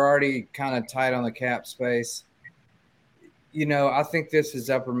 We're already kind of tight on the cap space. I think this is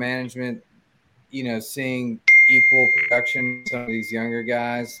upper management, seeing equal production some of these younger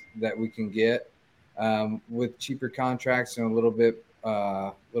guys that we can get with cheaper contracts and a little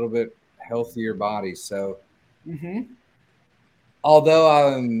bit healthier bodies. So, although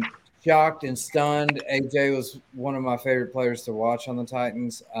I'm shocked and stunned, AJ was one of my favorite players to watch on the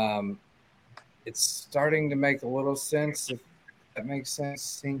Titans. It's starting to make a little sense, if that makes sense,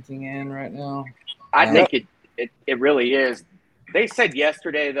 sinking in right now. I think it really is. They said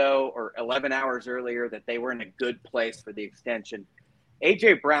yesterday, though, or 11 hours earlier, that they were in a good place for the extension.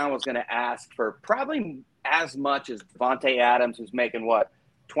 A.J. Brown was going to ask for probably as much as Devontae Adams, who's making,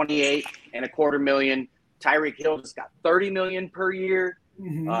 $28.25 million. Tyreek Hill just got $30 million per year.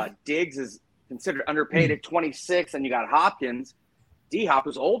 Diggs is considered underpaid at 26, and you got Hopkins. D-Hop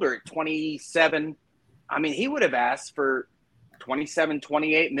was older at 27. I mean, he would have asked for 27,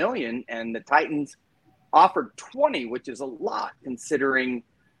 28 million, and the Titans offered 20, which is a lot considering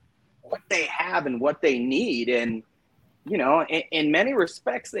what they have and what they need. And, in many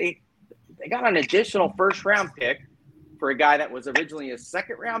respects, they got an additional first-round pick for a guy that was originally a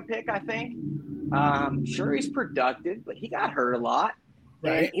second-round pick, I think. Sure, he's productive, but he got hurt a lot.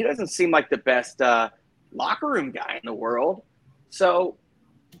 Right. And he doesn't seem like the best locker room guy in the world. So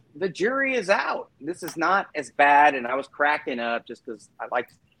the jury is out. This is not as bad, and I was cracking up just because I like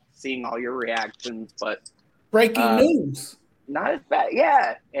seeing all your reactions. But breaking news, not as bad,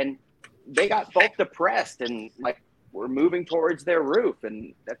 yeah. And they got both depressed, and we're moving towards their roof,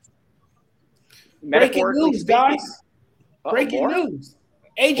 and that's breaking news, guys. Breaking more? News.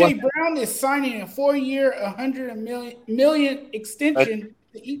 AJ Brown is signing a 4-year, $100 million extension to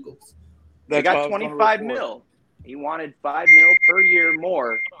the Eagles. They got 25 mil. He wanted $5 mil per year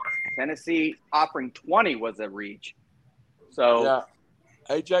more. Tennessee offering 20 was a reach. So yeah,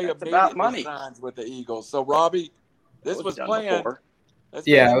 AJ immediately signs with the Eagles. So Robbie, this was planned. That's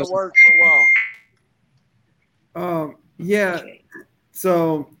been in the works for a while. Yeah.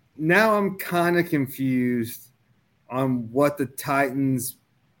 So now I'm kind of confused on what the Titans'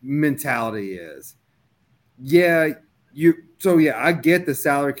 mentality is. I get the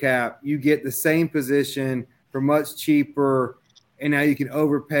salary cap. You get the same position for much cheaper, and now you can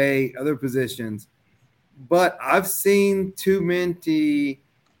overpay other positions. But I've seen too many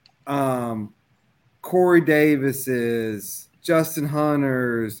Corey Davises, Justin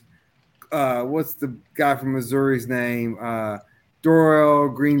Hunters, what's the guy from Missouri's name?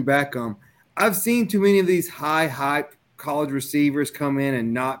 Dorrell Green Beckham. I've seen too many of these high-hype college receivers come in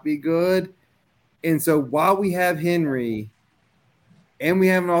and not be good. And so while we have Henry and we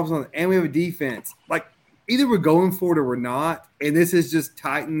have an offense and we have a defense, either we're going for it or we're not. And this is just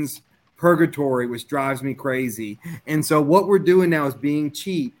Titans purgatory, which drives me crazy. And so what we're doing now is being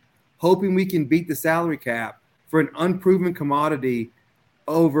cheap, hoping we can beat the salary cap for an unproven commodity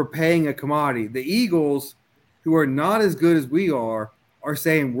over paying a commodity. The Eagles, who are not as good as we are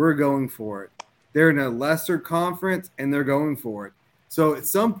saying we're going for it. They're in a lesser conference and they're going for it. So at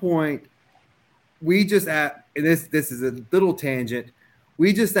some point, we just this is a little tangent.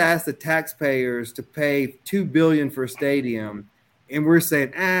 We just asked the taxpayers to pay $2 billion for a stadium, and we're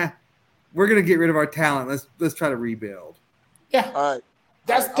saying, we're going to get rid of our talent. Let's try to rebuild. Yeah, all right.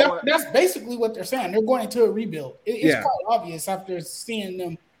 That's basically what they're saying. They're going into a rebuild. It's quite obvious after seeing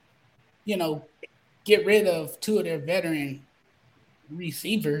them, get rid of 2 of their veteran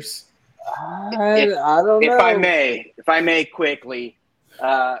receivers. I don't know. If I may quickly,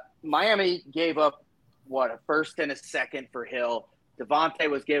 Miami gave up a first and a second for Hill. Devontae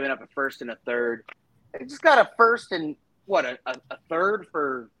was giving up a first and a third. They just got a first and a third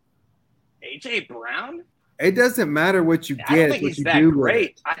for A.J. Brown? It doesn't matter what you I don't get; think it's what he's you that do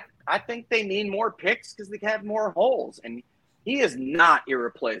great. with it. I think they need more picks because they have more holes, and he is not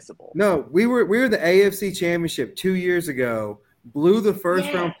irreplaceable. No, we were the AFC Championship 2 years ago. Blew the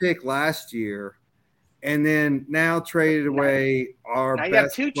first round pick last year, and then now traded away our now you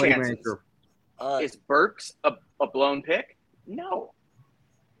best have two playmaker. Is Burks a blown pick? No.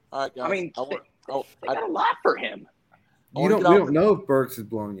 All right, guys. I mean, they got a lot for him. We don't know if Burks is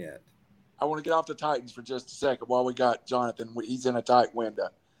blown yet. I want to get off the Titans for just a second while we got Jonathan. He's in a tight window.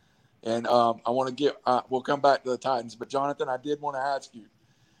 And I want to we'll come back to the Titans. But, Jonathan, I did want to ask you.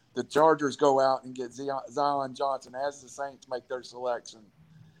 The Chargers go out and get Zion Johnson as the Saints make their selection.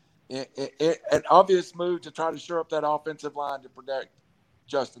 An obvious move to try to shore up that offensive line to protect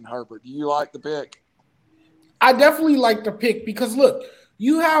Justin Herbert. Do you like the pick? I definitely like the pick because, look,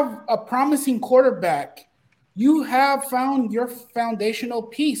 you have a promising quarterback. You have found your foundational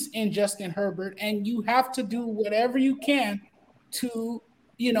piece in Justin Herbert, and you have to do whatever you can to,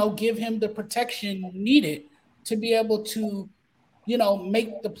 give him the protection needed to be able to,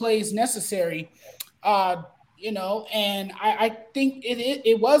 make the plays necessary. And I think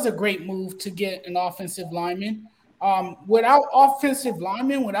it was a great move to get an offensive lineman. Without offensive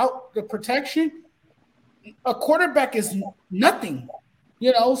linemen, without the protection, a quarterback is nothing.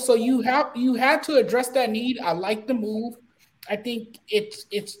 So you had to address that need. I like the move. I think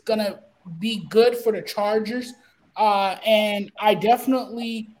it's gonna be good for the Chargers, and I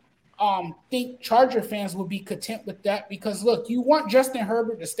definitely think Charger fans will be content with that because look, you want Justin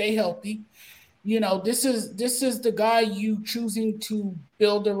Herbert to stay healthy. This is the guy you choosing to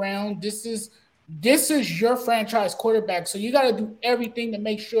build around. This is your franchise quarterback, so you got to do everything to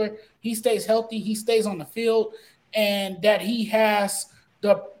make sure he stays healthy, he stays on the field, and that he has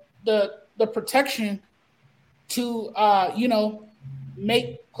the protection to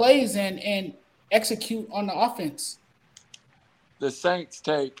make plays and execute on the offense. The Saints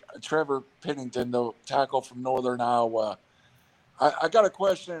take Trevor Pennington, the tackle from Northern Iowa. I got a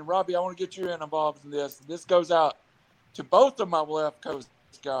question, and Robbie, I want to get you involved in this. This goes out to both of my left coast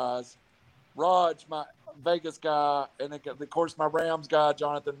guys, Raj, my Vegas guy, and of course my Rams guy,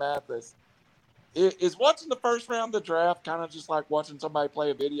 Jonathan Mathis. Is watching the first round of the draft kind of just like watching somebody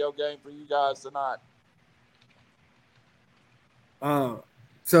play a video game for you guys tonight?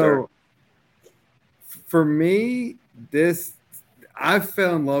 So for me, I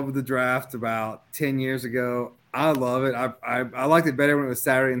fell in love with the draft about 10 years ago. I love it. I liked it better when it was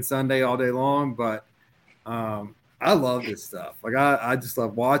Saturday and Sunday all day long, but I love this stuff. Like I just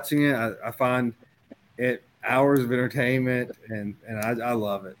love watching it. I find it hours of entertainment, and I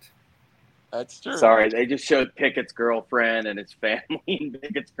love it. That's true. Sorry, they just showed Pickett's girlfriend and his family, and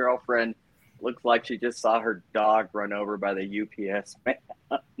Pickett's girlfriend looks like she just saw her dog run over by the UPS man.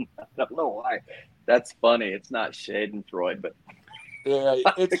 I don't know why. That's funny. It's not Schadenfreude, but yeah,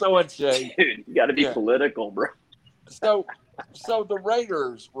 it's so unshade. Dude, you got to be political, bro. So the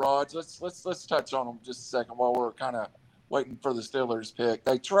Raiders, Raj, let's touch on them just a second while we're kind of waiting for the Steelers pick.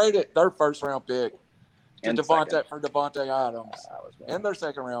 They traded their first round pick to Devontae Adams and their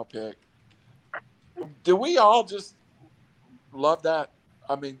second round pick. Do we all just love that?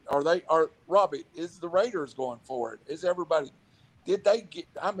 I mean, Robbie, is the Raiders going for it? Is everybody? Did they get?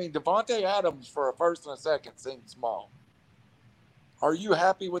 I mean, Devontae Adams for a first and a second seemed small. Are you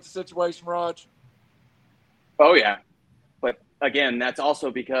happy with the situation, Raj? Oh yeah, but again, that's also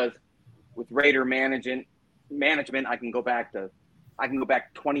because with Raider management, I can go back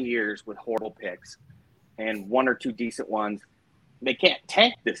 20 years with horrible picks, and one or two decent ones. They can't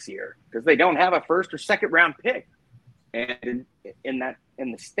tank this year because they don't have a first or second round pick, and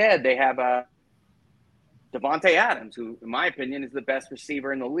instead they have a Devontae Adams, who, in my opinion, is the best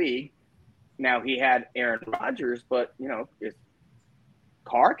receiver in the league. Now he had Aaron Rodgers, but if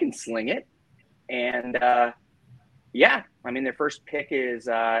Carr can sling it, and their first pick is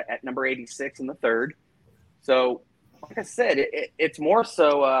at number 86 in the third. So, like I said, it's more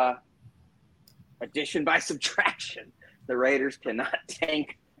so addition by subtraction. The Raiders cannot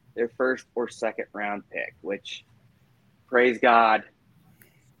tank their first or second round pick, which, praise God,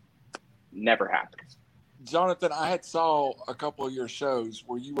 never happens. Jonathan, I had saw a couple of your shows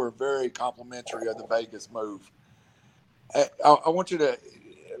where you were very complimentary of the Vegas move. I want you to,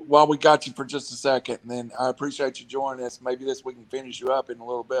 while we got you for just a second, and then I appreciate you joining us. Maybe we can finish you up in a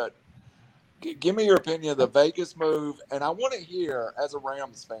little bit. Give me your opinion of the Vegas move, and I want to hear, as a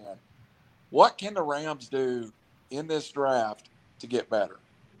Rams fan, what can the Rams do in this draft to get better?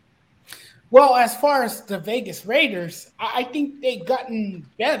 Well, as far as the Vegas Raiders, I think they've gotten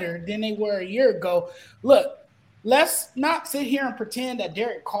better than they were a year ago. Look, let's not sit here and pretend that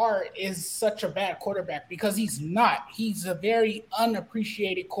Derek Carr is such a bad quarterback, because he's not. He's a very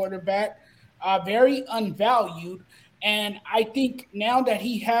unappreciated quarterback, very unvalued. And I think now that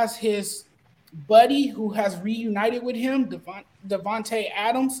he has his buddy who has reunited with him, Devontae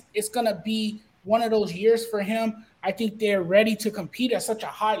Adams, it's going to be one of those years for him. I think they're ready to compete at such a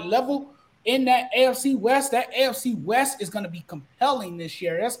high level in that AFC West. That AFC West is going to be compelling this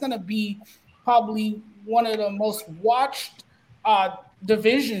year. That's going to be probably one of the most watched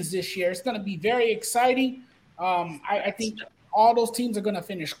divisions this year. It's going to be very exciting. I think all those teams are going to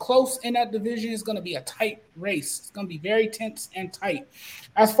finish close in that division. It's going to be a tight race. It's going to be very tense and tight.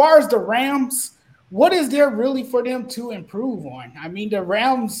 As far as the Rams, what is there really for them to improve on? I mean, the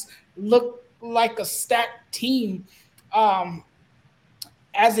Rams look like a stacked team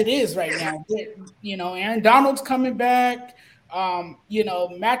as it is right now. You know, Aaron Donald's coming back. You know,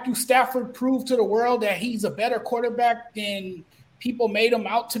 Matthew Stafford proved to the world that he's a better quarterback than people made him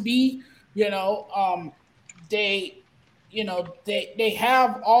out to be. They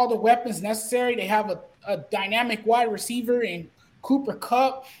have all the weapons necessary. They have a dynamic wide receiver in Cooper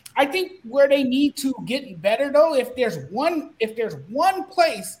Kupp. I think where they need to get better, though, if there's one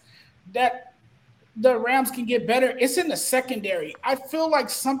place that the Rams can get better, it's in the secondary. I feel like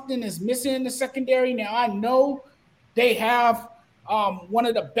something is missing in the secondary. Now, I know they have one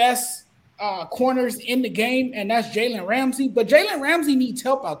of the best corners in the game, and that's Jalen Ramsey. But Jalen Ramsey needs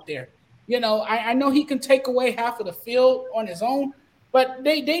help out there. You know, I know he can take away half of the field on his own, but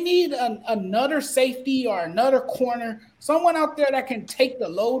they need another safety or another corner, someone out there that can take the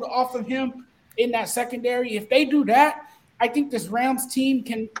load off of him in that secondary. If they do that, I think this Rams team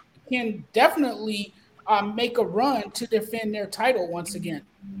can definitely make a run to defend their title once again.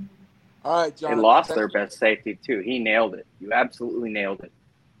 All right, Jonathan. They lost their best safety, too. He nailed it. You absolutely nailed it.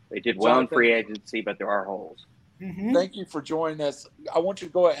 They did well in free agency, but there are holes. Mm-hmm. Thank you for joining us. I want you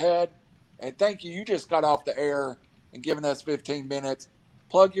to go ahead and thank you. You just got off the air and giving us 15 minutes.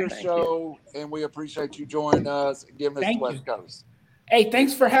 Plug your show, and we appreciate you joining us and giving us the West Coast. Hey,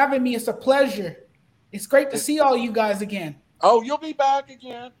 thanks for having me. It's a pleasure. It's great to see all you guys again. Oh, you'll be back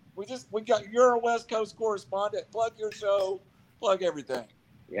again. You're a West Coast correspondent. Plug your show. Plug everything.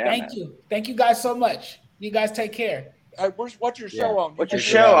 Yeah, Thank you. Thank you guys so much. You guys take care. Hey, what's your show on? What's your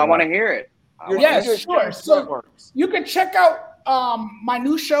show? I want to hear it. Sure. So you can check out my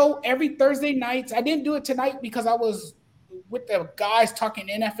new show every Thursday nights. I didn't do it tonight because I was with the guys talking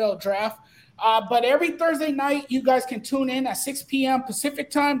NFL draft. But every Thursday night, you guys can tune in at 6 p.m. Pacific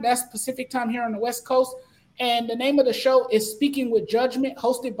time. That's Pacific time here on the West Coast. And the name of the show is Speaking with Judgment,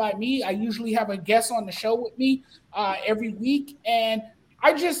 hosted by me. I usually have a guest on the show with me every week. And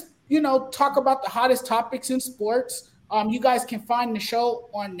I just, talk about the hottest topics in sports. You guys can find the show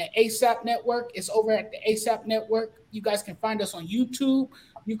on the ASAP Network. It's over at the ASAP Network. You guys can find us on YouTube.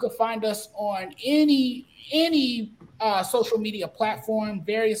 You can find us on any social media platform,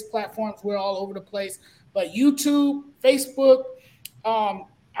 various platforms. We're all over the place. But YouTube, Facebook,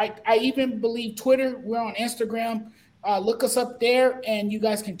 I even believe Twitter. We're on Instagram. Look us up there, and you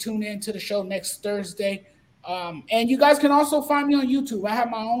guys can tune in to the show next Thursday. And you guys can also find me on YouTube. I have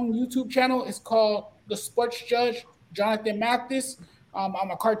my own YouTube channel. It's called The Sports Judge, Jonathan Mathis.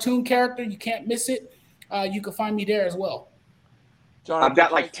 I'm a cartoon character. You can't miss it. You can find me there as well. Jonathan, I've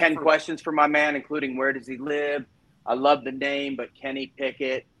got like 10 questions for my man, including where does he live? I love the name, but Kenny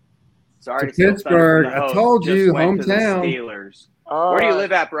Pickett. Sorry to Pittsburgh. I told you, hometown. Steelers. Where do you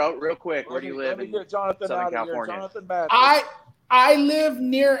live at, bro? Real quick. Where do you live in Southern California? I live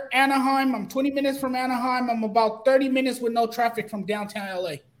near Anaheim. I'm 20 minutes from Anaheim. I'm about 30 minutes with no traffic from downtown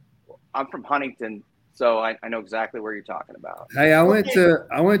LA. I'm from Huntington, so I know exactly where you're talking about. Hey, I went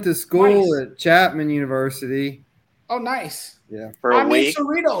to school at Chapman University. Oh, nice. Yeah. I'm in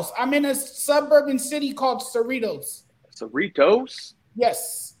Cerritos. I'm in a suburban city called Cerritos. Cerritos?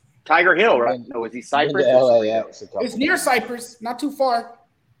 Yes. Tiger Hill, right? No, is he Cypress? It's near Cypress, not too far.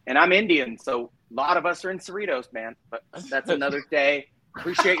 And I'm Indian, so a lot of us are in Cerritos, man. But that's another day.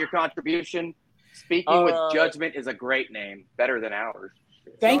 Appreciate your contribution. Speaking with Judgment is a great name, better than ours.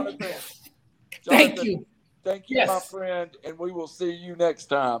 Thank you. Thank you, my friend, and we will see you next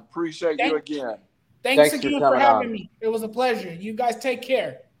time. Appreciate you again. Thanks again for having me. It was a pleasure. You guys take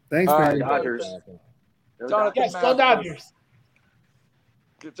care. Thanks, man. Dodgers. Yes, go Dodgers.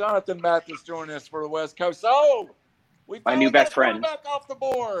 Jonathan Mathis joining us for the West Coast. Oh, we my new best friend back off the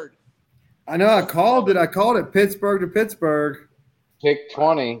board. I know. I called it Pittsburgh to Pittsburgh. Pick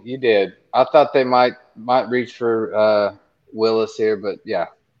 20. You did. I thought they might reach for Willis here, but yeah.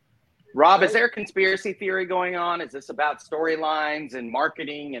 Rob, is there a conspiracy theory going on? Is this about storylines and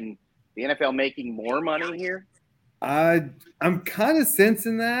marketing and the NFL making more money here? I'm kind of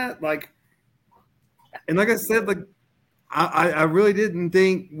sensing that, like I said, like I really didn't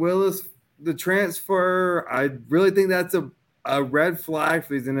think Willis the transfer. I really think that's a red flag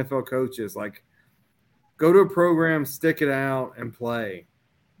for these NFL coaches. Like, go to a program, stick it out, and play.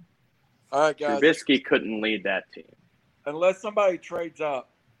 All right, guys. Trubisky couldn't lead that team. Unless somebody trades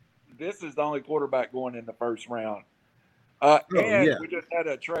up, this is the only quarterback going in the first round. We just had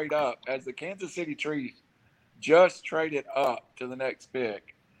a trade up as the Kansas City Chiefs just traded up to the next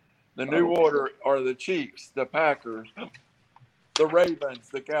pick. The new order are the Chiefs, the Packers, the Ravens,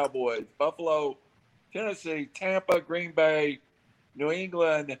 the Cowboys, Buffalo, Tennessee, Tampa, Green Bay, New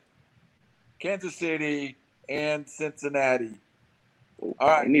England, Kansas City, and Cincinnati. All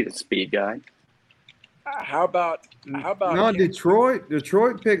right, I need a speed guy. How about Detroit?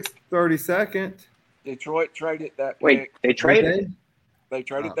 Detroit picks 32nd. Detroit traded that pick. Wait, they traded? They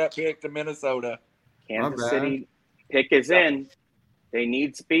traded that pick to Minnesota. Kansas City pick is in. They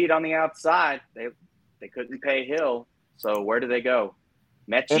need speed on the outside. They couldn't pay Hill, so where do they go?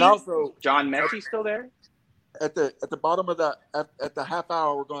 Mechie? And also, John Mechie still there? At the bottom of at the half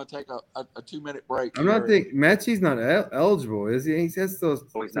hour, we're going to take a 2-minute break. I'm not thinking Mechie's not eligible, is he? He has those.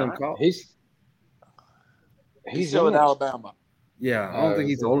 He's not. He's still in Alabama. Yeah, I don't think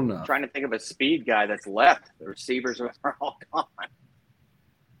he's old enough. I'm trying to think of a speed guy that's left. The receivers are all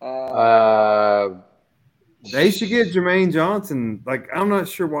gone. They should get Jermaine Johnson. Like, I'm not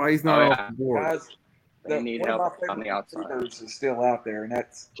sure why he's not off the board. Guys, they need help on the outside. Is still out there, and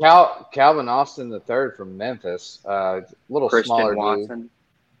that's Calvin Austin III from Memphis. Little Christian smaller Watson, dude.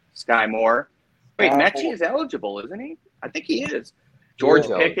 Sky Moore. Wait, Mechie is eligible, isn't he? I think he is. George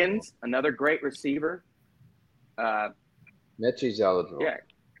Pickens, another great receiver. Mechie's eligible. Yeah,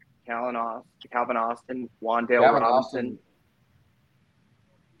 Calvin Austin, Wandale Robinson.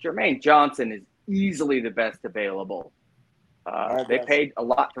 Jermaine Johnson is easily the best available. They paid a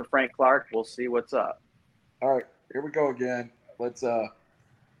lot for Frank Clark. We'll see what's up. All right, here we go again. Let's I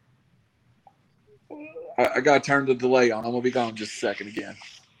gotta turn the delay on. I'm gonna be gone just a second again.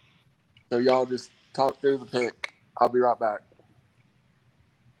 So y'all just talk through the pick. I'll be right back.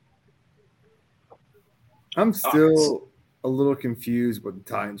 I'm still a little confused what the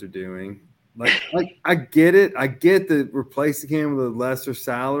Titans are doing. Like I get it. I get the replacing him with a lesser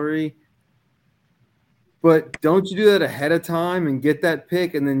salary. But don't you do that ahead of time and get that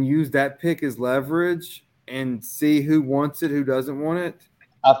pick and then use that pick as leverage and see who wants it, who doesn't want it?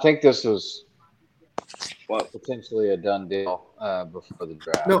 I think this was potentially a done deal before the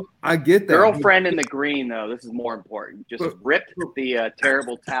draft. No, I get that. Girlfriend in the green, though, this is more important. Just ripped the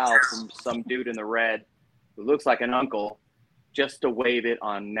terrible towel from some dude in the red who looks like an uncle just to wave it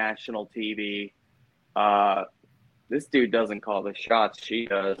on national TV. This dude doesn't call the shots. She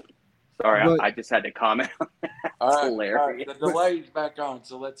does. Sorry, I just had to comment on that. It's hilarious. All right, the delay's back on,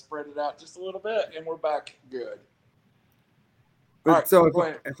 so let's spread it out just a little bit, and we're back good. But right, so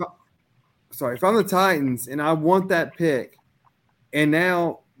if I'm the Titans and I want that pick, and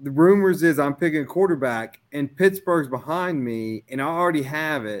now the rumors is I'm picking a quarterback, and Pittsburgh's behind me, and I already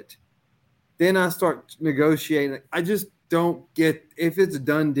have it, then I start negotiating. I just don't get if it's a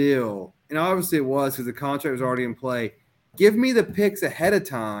done deal, and obviously it was because the contract was already in play. Give me the picks ahead of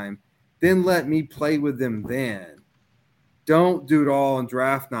time. Then let me play with them then. Don't do it all on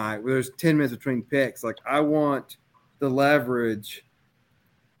draft night where there's 10 minutes between picks. Like, I want the leverage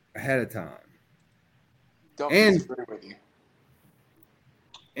ahead of time. Don't disagree with you.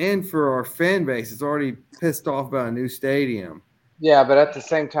 And for our fan base, it's already pissed off about a new stadium. Yeah, but at the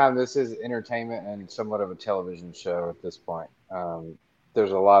same time, this is entertainment and somewhat of a television show at this point.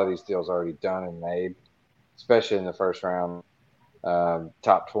 There's a lot of these deals already done and made, especially in the first round.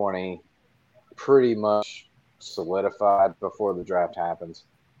 Top 20 pretty much solidified before the draft happens.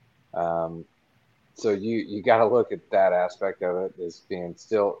 So you got to look at that aspect of it as being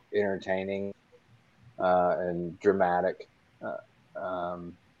still entertaining and dramatic.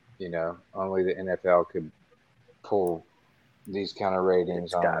 Only the NFL could pull these kind of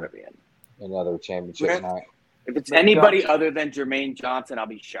ratings on another championship night. If it's anybody other than Jermaine Johnson, I'll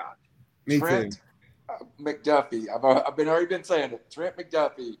be shocked. Me Trent too. McDuffie. I've already been saying it. Trent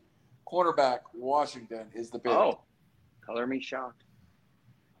McDuffie, quarterback, Washington, is the pick. Oh, color me shocked.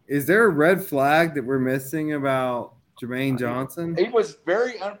 Is there a red flag that we're missing about Jermaine Johnson? He was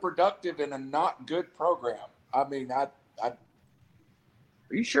very unproductive in a not good program. I mean, I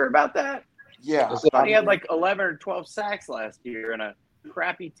Are you sure about that? Yeah. I thought he had like 11 or 12 sacks last year in a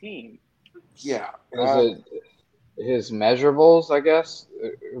crappy team. Yeah. his measurables, I guess,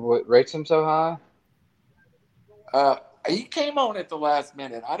 what rates him so high? He came on at the last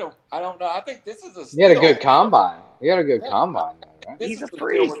minute. I don't know. I think this is a He had a steal. good combine. He had a good combine, though, right? This He's is a the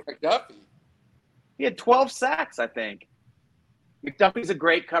freak. deal with McDuffie. He had 12 sacks, I think. McDuffie's a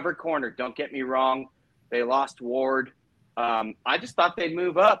great covered corner. Don't get me wrong. They lost Ward. I just thought they'd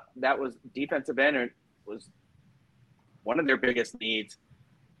move up. That was defensive end. It was one of their biggest needs.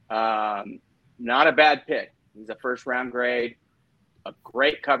 Not a bad pick. He's a first-round grade. A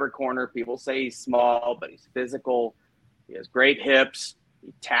great covered corner. People say he's small, but he's physical. He has great hips.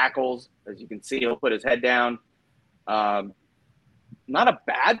 He tackles. As you can see, he'll put his head down. Not a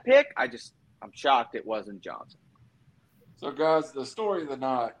bad pick. I'm shocked it wasn't Johnson. So, guys, the story of the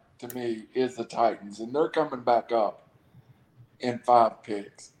night to me is the Titans, and they're coming back up in 5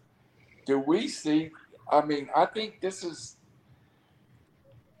 picks. Do we see? I mean, I think this is.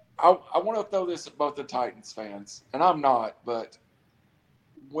 I want to throw this at both the Titans fans, and I'm not, but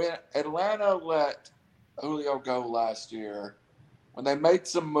when Atlanta let Julio go last year, when they made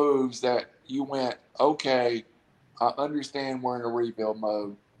some moves that you went, okay, I understand we're in a rebuild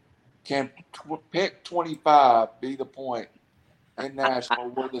mode. Can pick 25 be the point in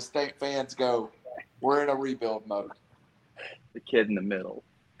Nashville where the state fans go, we're in a rebuild mode? The kid in the middle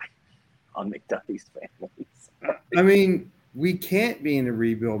on McDuffie's families. I mean, we can't be in a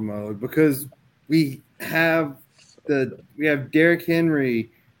rebuild mode because we have Derrick Henry.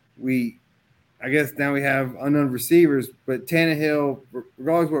 I guess now we have unknown receivers, but Tannehill,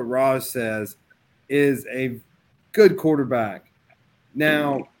 regardless of what Raj says, is a good quarterback.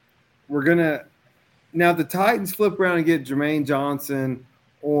 Now, if the Titans flip around and get Jermaine Johnson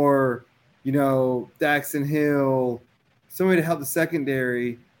or, Daxton Hill, somebody to help the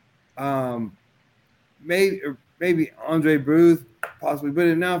secondary, maybe Andre Booth, possibly.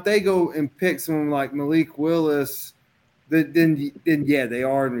 But now if they go and pick someone like Malik Willis, then yeah, they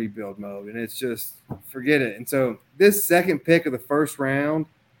are in rebuild mode, and it's just forget it. And so this second pick of the first round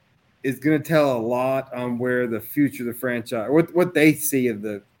is going to tell a lot on where the future of the franchise, what they see of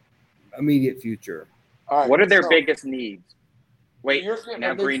the immediate future. All right, what are their biggest needs? Wait, you're getting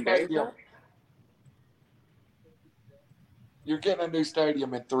now a new Green Bay. stadium. You're getting a new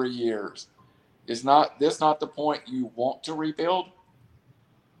stadium in 3 years. Is this not the point you want to rebuild?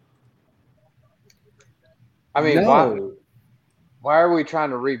 I mean, No. why are we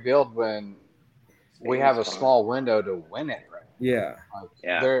trying to rebuild when we have a small window to win it? Right? Yeah.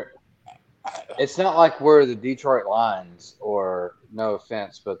 It's not like we're the Detroit Lions or, no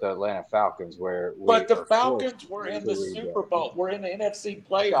offense, but the Atlanta Falcons where But the Falcons were in the Super Bowl. We're in the NFC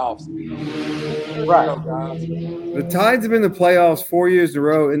playoffs. Right. The Titans have been in the playoffs 4 years in a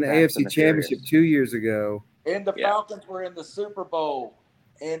row, in the Fast and AFC Championship Furious. 2 years ago. And the Falcons were in the Super Bowl,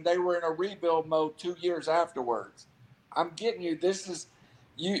 and they were in a rebuild mode 2 years afterwards. I'm getting you. This is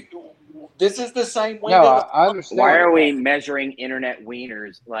the same window. No, I understand. Why are we measuring internet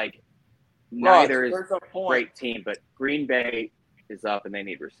wieners? Like, neither is there's a a point. great team, but Green Bay is up and they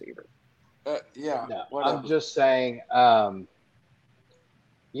need receiver. Yeah. No, whatever. I'm just saying, the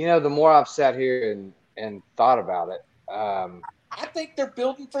more I've sat here and thought about it, I think they're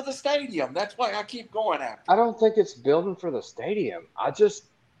building for the stadium. That's why I keep going after. I don't think it's building for the stadium. I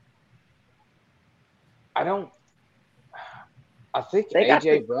think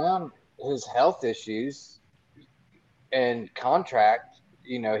A.J. Brown, his health issues and contract,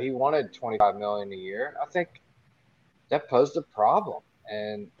 he wanted $25 million a year. I think that posed a problem.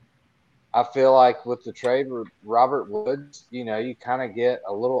 And I feel like with the trade with Robert Woods, you kind of get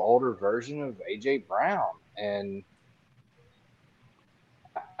a little older version of A.J. Brown. And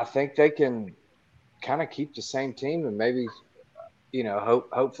I think they can kind of keep the same team and maybe,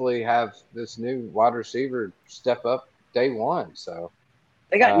 hopefully have this new wide receiver step up day one. So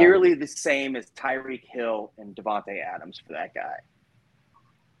they got nearly the same as Tyreek Hill and Devontae Adams for that guy.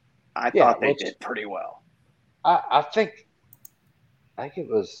 I thought they did pretty well. I think it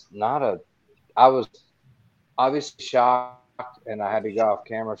was I was obviously shocked, and I had to go off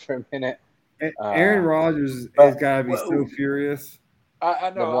camera for a minute. Aaron Rodgers has got to be so furious. I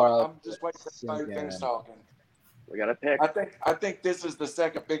know. I'm just waiting for somebody to finish talking. We got to pick. I think this is the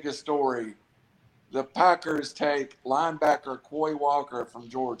second biggest story. The Packers take linebacker Quay Walker from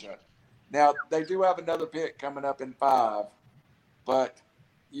Georgia. Now, they do have another pick coming up in 5, but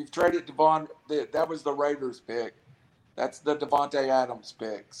you've traded Devon. That was the Raiders pick. That's the Devontae Adams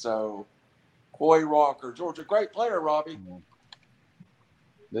pick. So, Quay Walker, Georgia, great player, Robbie.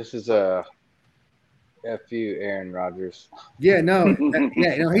 This is a F.U. Aaron Rodgers. Yeah,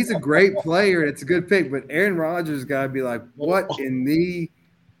 he's a great player. It's a good pick, but Aaron Rodgers got to be like, what in the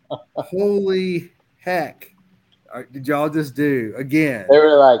holy heck did y'all just do again? They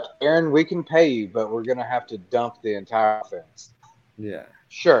were like, Aaron, we can pay you, but we're gonna have to dump the entire offense. Yeah.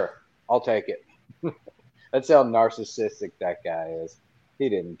 Sure, I'll take it. That's how narcissistic that guy is. He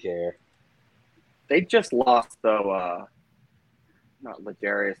didn't care. They just lost though. Not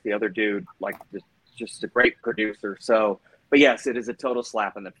Ladarius, the other dude, like just a great producer. So, but yes, it is a total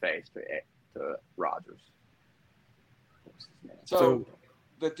slap in the face to Rodgers. So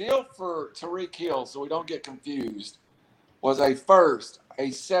the deal for Tyreek Hill, so we don't get confused, was a first,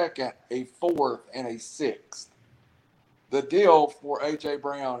 a second, a fourth, and a sixth. The deal for A.J.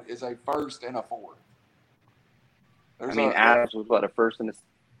 Brown is a first and a fourth. Adams was what, a first and a.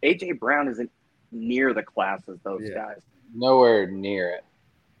 A.J. Brown isn't near the class as those guys. Nowhere near it.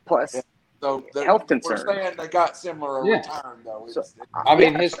 Plus, so health concerns. We're saying they got similar return, though.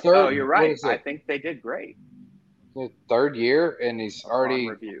 His third. Oh, you're right. I think they did great. His third year, and he's already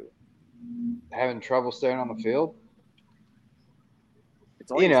having trouble staying on the field.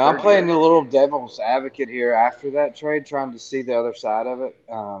 I'm playing the little devil's advocate here after that trade, trying to see the other side of it.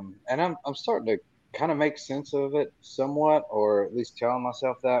 And I'm starting to kind of make sense of it somewhat, or at least telling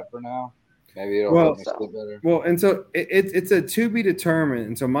myself that for now. Maybe it'll help me sleep better. Well, and so it's a to be determined.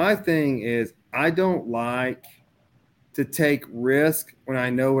 And so my thing is, I don't like to take risk when I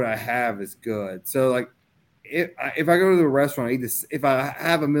know what I have is good. So like, if I go to the restaurant, I eat this. If I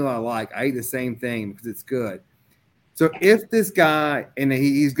have a meal I like, I eat the same thing because it's good. So if this guy, and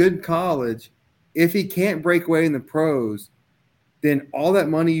he's good in college, if he can't break away in the pros, then all that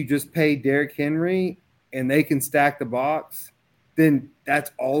money you just paid Derrick Henry and they can stack the box, then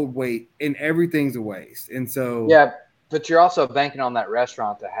that's all weight and everything's a waste. And so but you're also banking on that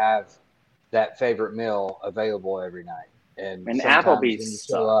restaurant to have that favorite meal available every night. And Applebee's when you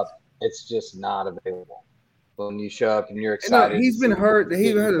show up, it's just not available. When you show up and you're excited. He's been hurt.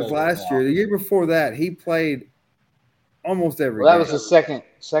 He hurt his last year. The year before that, he played almost every game. That was his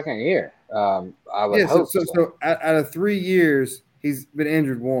second year. I would hope so. Out of 3 years, he's been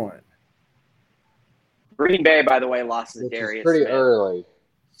injured one. Green Bay, by the way, lost to Darius pretty Smith. Early.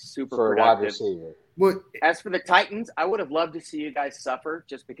 Super for productive. a wide receiver. As for the Titans, I would have loved to see you guys suffer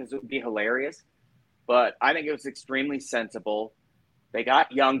just because it would be hilarious. But I think it was extremely sensible. They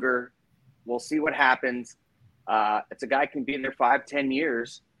got younger. We'll see what happens. It's a guy can be in there 5-10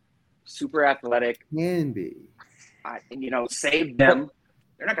 years. Super athletic. Can be. Save them.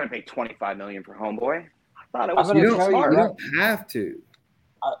 They're not going to pay $25 million for homeboy. I thought it was. You don't have to.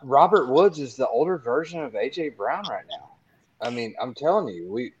 Robert Woods is the older version of A.J. Brown right now. I mean, I'm telling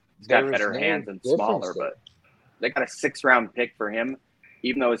you, he's got better hands and smaller, but they got a 6th-round pick for him.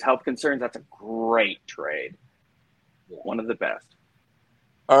 Even though his health concerns, that's a great trade. Yeah. One of the best.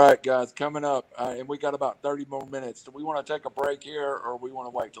 All right, guys, coming up, and we got about 30 more minutes. Do we want to take a break here, or we want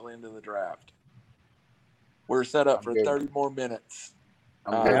to wait till the end of the draft? We're set up for 30 more minutes.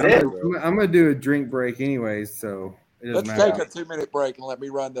 I'm going to do a drink break anyways, so let's take a 2-minute break and let me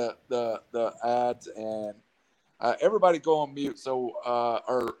run the ads, and everybody go on mute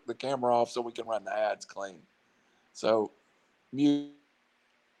or the camera off so we can run the ads clean. So mute.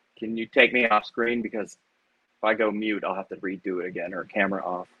 Can you take me off screen? Because if I go mute, I'll have to redo it again, or camera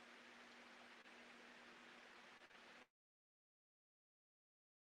off.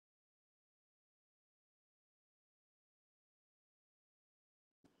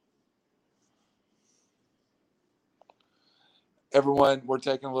 Everyone, we're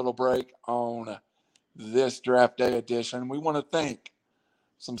taking a little break on this draft day edition. We want to thank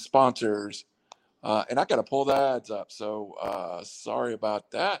some sponsors, and I got to pull the ads up. So sorry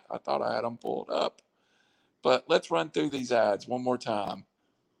about that. I thought I had them pulled up, but let's run through these ads one more time.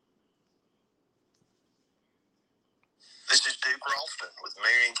 This is Duke Ralston with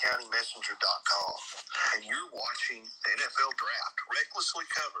MarionCountyMessenger.com, and you're watching the NFL Draft, recklessly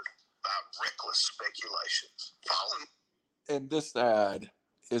covered by reckless speculations. And this ad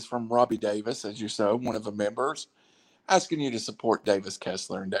is from Robbie Davis, as you saw, one of the members, asking you to support Davis,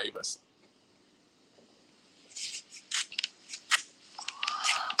 Kessler, and Davis.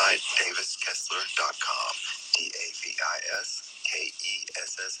 By DavisKessler.com,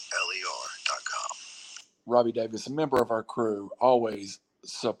 DavisKessler.com. Robbie Davis, a member of our crew, always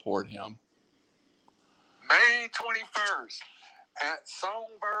support him. May 21st at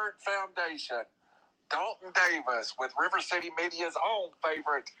Songbird Foundation, Dalton Davis with RiverCity Media's own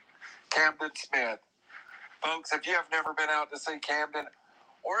favorite, Camden Smith. Folks, if you have never been out to see Camden,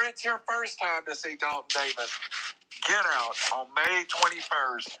 or it's your first time to see Dalton Davis, get out on May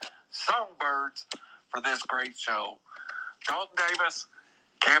 21st, Songbirds, for this great show. Dalton Davis,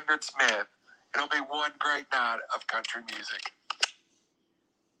 Camden Smith. It'll be one great night of country music.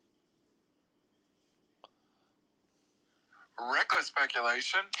 Reckless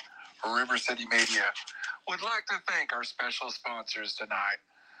Speculation, RiverCity Media would like to thank our special sponsors tonight.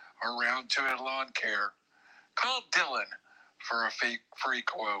 Around to It Lawn Care. Call Dylan for a free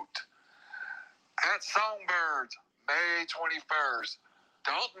quote. At Songbirds, May 21st,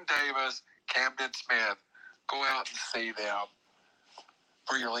 Dalton Davis, Camden Smith. Go out and see them.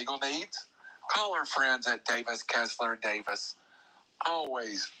 For your legal needs, call our friends at Davis, Kessler, Davis.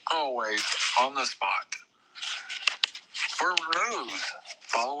 Always on the spot. For news,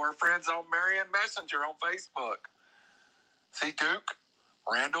 follow our friends on Marion Messenger on Facebook. See Duke,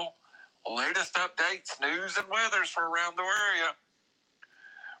 Randall, latest updates, news, and weathers for around the area.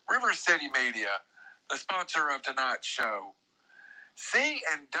 RiverCity Media, the sponsor of tonight's show.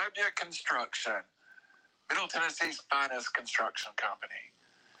 C&W Construction, Middle Tennessee's finest construction company.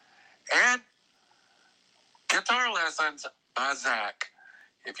 And Guitar Lessons by Zach.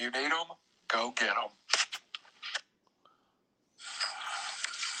 If you need them, go get them.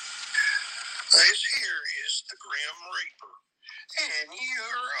 This here is the Grim Reaper, and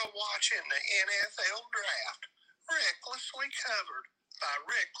you're watching the NFL Draft, recklessly covered by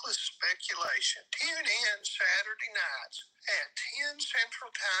Reckless Speculation. Tune in Saturday nights at 10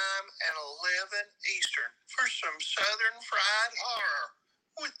 Central Time and 11 Eastern for some Southern Fried Horror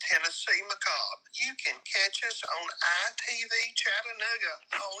with Tennessee Macabre. You can catch us on ITV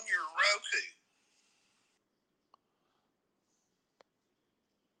Chattanooga on your Roku.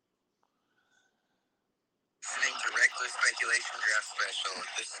 Listening to Reckless Speculation Draft Special.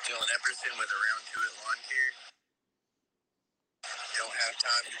 This is Dylan Epperson with Around to It Lawn Care. Don't have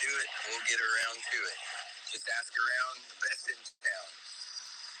time to do it, we'll get around to it. Just ask around, the best in town.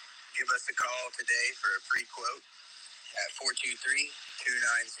 Give us a call today for a free quote at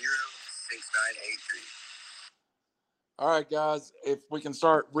 423-290-6983. All right, guys, if we can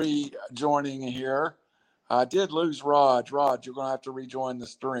start rejoining here. I did lose Raj. Raj, you're going to have to rejoin the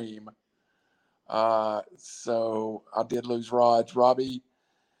stream. So I did lose Raj. Robbie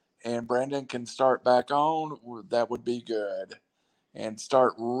and Brandon can start back on. That would be good. And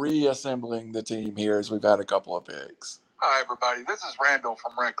start reassembling the team here as we've had a couple of picks. Hi, everybody. This is Randall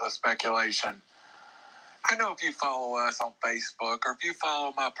from Reckless Speculation. I know if you follow us on Facebook or if you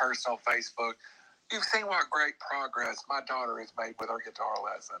follow my personal Facebook, you've seen what great progress my daughter has made with her guitar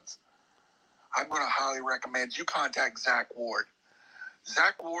lessons. I'm going to highly recommend you contact Zach Ward.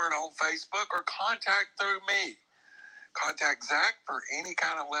 Zach Ward on Facebook or contact through me. Contact Zach for any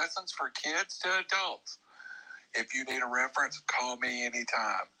kind of lessons for kids to adults. If you need a reference, call me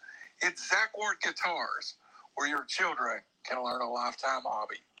anytime. It's Zach Ward Guitars, where your children can learn a lifetime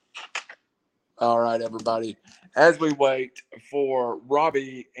hobby. All right, everybody. As we wait for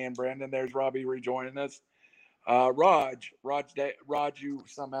Robbie and Brandon, there's Robbie rejoining us. Raj, you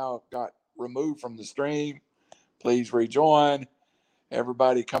somehow got removed from the stream. Please rejoin.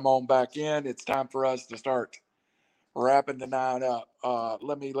 Everybody come on back in. It's time for us to start wrapping the night up.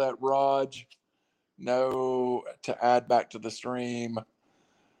 Let me let Raj know to add back to the stream.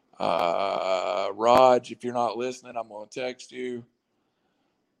 Raj, if you're not listening, I'm going to text you.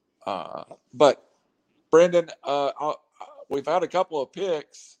 But Brendan, we've had a couple of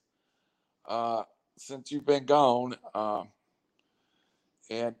picks since you've been gone.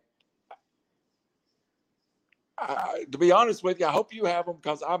 And to be honest with you, I hope you have them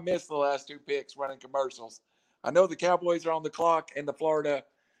because I missed the last two picks running commercials. I know the Cowboys are on the clock and the Florida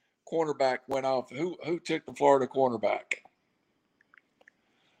cornerback went off. Who took the Florida cornerback?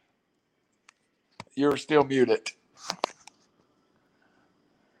 You're still muted.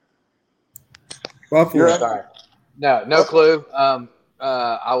 Buffalo. Sorry. No clue. I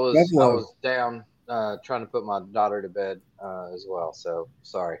was down trying to put my daughter to bed as well. So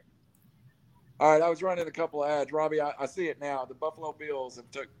sorry. All right, I was running a couple of ads. Robbie, I see it now. The Buffalo Bills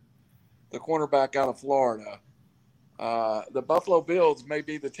have took the cornerback out of Florida. The Buffalo Bills may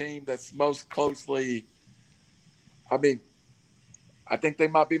be the team that's most closely – I think they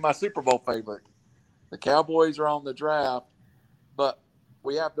might be my Super Bowl favorite. The Cowboys are on the draft, but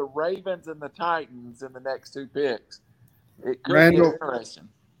we have the Ravens and the Titans in the next two picks. It could get interesting.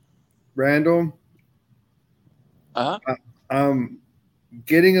 Randall? Uh-huh. I'm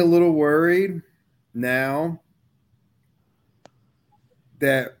getting a little worried now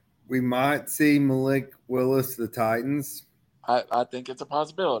that we might see Malik Willis to the Titans. I think it's a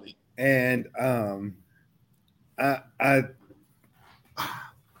possibility. And I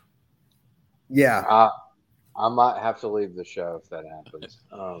might have to leave the show if that happens.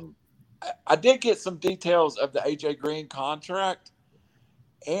 I did get some details of the AJ Green contract,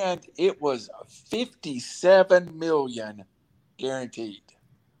 and it was $57 million guaranteed.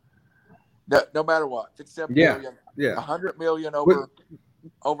 No matter what, $57 million. Yeah. $100 million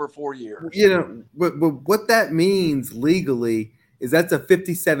over 4 years. You know, but what that means legally is that's a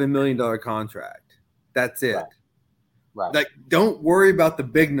 $57 million contract. That's it. Right. Like, don't worry about the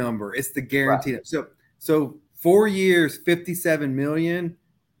big number. It's the guarantee. Right. So 4 years, $57 million.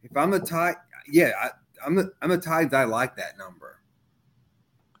 If I'm the Titans, I'm the Titans. I like that number.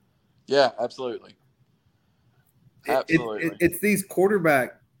 Yeah, absolutely. Absolutely. It's these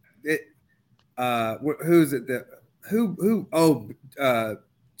quarterback. Who's it?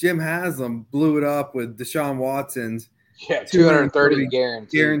 Jim Haslam blew it up with Deshaun Watson's. Yeah, 230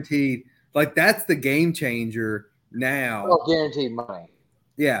 guaranteed. Like, that's the game changer now. Well, guaranteed money.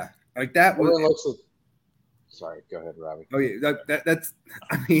 Yeah, like that. Sorry, go ahead, Robbie. Oh yeah, that's.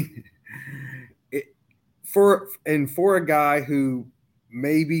 I mean, for a guy who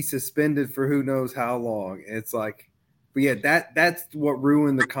may be suspended for who knows how long, it's like. But yeah, that's what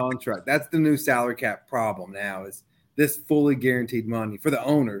ruined the contract. That's the new salary cap problem now, is this fully guaranteed money for the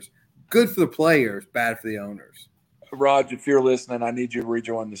owners. Good for the players, bad for the owners. Raj, if you're listening, I need you to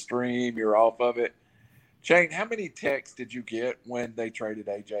rejoin the stream. You're off of it. Shane, how many texts did you get when they traded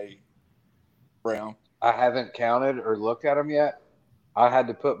A.J. Brown? I haven't counted or looked at them yet. I had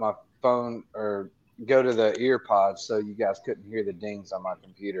to put my phone or go to the ear pods so you guys couldn't hear the dings on my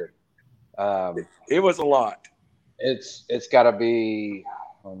computer. It was a lot. It's got to be,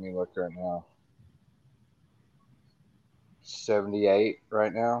 let me look right now, 78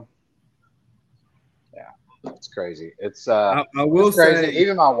 right now. Yeah, it's crazy. It's I will say,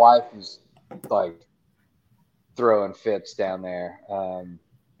 even my wife is like throwing fits down there.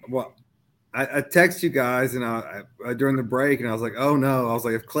 Well, I text you guys and I during the break, and I was like, oh no, I was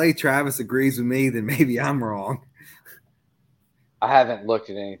like, if Clay Travis agrees with me, then maybe I'm wrong. I haven't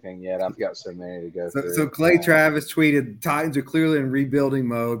looked at anything yet. I've got so many to go through. So Clay Travis tweeted, Titans are clearly in rebuilding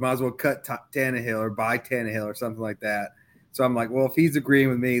mode. Might as well cut Tannehill or buy Tannehill or something like that. So I'm like, well, if he's agreeing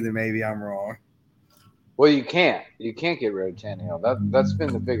with me, then maybe I'm wrong. Well, you can't. You can't get rid of Tannehill. That's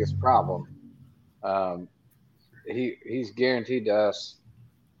been the biggest problem. He's guaranteed to us.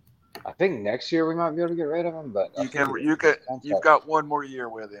 I think next year we might be able to get rid of him, but you've got one more year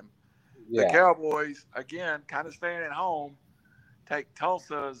with him. Yeah. The Cowboys, again, kind of staying at home, take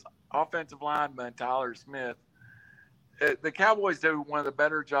Tulsa's offensive lineman, Tyler Smith. The Cowboys do one of the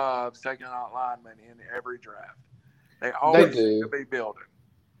better jobs taking out linemen in every draft. They always seem to be building.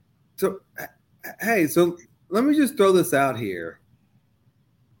 So, hey, let me just throw this out here.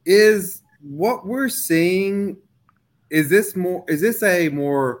 Is what we're seeing, is this a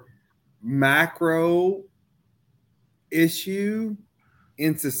more macro issue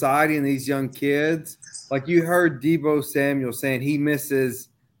in society and these young kids? Like, you heard Deebo Samuel saying he misses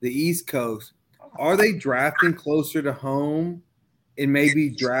the East Coast. Are they drafting closer to home and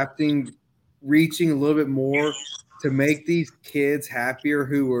maybe reaching a little bit more to make these kids happier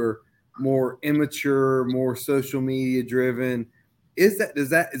who are more immature, more social media driven? Is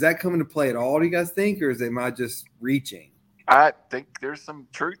that coming to play at all, do you guys think, or am I just reaching? I think there's some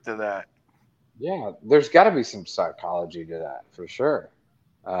truth to that. Yeah, there's got to be some psychology to that for sure.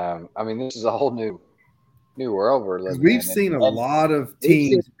 I mean, this is a whole new world we're living in. We've seen a lot of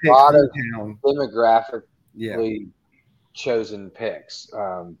teams pick hometown demographically chosen picks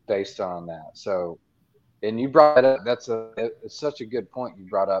based on that. So, and you brought it up. It's such a good point you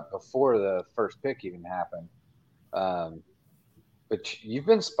brought up before the first pick even happened. But you've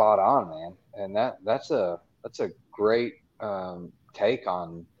been spot on, man, and that's a great take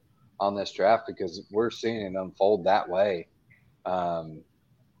on this draft, because we're seeing it unfold that way.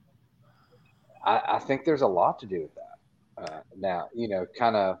 I think there's a lot to do with that. Now,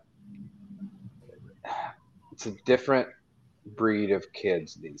 kind of, it's a different breed of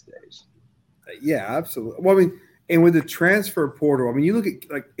kids these days. Yeah, absolutely. Well, I mean, and with the transfer portal, I mean, you look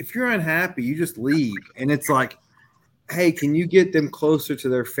at, like, if you're unhappy, you just leave, and it's like, hey, can you get them closer to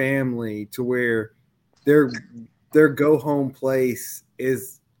their family to where their go home place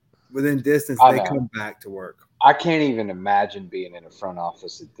is within distance? They come back to work. I can't even imagine being in a front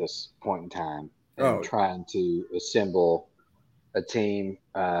office at this point in time and trying to assemble a team,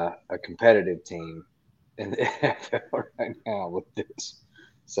 a competitive team in the NFL right now with this.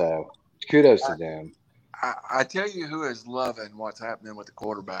 So kudos to them. I tell you who is loving what's happening with the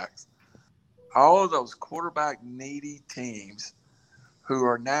quarterbacks. All of those quarterback needy teams who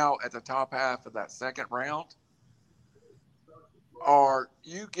are now at the top half of that second round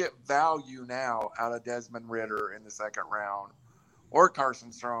you get value now out of Desmond Ridder in the second round or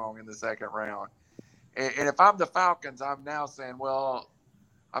Carson Strong in the second round. And if I'm the Falcons, I'm now saying, well,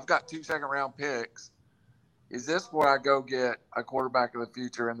 I've got 2 second-round picks. is this where I go get a quarterback of the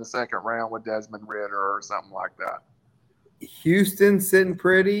future in the second round with Desmond Ridder or something like that? Houston's sitting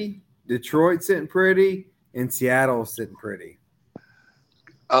pretty, Detroit's sitting pretty, and Seattle's sitting pretty.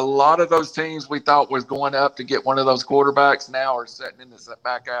 A lot of those teams we thought was going up to get one of those quarterbacks now are sitting in the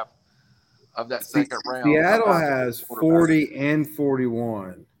back half of that second round. Seattle has 40 and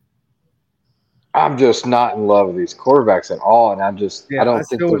 41. I'm just not in love with these quarterbacks at all, and I don't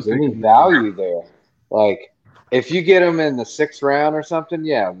think there's any value there. Like, if you get them in the 6th round or something,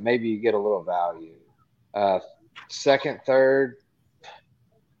 yeah, maybe you get a little value. Second, third,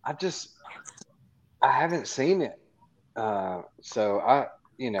 I haven't seen it. So I'm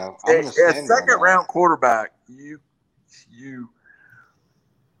going to stand a second round quarterback.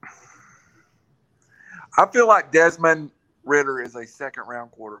 I feel like Desmond Ridder is a second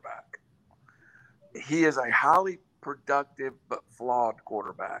round quarterback. He is a highly productive but flawed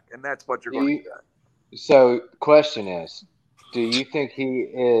quarterback, and that's what you're going to get. So, question is, do you think he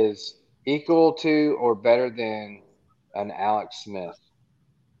is equal to or better than an Alex Smith?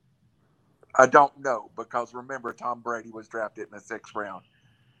 I don't know, because remember, Tom Brady was drafted in the 6th round.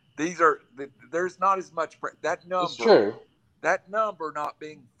 There's not as much that number. It's true. That number not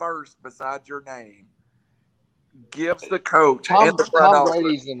being first beside your name gives the coach Tom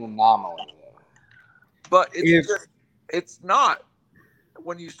Brady's an anomaly. But it's not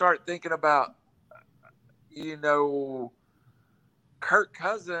when you start thinking about, Kirk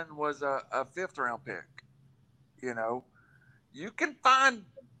Cousins was a 5th round pick. You can find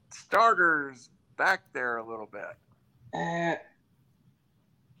starters back there a little bit.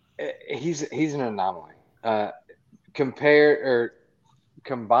 He's an anomaly.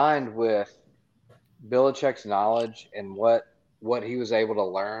 Combined with Belichick's knowledge and what he was able to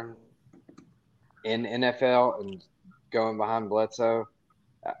learn in NFL and going behind Bledsoe,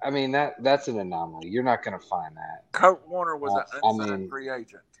 I mean that's an anomaly. You're not going to find that. Kurt Warner was an unsigned free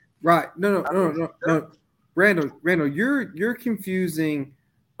agent. Right? No. Randall, you're confusing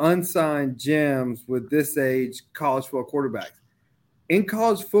unsigned gems with this age college football quarterbacks. In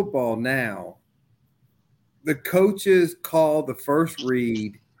college football now, the coaches call the first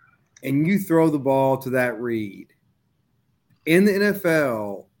read, and you throw the ball to that read. In the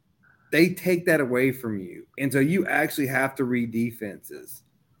NFL, they take that away from you, and so you actually have to read defenses.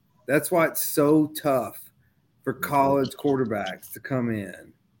 That's why it's so tough for college quarterbacks to come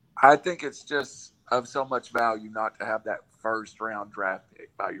in. I think it's just of so much value not to have that 1st round draft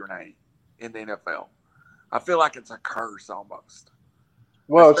pick by your name in the NFL. I feel like it's a curse almost.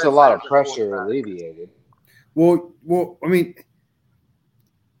 Well, it's a lot of pressure alleviated. Well, I mean,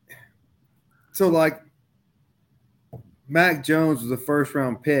 so like Mac Jones was a 1st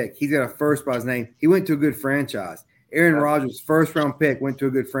round pick. He's got a first by his name. He went to a good franchise. Aaron Rodgers, 1st round pick, went to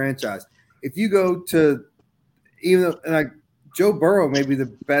a good franchise. If you go to Joe Burrow may be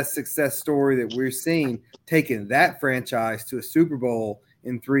the best success story that we're seeing, taking that franchise to a Super Bowl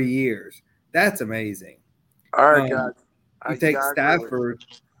in 3 years. That's amazing. All right, guys. You take Stafford,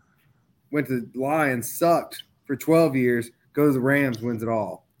 went to the Lions, sucked for 12 years, goes to the Rams, wins it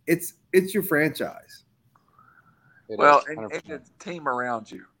all. It's your franchise. And the team around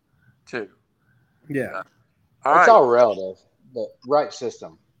you, too. Yeah. All relative. The right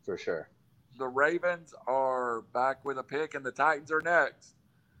system, for sure. The Ravens are back with a pick, and the Titans are next.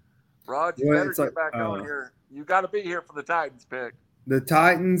 Rod, you better get back on here. You got to be here for the Titans pick. The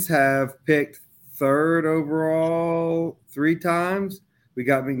Titans have picked 3rd overall 3 times. We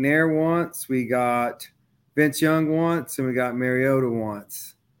got McNair once, we got Vince Young once, and we got Mariota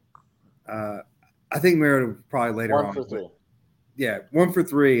once. I think Mariota probably later on. 1 for 3. Yeah, 1 for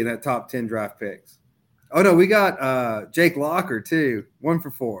 3 in that top 10 draft picks. Oh, no, we got Jake Locker, too. 1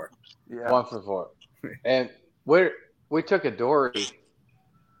 for 4. Yeah. 1 for 4. And we took a Dory.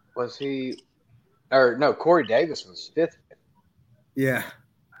 Was he – or no, Corey Davis was 5th. Yeah.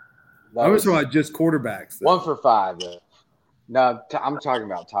 I was talking about just quarterbacks. Though. 1 for 5. Though. No, I'm talking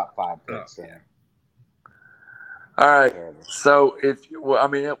about top 5 picks. Yeah. All right. So,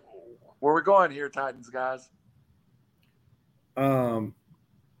 where we going here, Titans guys? God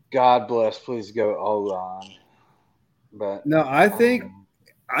bless. Please go O-line. But no, I think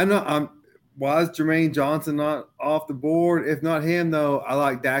why is Jermaine Johnson not off the board? If not him, though, I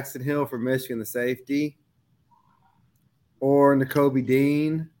like Daxton Hill from Michigan, the safety, or Nakobe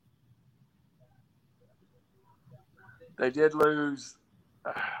Dean. They did lose.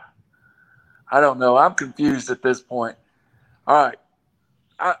 I don't know. I'm confused at this point. All right.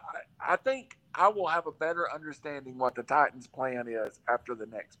 I think I will have a better understanding what the Titans' plan is after the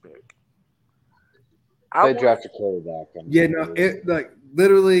next pick. They draft a quarterback.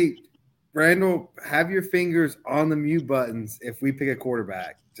 Literally Randall, have your fingers on the mute buttons if we pick a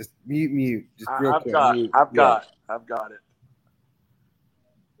quarterback. Just mute. Just real quick. I've got it.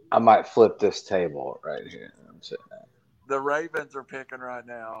 I might flip this table right here. I'm sitting at. The Ravens are picking right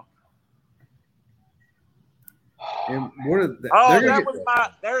now. And what are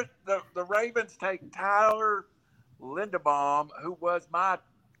the, the Ravens take Tyler Linderbaum, who was my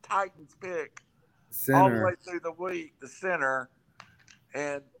Titans pick all the way through the week, the center.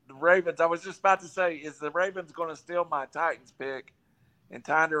 And the Ravens, I was just about to say, is the Ravens going to steal my Titans pick and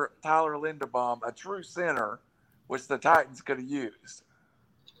Tyler Linderbaum, a true center, which the Titans could have used?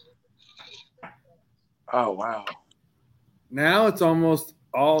 Oh, wow. Now it's almost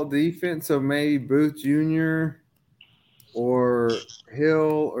all defense, so maybe Booth Jr. or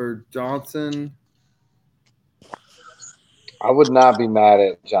Hill or Johnson. I would not be mad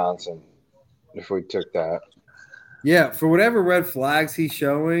at Johnson if we took that. Yeah, for whatever red flags he's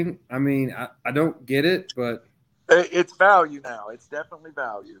showing, I mean, I don't get it, but it's value now. It's definitely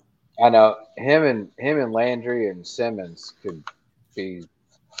value. I know him and Landry and Simmons could be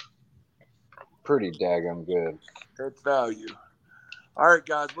pretty daggum good. It's value. All right,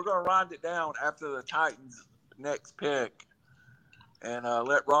 guys, we're going to wind it down after the Titans' next pick and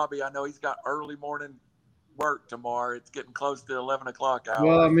let Robbie, I know he's got early morning work tomorrow. It's getting close to 11 o'clock hour.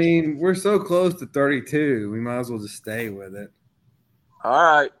 Well, I mean, we're so close to 32. We might as well just stay with it. All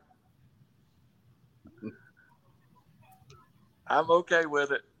right. I'm okay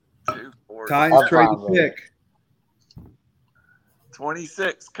with it. Titans trade the pick.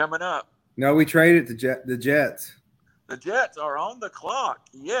 26 coming up. No, we traded the Jets. The Jets are on the clock.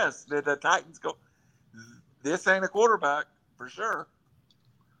 Yes, the Titans go. This ain't a quarterback for sure.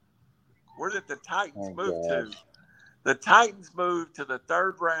 Where did the Titans move to? The Titans moved to the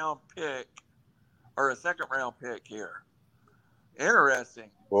third round pick or a second round pick here. Interesting.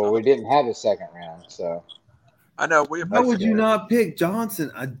 Well, we didn't have a second round, so. I know. Why would you not pick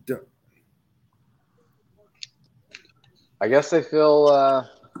Johnson? I guess they feel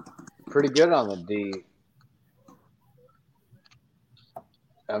pretty good on the D.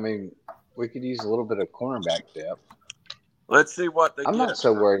 I mean, we could use a little bit of cornerback depth. Let's see what they get. I'm not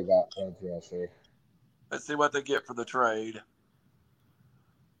so worried about edge rusher. Let's see what they get for the trade.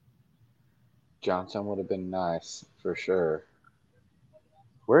 Johnson would have been nice for sure.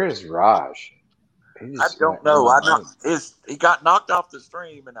 Where is Raj? I don't know. He got knocked off the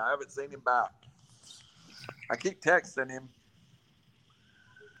stream, and I haven't seen him back. I keep texting him.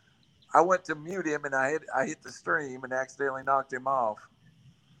 I went to mute him, and I hit the stream and accidentally knocked him off.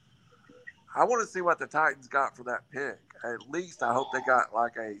 I want to see what the Titans got for that pick. At least I hope they got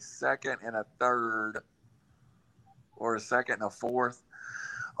like a second and a third or a second and a fourth.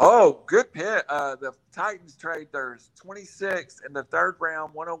 Oh, good pick. The Titans trade their 26 in the third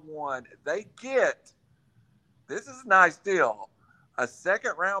round, 101. They get, this is a nice deal, a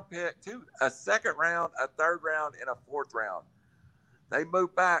second round pick, a second round, a third round, and a fourth round. They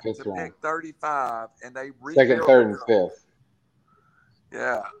move back to pick 35, and they rebuild. Second, third, and fifth.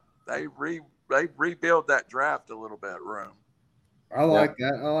 Yeah. They rebuild that draft a little bit, room. I like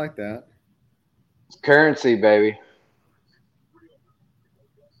that. It's currency, baby.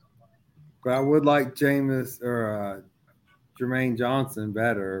 But I would like Jameis or Jermaine Johnson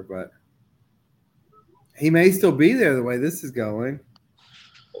better, but he may still be there the way this is going.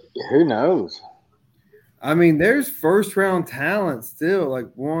 Who knows? I mean, there's first round talent still,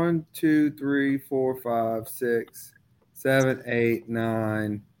 like 1, 2, 3, 4, 5, 6, 7, 8,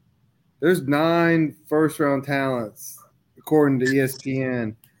 9. There's 9 first-round talents, according to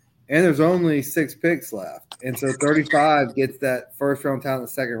ESPN, and there's only 6 picks left. And so 35 gets that first-round talent in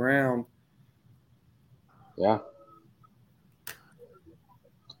the second round. Yeah.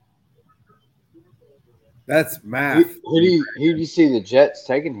 That's math. Who do you see the Jets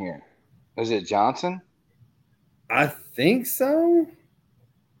taking here? Is it Johnson? I think so.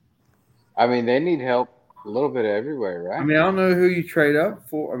 I mean, they need help a little bit everywhere, right? I mean, I don't know who you trade up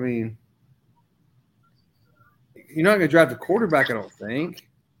for. I mean, you're not going to draft a quarterback, I don't think.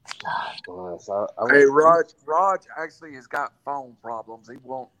 God bless. Hey, Raj actually has got phone problems. He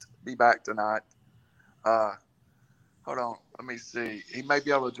won't be back tonight. Hold on. Let me see. He may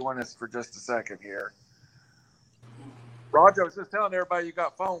be able to join us for just a second here. Raj, I was just telling everybody you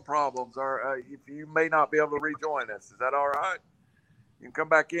got phone problems, or if you may not be able to rejoin us. Is that all right? You can come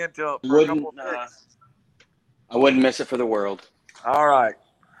back in for a couple of minutes. I wouldn't miss it for the world. All right.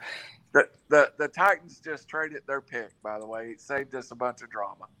 The Titans just traded their pick, by the way. It saved us a bunch of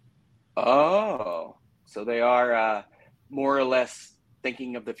drama. Oh, so they are more or less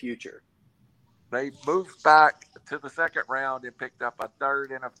thinking of the future. They moved back to the second round and picked up a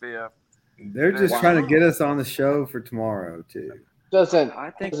third and a fifth They're just trying to get us on the show for tomorrow too. Doesn't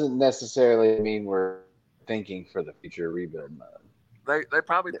I think necessarily mean we're thinking for the future rebuild mode. They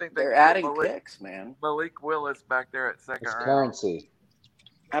probably think they're can get adding picks, man. Malik Willis back there at second It's round. currency.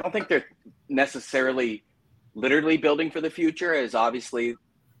 I don't think they're necessarily literally building for the future, as obviously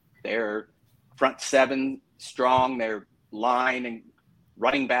their front seven strong, their line and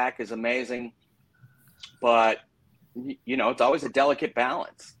running back is amazing. But, you know, it's always a delicate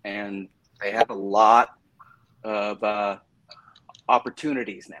balance, and they have a lot of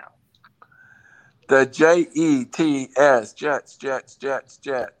opportunities now. The Jets,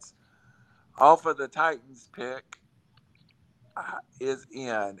 Jets. Off of the Titans pick is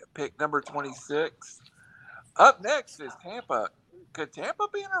in pick number 26. Up next is Tampa. Could Tampa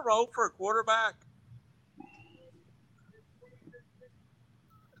be in a role for a quarterback?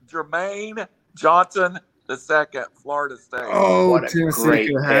 Jermaine Johnson II, Florida State. Oh, What a Tennessee great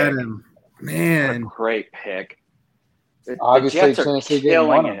could have had pick. him. Man. What a great pick. The Obviously, Jets are Tennessee didn't killing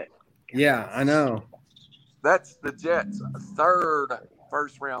want him. it. Yeah, I know. That's the Jets' third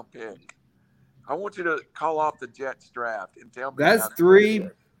first-round pick. I want you to call off the Jets draft and tell me. That's three.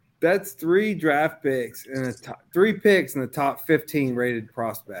 That's three draft picks and three picks in the top 15 rated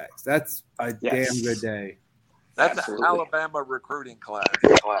prospects. That's a damn good day. That's Absolutely. an Alabama recruiting class.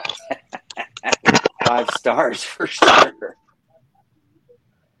 5 stars for sure.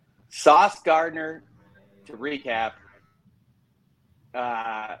 Sauce Gardner, to recap.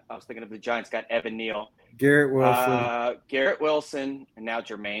 I was thinking of the Giants got Evan Neal. Garrett Wilson. And now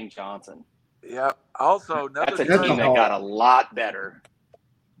Jermaine Johnson. Yep. Also, That's a another team that got a lot better.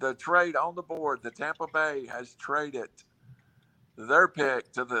 The trade on the board, the Tampa Bay has traded their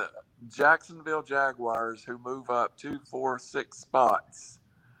pick to the Jacksonville Jaguars, who move up 2, 4, 6 spots.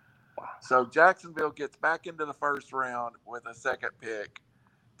 Wow. So Jacksonville gets back into the first round with a second pick.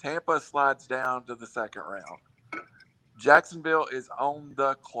 Tampa slides down to the second round. Jacksonville is on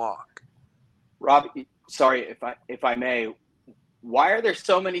the clock. Robbie, sorry if I may. Why are there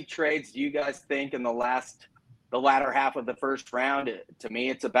so many trades, do you guys think, in the latter half of the first round? To me,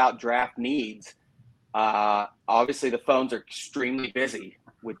 it's about draft needs. Obviously, the phones are extremely busy,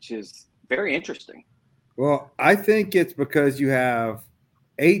 which is very interesting. Well, I think it's because you have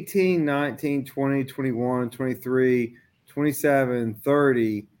 18, 19, 20, 21, 23, 27,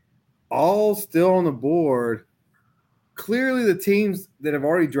 30, all still on the board. Clearly, the teams that have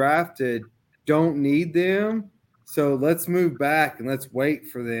already drafted don't need them. So let's move back and let's wait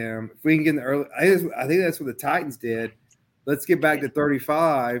for them. If we can get in the early, I think that's what the Titans did. Let's get back to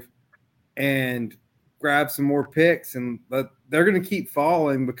 35 and grab some more picks, and they're going to keep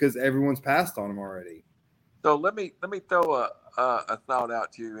falling because everyone's passed on them already. So let me throw a thought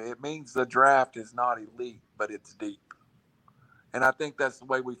out to you. It means the draft is not elite, but it's deep, and I think that's the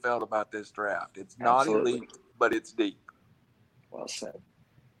way we felt about this draft. It's not elite, but it's deep. Well said.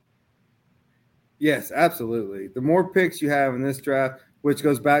 Yes, absolutely. The more picks you have in this draft, which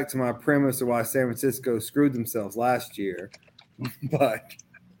goes back to my premise of why San Francisco screwed themselves last year, but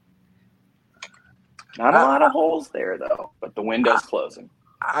not a lot of holes there, though, but the window's closing.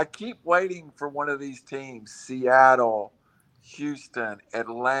 I keep waiting for one of these teams, Seattle, Houston,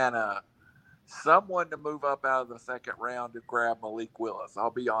 Atlanta, someone to move up out of the second round to grab Malik Willis. I'll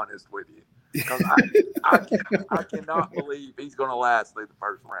be honest with you. Because I cannot believe he's going to last through the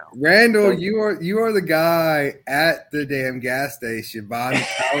first round. Randall, you are the guy at the damn gas station buying the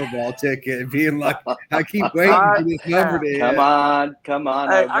Powerball ticket and being like, I keep waiting for this number to hit. Come on.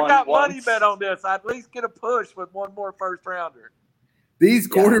 Hey, I got money bet on this. I'd at least get a push with one more first rounder. These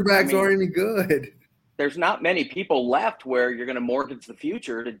quarterbacks aren't any good. There's not many people left where you're going to mortgage the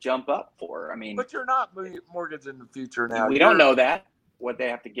future to jump up for. I mean, but you're not mortgaging the future now. We don't know that, what they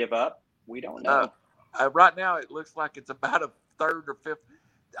have to give up. We don't know. Right now, it looks like it's about a third or fifth.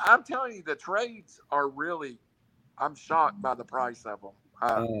 I'm telling you, the trades are really – I'm shocked by the price of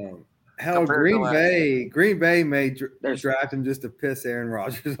them. Hell, Green Bay may draft him just to piss Aaron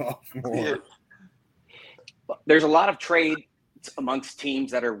Rodgers off more. Yeah. There's a lot of trades amongst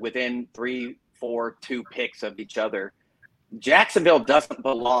teams that are within 3, 4, 2 picks of each other. Jacksonville doesn't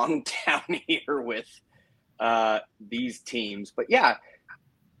belong down here with these teams. But, yeah –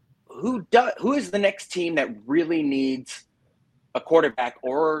 who is the next team that really needs a quarterback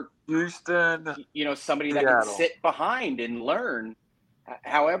or Houston? Somebody that can sit behind and learn.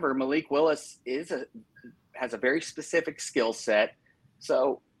 However, Malik Willis has a very specific skill set,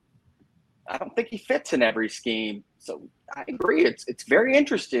 so I don't think he fits in every scheme. So I agree, it's very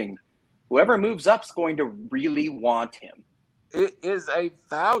interesting. Whoever moves up is going to really want him. It is a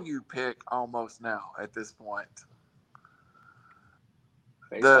value pick almost now at this point.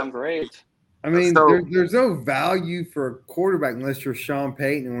 Based on grades. I mean, So- there's no value for a quarterback unless you're Sean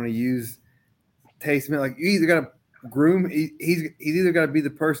Payton and want to use Taysom. Like you either got to groom. He's either got to be the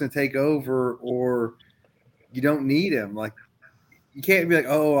person to take over, or you don't need him. Like you can't be like,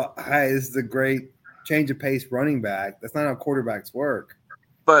 oh, hi, this is a great change of pace running back. That's not how quarterbacks work.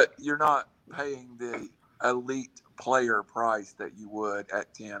 But you're not paying the elite player price that you would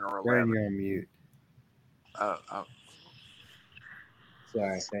at 10 or 11. Brandon, you're on mute.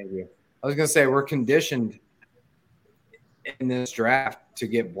 Sorry, thank you. I was going to say we're conditioned in this draft to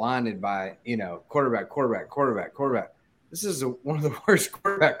get blinded by, quarterback. This is one of the worst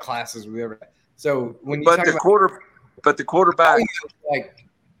quarterback classes we've ever had. So when you talk about the quarterback, like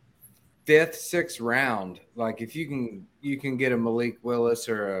 5th, 6th round, like if you can get a Malik Willis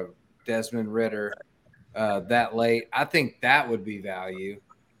or a Desmond Ridder that late, I think that would be value.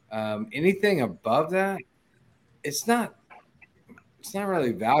 Anything above that, it's not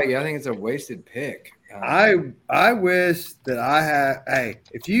really value. I think it's a wasted pick. I wish that I had. Hey,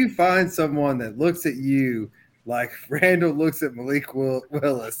 if you find someone that looks at you like Randall looks at Malik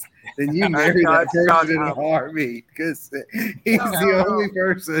Willis, then you marry that person in a heartbeat because he's the only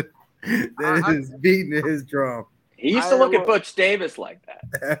person that is beating his drum. He used to look at Butch Davis like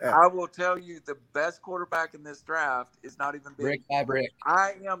that. I will tell you, the best quarterback in this draft is not even brick by brick.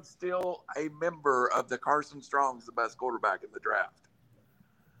 I am still a member of the Carson Strong's the best quarterback in the draft.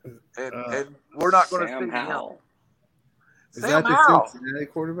 And we're not going to see Howell. Is that the Cincinnati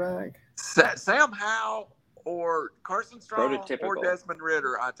quarterback? Sam Howell or Carson Strong or Desmond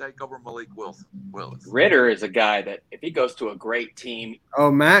Ridder, I take over Malik Willis. Ridder is a guy that if he goes to a great team.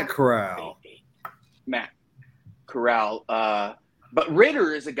 Oh, Matt Corral. But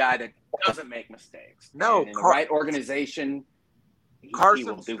Ridder is a guy that doesn't make mistakes. No, and in the right organization, he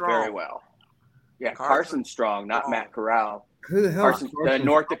will do very well. Yeah, Carson Strong, not Matt Corral. Who the hell? The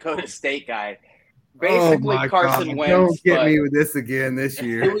North Dakota State guy. Basically, Carson Wentz. Don't get me with this again this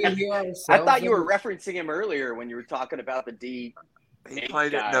year. I thought you were referencing him earlier when you were talking about the D. He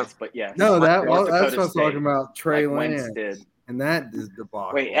played guys, it. But yeah, no, that's what I was talking about. Trey Lance did. And that is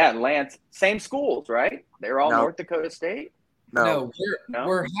debacle. Wait, yeah, Lance, same schools, right? They're all North Dakota State. No,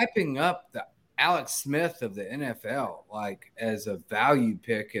 we're hyping up the Alex Smith of the NFL like as a value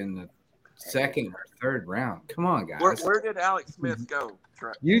pick in the 2nd or 3rd round. Come on, guys. Where did Alex Smith go?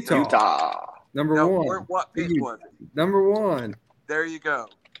 Utah. Number 1. What pick was it? Number 1. There you go.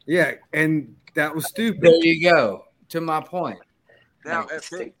 Yeah, and that was stupid. There you go. To my point. Now at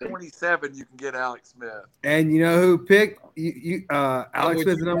pick 27, you can get Alex Smith. And you know who picked Alex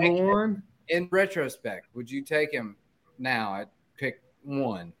Smith number 1? In retrospect, would you take him now at pick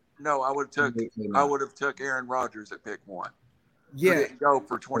 1? No, I would have took Aaron Rodgers at pick 1. Yeah, didn't go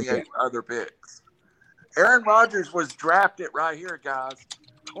for 28 other picks. Aaron Rodgers was drafted right here, guys.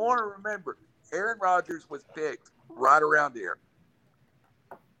 I want to remember, Aaron Rodgers was picked right around here.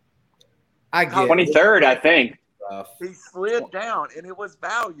 I get 23rd, I think. He slid down, and it was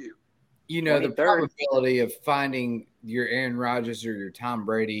value. The probability of finding your Aaron Rodgers or your Tom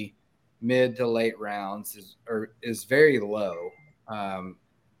Brady mid to late rounds is very low,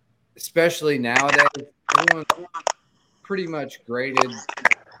 especially nowadays. Everyone's pretty much graded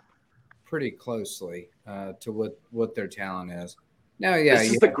pretty closely to what their talent is. Now,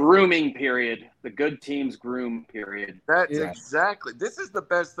 this is the grooming period. The good teams groom period. That's exactly. This is the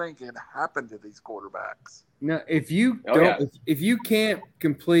best thing can happen to these quarterbacks. Now, if you if you can't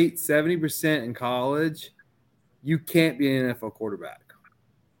complete 70% in college, you can't be an NFL quarterback.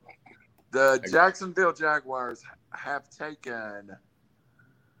 The Jacksonville Jaguars have taken.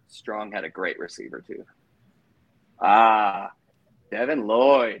 Strong had a great receiver too. Devin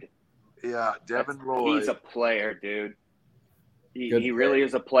Lloyd. Yeah, Devin Lloyd. He's a player, dude. He really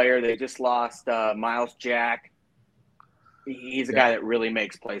is a player. They just lost Miles Jack. He's a guy that really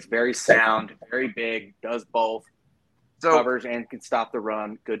makes plays. Very sound, very big, does both, covers and can stop the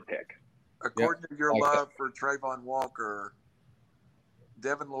run. Good pick. According to your love for Trayvon Walker,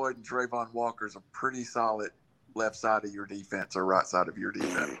 Devin Lloyd and Trayvon Walker is a pretty solid left side of your defense or right side of your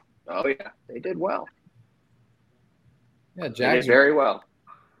defense. Oh, yeah. They did well. Yeah, Jack did very well.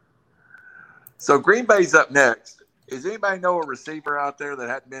 So Green Bay's up next. Does anybody know a receiver out there that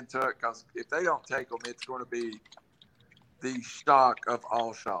hadn't been took? Because if they don't take them, it's going to be the shock of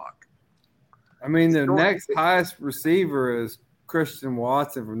all shock. I mean, the next highest receiver is Christian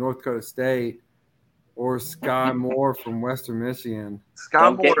Watson from North Dakota State or Sky Moore from Western Michigan.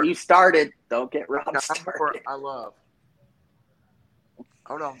 Don't get you started. Don't get Rob started. Moore, I love.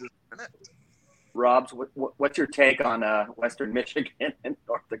 Hold on just a minute. Rob's, what's your take on Western Michigan and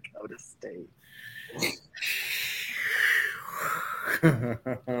North Dakota State?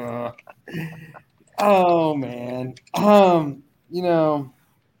 Oh man.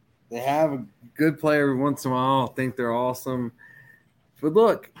 They have a good player every once in a while. I think they're awesome. But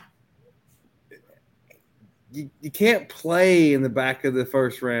look, you can't play in the back of the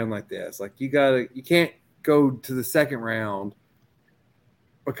first round like this. Like you can't go to the second round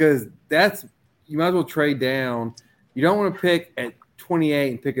because you might as well trade down. You don't want to pick at 28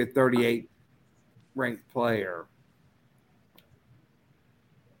 and pick a 38 ranked player.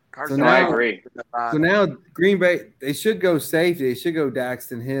 So I agree. So now Green Bay, they should go safety. They should go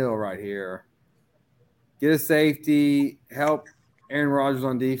Daxton Hill right here. Get a safety, help Aaron Rodgers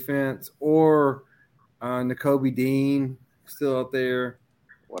on defense, or Nakobe Dean still out there.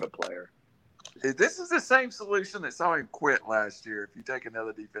 What a player. This is the same solution that saw him quit last year if you take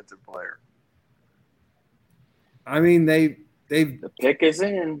another defensive player. I mean, the pick is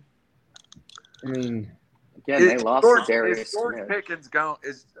in. I mean, again, they lost to Darius Smith. Pickens gone?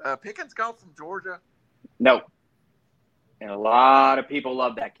 Is Pickens gone from Georgia? No. And a lot of people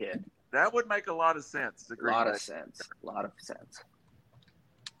love that kid. That would make a lot of sense. A lot of sense.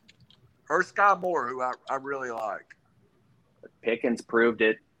 Or Sky Moore, who I really like. But Pickens proved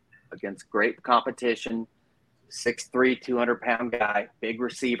it against great competition. 6'3", 200-pound guy, big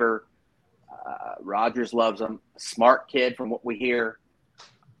receiver. Rodgers loves him. Smart kid from what we hear.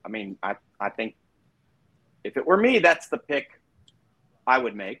 I mean, I think if it were me, that's the pick I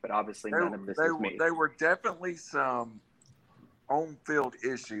would make, but obviously none of this is me. There were definitely some on-field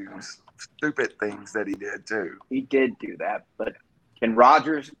issues, stupid things that he did too. He did do that, but can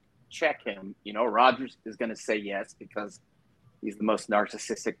Rodgers check him? Rodgers is going to say yes because he's the most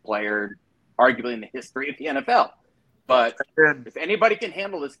narcissistic player arguably in the history of the NFL. But if anybody can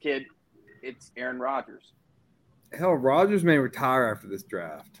handle this kid, it's Aaron Rodgers. Hell, Rodgers may retire after this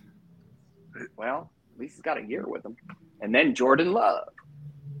draft. Well, at least he's got a year with him. And then Jordan Love.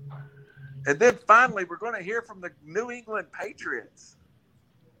 And then finally, we're going to hear from the New England Patriots.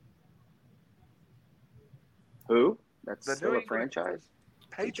 Who? That's the still a franchise?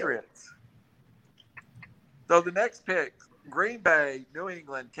 Patriots. So the next pick, Green Bay, New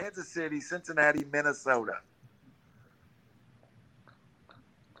England, Kansas City, Cincinnati, Minnesota.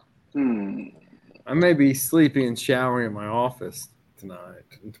 I may be sleeping and showering in my office tonight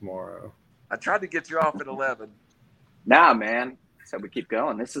and tomorrow. I tried to get you off at 11. Nah, man. So we keep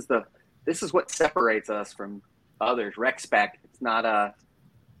going. This is what separates us from others. Rec spec. It's not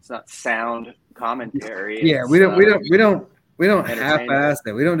sound commentary. Yeah, we don't half-ass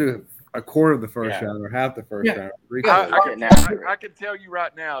that. We don't do a quarter of the first round or half the first round. I can tell you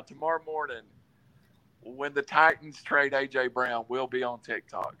right now, tomorrow morning, when the Titans trade A.J. Brown, we'll be on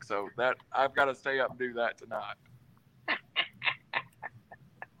TikTok. So that I've got to stay up and do that tonight.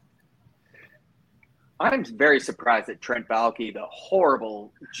 I'm very surprised that Trent Baalke, the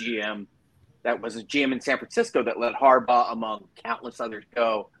horrible GM that was a GM in San Francisco that let Harbaugh, among countless others,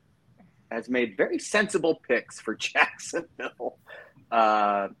 go, has made very sensible picks for Jacksonville.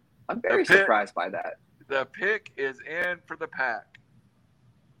 I'm very surprised by that. The pick is in for the pack.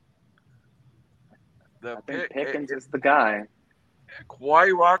 I think Pickens is the guy.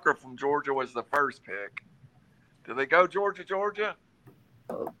 Kawhi Walker from Georgia was the first pick. Do they go Georgia?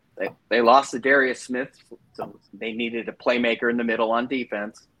 They lost to Darius Smith, so they needed a playmaker in the middle on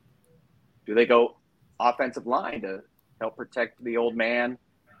defense. Do they go offensive line to help protect the old man?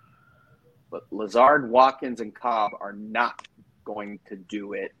 But Lazard, Watkins, and Cobb are not going to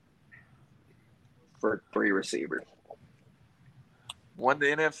do it for three receivers. Won the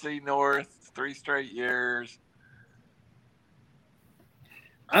NFC North 3 straight years.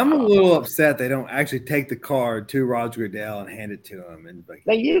 I'm a little upset they don't actually take the card to Roger Goodell and hand it to him. And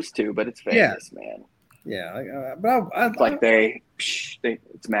they used to, but it's Vegas, man. Yeah,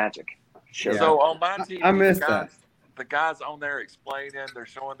 it's magic. Sure. So on my team, I missed that. The guys on there explaining, they're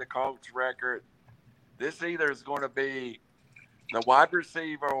showing the coach record. This either is going to be the wide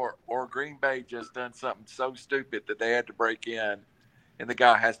receiver or Green Bay just done something so stupid that they had to break in, and the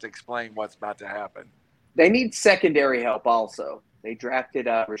guy has to explain what's about to happen. They need secondary help also. They drafted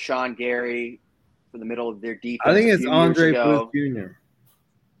Rashawn Gary for the middle of their defense. I think it's Andre Booth Jr.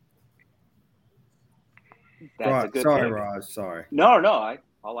 That's a good sorry, pick. Raj. Sorry. No.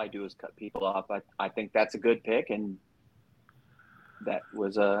 All I do is cut people off. I think that's a good pick, and that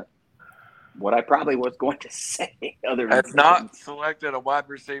was what I probably was going to say. Has not selected a wide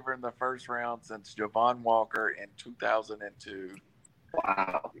receiver in the first round since Javon Walker in 2002.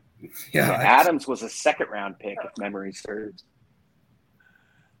 Wow. Yeah, Adams was a second-round pick, if memory serves.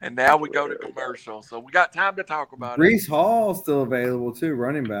 And now we go to commercial, so we got time to talk about Breece Hall still available too,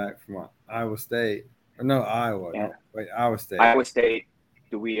 running back from Iowa State. No, Iowa. Yeah. Wait, Iowa State. Iowa State.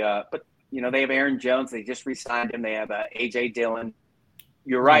 Do we? But they have Aaron Jones. They just re-signed him. They have A.J. Dillon.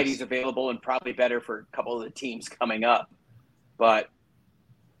 You're right. He's available and probably better for a couple of the teams coming up. But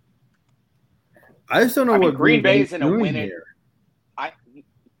I just don't know what Green Bay's in a winning. Here.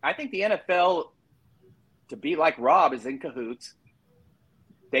 I think the NFL, to be like Rob, is in cahoots.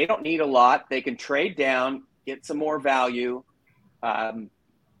 They don't need a lot. They can trade down, get some more value. Why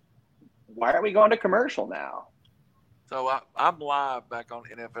are we going to commercial now? So I'm live back on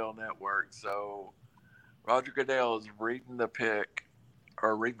NFL Network. So Roger Goodell is reading the pick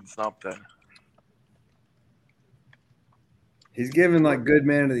or reading something. He's giving like good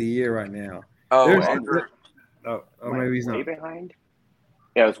man of the year right now. Andrew. Maybe he's not. Behind?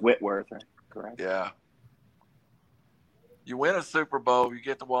 Yeah, it was Whitworth, right? Correct. Yeah. You win a Super Bowl, you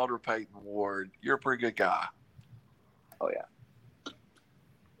get the Walter Payton Award. You're a pretty good guy. Oh, yeah.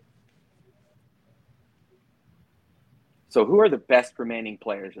 So who are the best remaining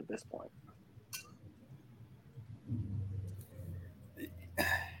players at this point?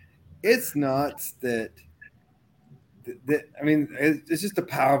 It's nuts that I mean, it's just the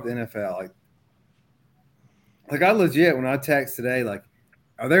power of the NFL. Like I legit, when I text today, like,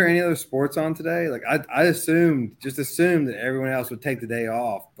 are there any other sports on today? Like I assumed that everyone else would take the day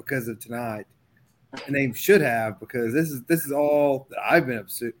off because of tonight, and they should have, because this is all that I've been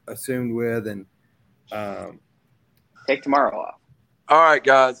assumed with, and take tomorrow off. All right,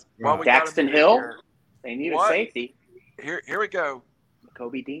 guys. Daxton Hill, they need a safety. Here we go.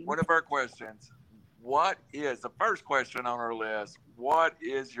 Kobe Dean. One of our questions. What is the first question on our list? What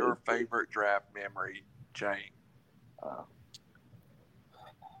is your favorite draft memory, Jane?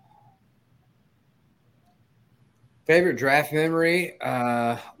 Favorite draft memory,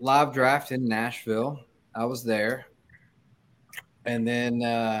 live draft in Nashville. I was there. And then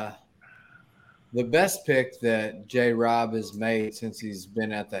the best pick that J. Rob has made since he's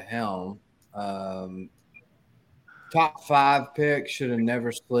been at the helm, top 5 pick, should have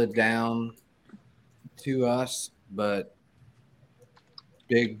never slid down to us, but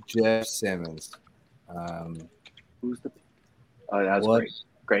Big Jeff Simmons. Who's the? Oh, that was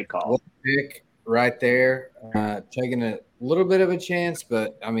great call. What pick right there? Taking a little bit of a chance,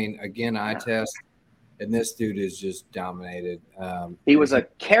 but I mean, again, eye test, and this dude is just dominated. He was a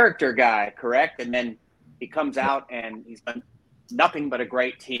character guy, correct? And then he comes out and he's been nothing but a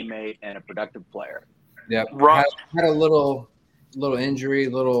great teammate and a productive player. Yep. Right. Had a little injury,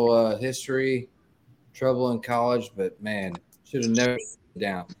 little history, trouble in college, but man, should have never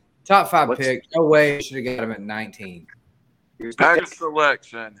down. Top 5 pick. No way. Should have got him at 19. Pack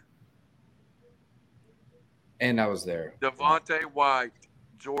selection. And I was there. Devontae White,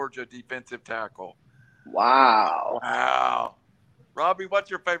 Georgia defensive tackle. Wow. Robbie, what's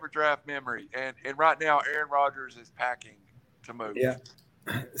your favorite draft memory? And right now, Aaron Rodgers is packing to move. Yeah.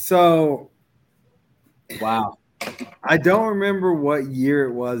 So, wow. I don't remember what year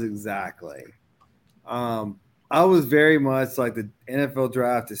it was exactly. I was very much like, the NFL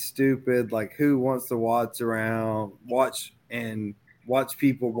draft is stupid. Like, who wants to watch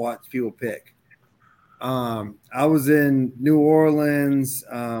people pick? I was in New Orleans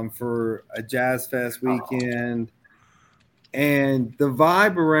for a Jazz Fest weekend, and the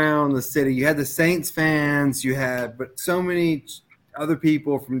vibe around the city, you had the Saints fans, but so many other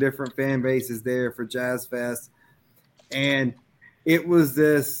people from different fan bases there for Jazz Fest. And it was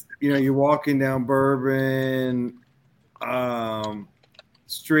this, you're walking down Bourbon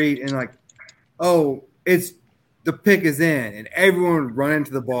Street, and like, it's the pick is in, and everyone would run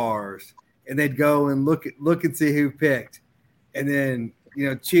into the bars, and they'd go and look and see who picked, and then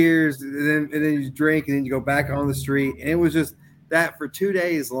cheers, and then you drink, and then you go back on the street, and it was just that for 2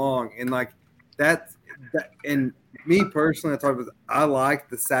 days long, and like that. And me personally, I liked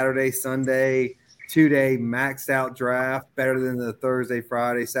the Saturday Sunday 2-day maxed out draft better than the Thursday,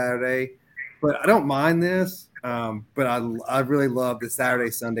 Friday, Saturday. But I don't mind this. But I really love the Saturday,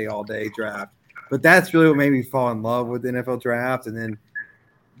 Sunday all day draft. But that's really what made me fall in love with the NFL draft. And then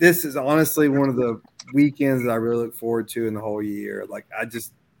this is honestly one of the weekends that I really look forward to in the whole year. Like, I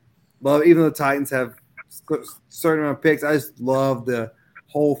just love, even though the Titans have a certain amount of picks, I just love the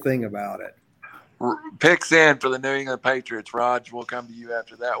whole thing about it. Picks in for the New England Patriots. Raj, we'll come to you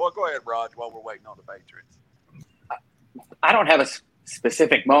after that. Well, go ahead, Raj, while we're waiting on the Patriots. I don't have a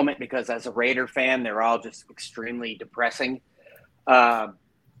specific moment because as a Raider fan, they're all just extremely depressing. My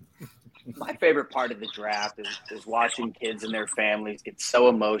favorite part of the draft is watching kids and their families get so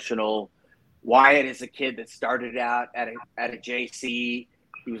emotional. Wyatt is a kid that started out at a JC.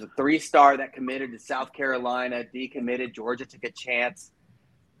 He was a 3-star that committed to South Carolina, decommitted. Georgia took a chance.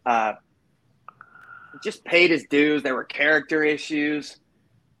 just paid his dues. There were character issues.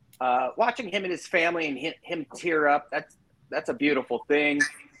 Watching him and his family and him tear up, that's a beautiful thing.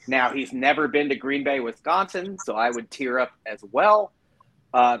 Now, he's never been to Green Bay, Wisconsin, so I would tear up as well.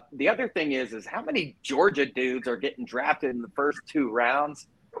 The other thing is how many Georgia dudes are getting drafted in the first 2 rounds?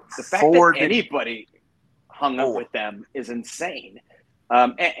 The fact that anybody hung up with them is insane.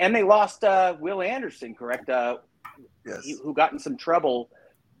 And they lost Will Anderson, correct? Yes. Who got in some trouble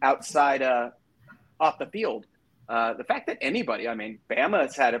outside off the field. The fact that anybody, I mean, Bama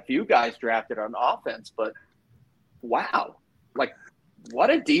has had a few guys drafted on offense, but wow, like what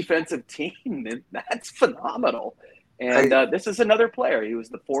a defensive team. That's phenomenal. And this is another player. He was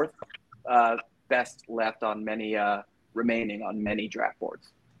the 4th best left on many remaining on many draft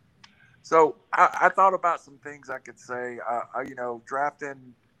boards. So I thought about some things I could say.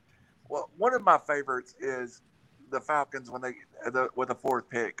 Drafting. Well, one of my favorites is the Falcons when they with the 4th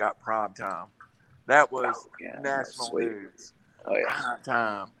pick got prime time. That was national news. Oh yeah, prime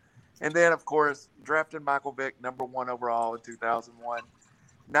time. And then of course drafting Michael Vick number 1 overall in 2001.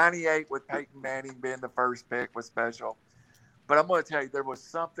 98 with Peyton Manning being the 1st pick was special. But I'm going to tell you, there was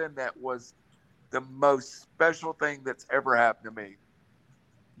something that was the most special thing that's ever happened to me.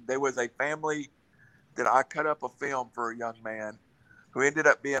 There was a family that I cut up a film for a young man who ended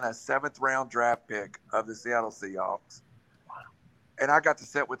up being a 7th round draft pick of the Seattle Seahawks. And I got to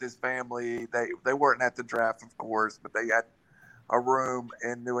sit with his family. They weren't at the draft, of course, but they had a room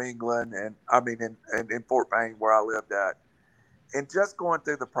in New England and in Fort Payne where I lived at. And just going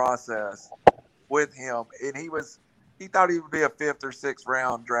through the process with him, and he thought he would be a 5th or 6th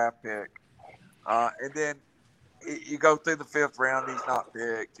round draft pick. And then you go through the 5th round, he's not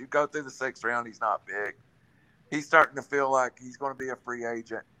picked. You go through the 6th round, he's not picked. He's starting to feel like he's going to be a free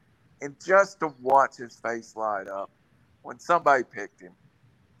agent. And just to watch his face light up when somebody picked him,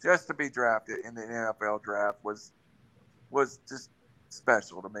 just to be drafted in the NFL draft was just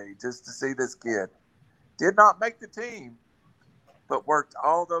special to me. Just to see this kid. Did not make the team, but worked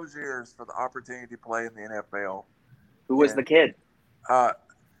all those years for the opportunity to play in the NFL. Who was the kid?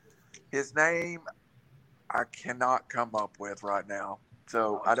 His name, I cannot come up with right now.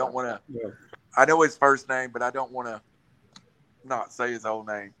 So I don't want to. Yeah. I know his first name, but I don't want to not say his whole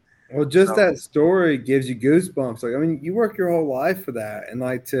name. Well, just that story gives you goosebumps. Like, I mean, you work your whole life for that, and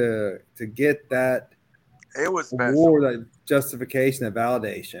like to get that, it was special. Award, that justification, that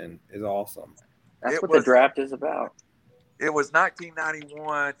validation is awesome. That's what the draft is about. It was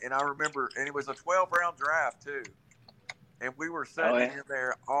 1991, and I remember, and it was a 12-round draft too. And we were sitting in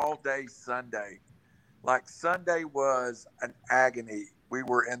there all day Sunday. Like Sunday was an agony. We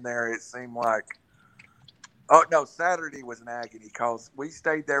were in there, it seemed like. Oh, no, Saturday was an agony because we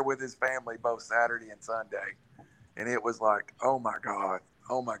stayed there with his family both Saturday and Sunday. And it was like, oh, my God.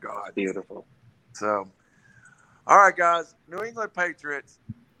 Oh, my God. Beautiful. So, all right, guys. New England Patriots,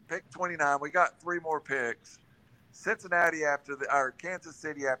 pick 29. We got 3 more picks. Cincinnati Kansas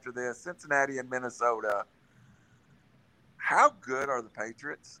City after this, Cincinnati and Minnesota. How good are the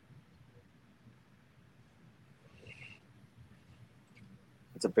Patriots?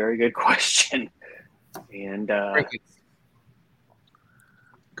 It's a very good question. And go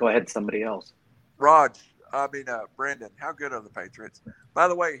ahead, somebody else. Brendan, how good are the Patriots? By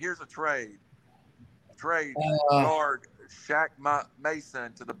the way, here's a trade. Guard Shaq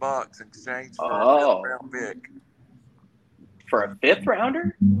Mason to the Bucks in exchange for a 5th round pick. For a 5th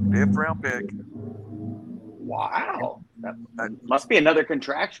rounder? 5th round pick. Wow. That must be another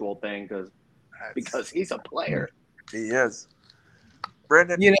contractual thing because he's a player. He is.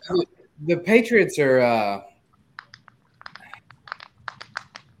 Brendan. The Patriots are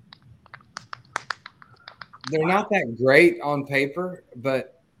they're not that great on paper,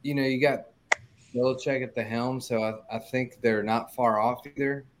 but you got Belichick at the helm, so I think they're not far off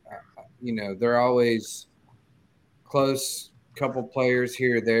either. They're always close, couple players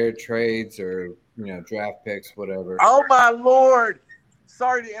here or there, trades or draft picks, whatever. Oh my Lord!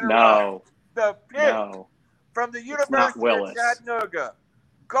 Sorry to interrupt. No, the pick from the University of Chattanooga.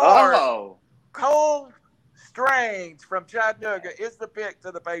 Guard Cole Strange from Chattanooga is the pick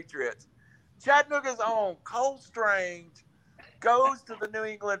to the Patriots. Chattanooga's own Cole Strange goes to the New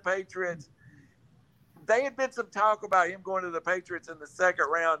England Patriots. They had been some talk about him going to the Patriots in the 2nd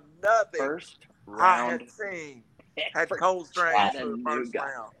round. Nothing First round. I had seen had Cole Strange for the 1st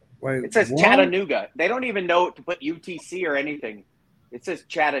round. Wait, it says Chattanooga. They don't even know to put UTC or anything. It says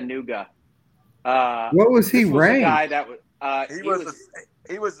Chattanooga. What was he ranked? A guy that was.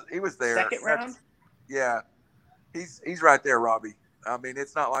 He was there. 2nd round. Yeah, he's right there, Robbie. I mean,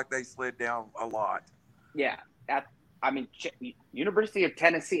 it's not like they slid down a lot. Yeah, I mean, University of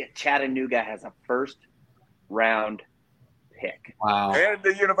Tennessee at Chattanooga has a first-round pick. Wow. And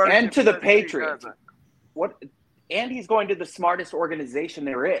the University And to of the Tennessee Patriots. doesn't. What? And he's going to the smartest organization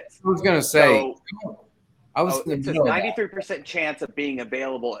there is. I was going to say, So, I was it says 93% chance of being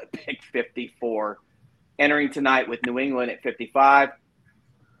available at pick 54, entering tonight with New England at 55.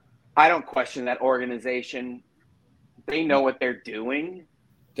 I don't question that organization. They know what they're doing.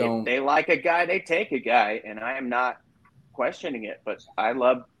 If they like a guy, they take a guy, and I am not questioning it. But I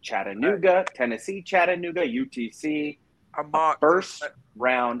love Chattanooga, Tennessee, Chattanooga, UTC, a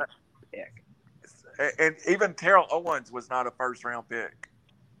first-round pick. And even Terrell Owens was not a first-round pick.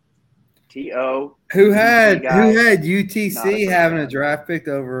 T.O. Who had UTC having a draft pick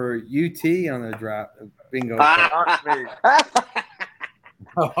over UT on the draft bingo? Not me.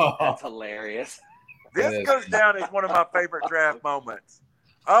 That's hilarious. This goes down as one of my favorite draft moments.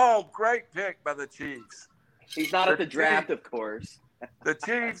 Oh, great pick by the Chiefs. He's not at the draft, of course. The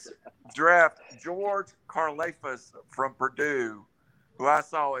Chiefs draft George Karlaftis from Purdue, who I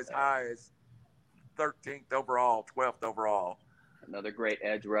saw as high as 13th overall, 12th overall. Another great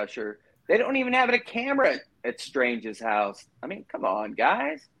edge rusher. They don't even have a camera at Strange's house. I mean, come on,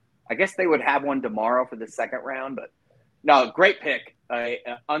 guys. I guess they would have one tomorrow for the second round, but no, great pick. An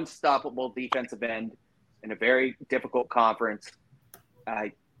unstoppable defensive end in a very difficult conference.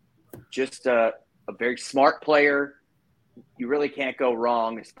 Just a very smart player. You really can't go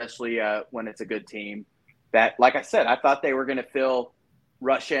wrong, especially when it's a good team. That, like I said, I thought they were going to fill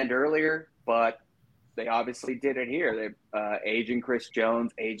rush end earlier, but they obviously did it here. They aging Chris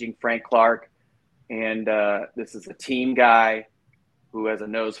Jones, aging Frank Clark, and this is a team guy who has a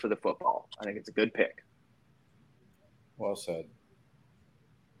nose for the football. I think it's a good pick. Well said.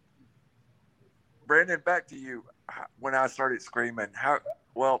 Brandon, back to you. When I started screaming, now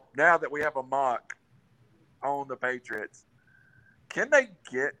that we have a mock on the Patriots, can they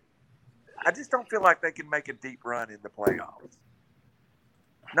get – I just don't feel like they can make a deep run in the playoffs.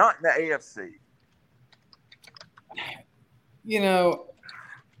 Not in the AFC. You know,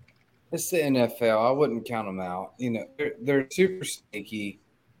 it's the NFL. I wouldn't count them out. You know, they're super sneaky.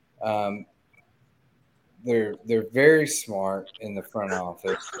 They're very smart in the front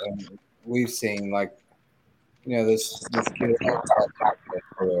office. We've seen, like, you know, this kid.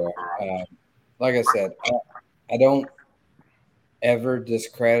 Like I said, I don't ever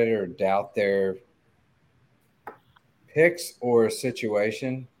discredit or doubt their picks or a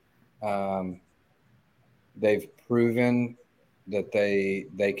situation. They've proven that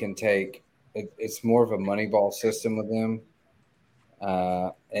they can take it's more of a money ball system with them,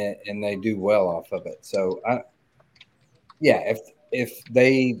 and they do well off of it. So, if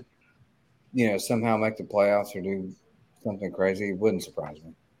they, you know, somehow make the playoffs or do something crazy, it wouldn't surprise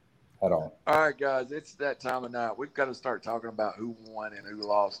me at all. All right, guys, it's that time of night. We've got to start talking about who won and who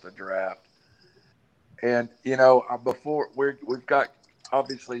lost the draft. And, you know, before we've got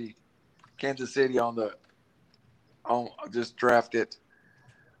obviously Kansas City on just drafted.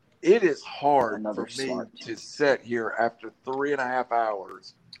 It is hard for me to sit here after 3.5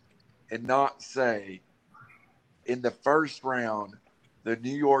 hours and not say in the first round, the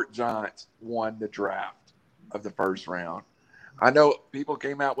New York Giants won the draft of the first round. I know people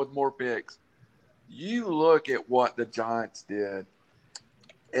came out with more picks. You look at what the Giants did,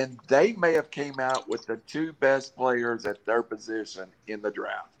 and they may have came out with the two best players at their position in the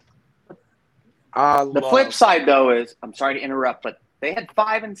draft. The flip side, though, is I'm sorry to interrupt, but they had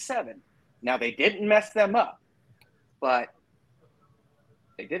 5 and 7. Now, they didn't mess them up, but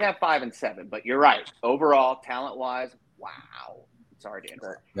they did have 5 and 7. But you're right. Overall, talent-wise, wow. Sorry to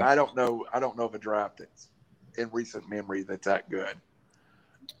interrupt. I don't know of a draft that's in recent memory that's that good.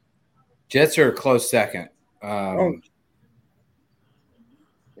 Jets are a close second. The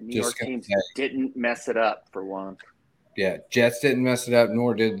New York teams didn't mess it up for once. Yeah, Jets didn't mess it up,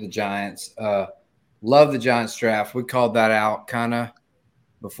 nor did the Giants. Love the Giants draft. We called that out kind of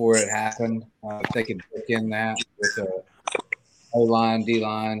before it happened. If they could pick in that with a O-line,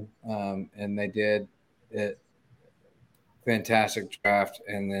 D-line, and they did it. Fantastic draft.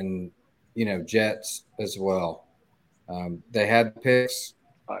 And then, you know, Jets as well. They had picks,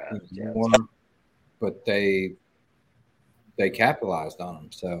 but they capitalized on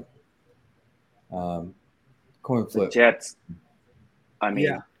them. So, coin flip. The Jets, I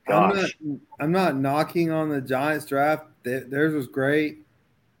mean, gosh. I'm not knocking on the Giants draft. Theirs was great.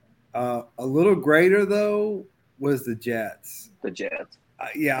 A little greater, though, was the Jets. The Jets.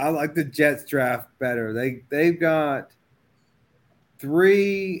 I like the Jets draft better. They've got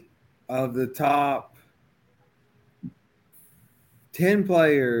 3 of the top 10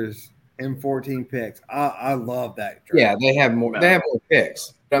 players and 14 picks. I love that draft. Yeah, they have more. They have more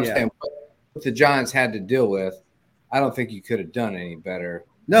picks. But I'm Yeah. saying what the Giants had to deal with, I don't think you could have done any better.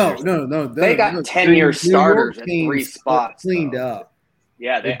 No. They got 10-year starters at 3 spots. Cleaned though. up.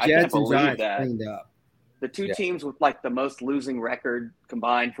 Yeah, The I can't Jets and believe Giants that. cleaned up. The two teams with like the most losing record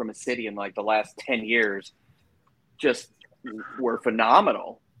combined from a city in like the last 10 years just were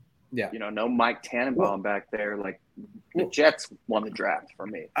phenomenal. Yeah. No Mike Tannenbaum back there. Like the Jets won the draft for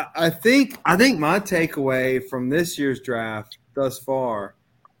me. I think my takeaway from this year's draft thus far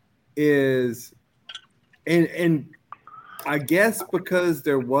is, and I guess because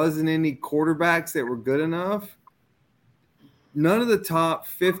there wasn't any quarterbacks that were good enough, none of the top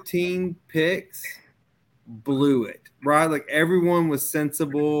 15 picks blew it, right? Like everyone was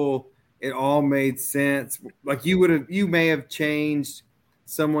sensible. It all made sense. Like you may have changed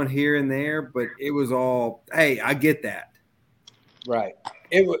someone here and there, but it was all, hey, I get that. Right.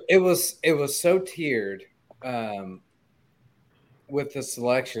 It was so tiered with the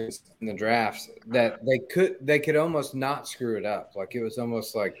selections in the drafts that they could almost not screw it up. Like it was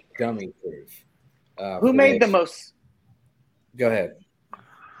almost like dummy proof. Who made the most? Go ahead.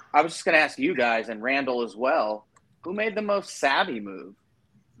 I was just going to ask you guys and Randall as well. Who made the most savvy move,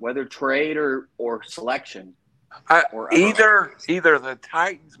 whether trade or selection? Either the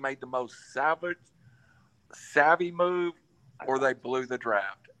Titans made the most savvy move, or they blew the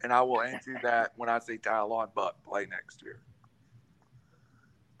draft. And I will answer that when I see Tyler Buck play next year.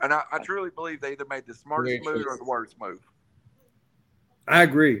 And I truly believe they either made the smartest move or the worst move. I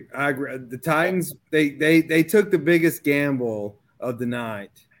agree. The Titans they took the biggest gamble of the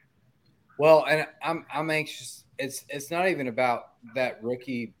night. Well, and I'm anxious. It's not even about that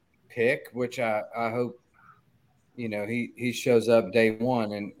rookie pick, which I hope he shows up day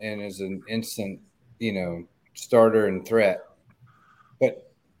one and is an instant starter and threat.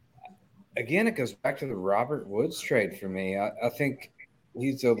 But again, it goes back to the Robert Woods trade for me. I think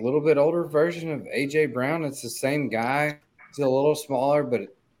he's a little bit older version of A.J. Brown. It's the same guy. He's a little smaller, but he's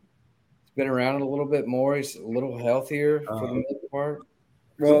been around a little bit more. He's a little healthier for the most part.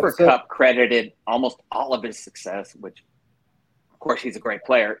 Super Cup credited almost all of his success, which, of course, he's a great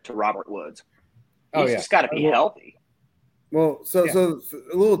player, to Robert Woods. He's just got to be healthy. Well, so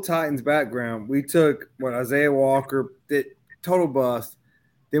a little Titans background. We took Isaiah Walker, total bust.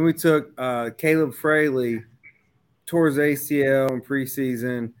 Then we took Caleb Fraley, tore his ACL in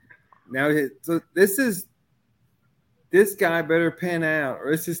preseason. Now, this guy better pan out, or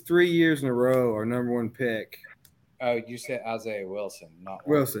this is 3 years in a row our number one pick. Oh, you said Isaiah Wilson, not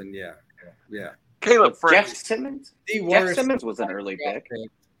Wilson. Yeah. Caleb Fraley. Jeff Simmons. Jeff Simmons was an early pick.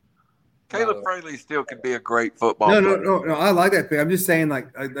 Caleb Fraley still could be a great football player. No. I like that pick. I'm just saying,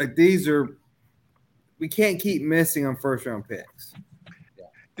 like these are, we can't keep missing on first round picks.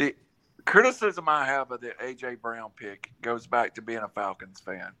 The criticism I have of the A.J. Brown pick goes back to being a Falcons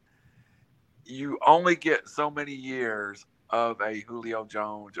fan. You only get so many years of a Julio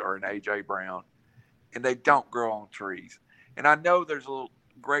Jones or an A.J. Brown, and they don't grow on trees. And I know there's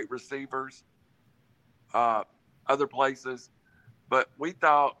great receivers other places, but we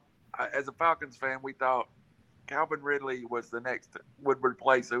thought, as a Falcons fan, we thought Calvin Ridley was the next, would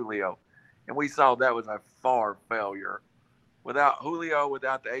replace Julio. And we saw that was a far failure. Without Julio,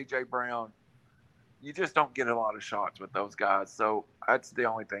 without the A.J. Brown, you just don't get a lot of shots with those guys. So that's the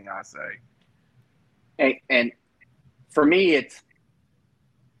only thing I say. And for me, it's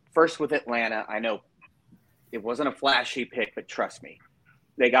first with Atlanta. I know it wasn't a flashy pick, but trust me,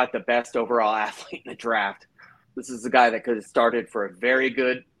 they got the best overall athlete in the draft. This is the guy that could have started for a very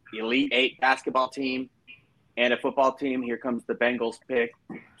good Elite Eight basketball team and a football team. Here comes the Bengals pick.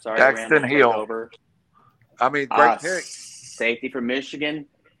 Sorry, Daxton Hill. Over. I mean, great pick. Safety from Michigan.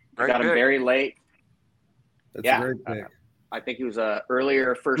 Great got him pick. very late. That's a great pick. I think he was a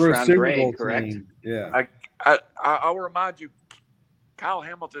earlier first For a round Super grade, Bowl correct? team. Yeah. I'll remind you, Kyle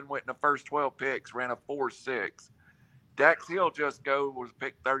Hamilton went in the first 12 picks, ran a 4.6. Dax Hill was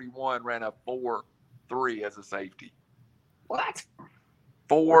picked 31, ran a 4.3 as a safety. What?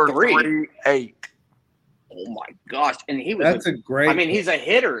 4.38. Oh my gosh! And he was. That's a great. I mean, he's a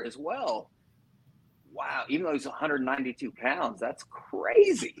hitter as well. Wow! Even though he's 192 pounds, that's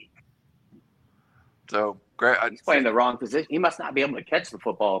crazy. So great. He's playing the wrong position. He must not be able to catch the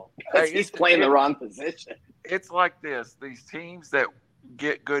football because he's playing the wrong position. It's like this: these teams that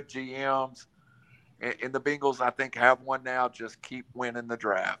get good GMs, and the Bengals, I think, have one now. Just keep winning the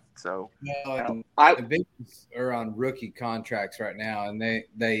draft. So the Bengals are on rookie contracts right now, and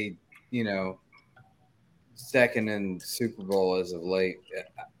they second in Super Bowl as of late.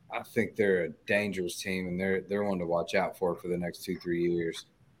 I think they're a dangerous team, and they're one to watch out for the next 2-3 years.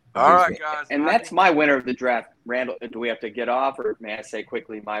 All right, guys. And that's my winner of the draft. Randall, do we have to get off, or may I say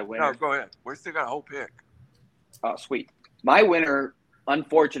quickly my winner? No, go ahead. We still got a whole pick. Oh, sweet. My winner,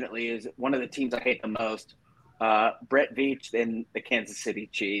 unfortunately, is one of the teams I hate the most, Brett Veach and the Kansas City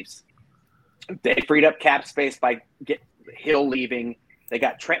Chiefs. They freed up cap space by Hill leaving. They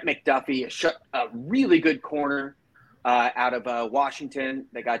got Trent McDuffie, a really good corner out of Washington.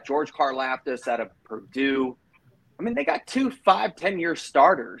 They got George Karlaftis out of Purdue. I mean, they got 2 5-10-year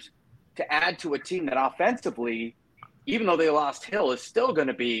starters to add to a team that offensively, even though they lost Hill, is still going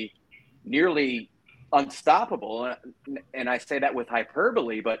to be nearly unstoppable. And I say that with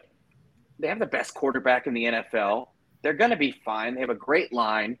hyperbole, but they have the best quarterback in the NFL. They're going to be fine. They have a great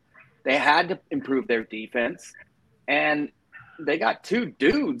line. They had to improve their defense. And they got 2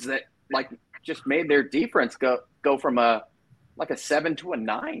 dudes that just made their defense go from a 7 to a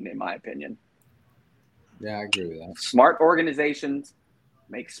 9, in my opinion. Yeah, I agree with that. Smart organizations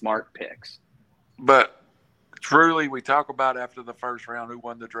make smart picks. But truly, we talk about after the first round who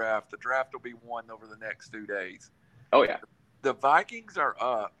won the draft. The draft will be won over the next 2 days. Oh, yeah. The Vikings are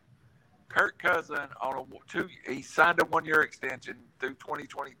up. Kirk Cousins he signed a 1-year extension through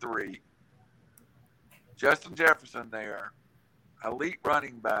 2023. Justin Jefferson there, elite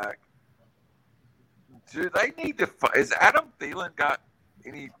running back. Do they need to? Is Adam Thielen got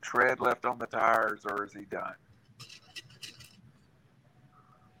any tread left on the tires, or is he done?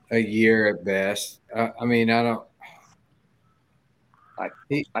 A year at best. I mean, I don't.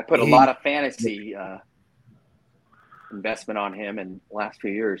 I put a lot of fantasy investment on him, and the last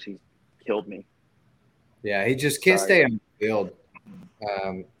few years he's killed me. Yeah, he just can't stay on the field.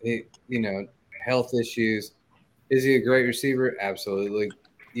 Health issues. Is he a great receiver? Absolutely.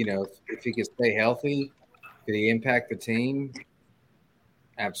 If he could stay healthy, could he impact the team?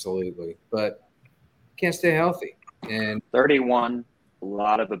 Absolutely. But can't stay healthy. And 31, a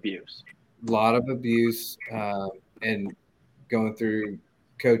lot of abuse. And going through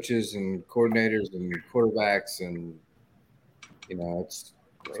coaches and coordinators and quarterbacks, and it's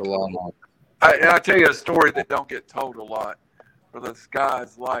a lot. I'll tell you a story that don't get told a lot. For those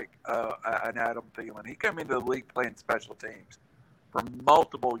guys like an Adam Thielen, he came into the league playing special teams for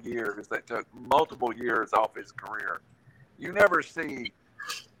multiple years. That took multiple years off his career. You never see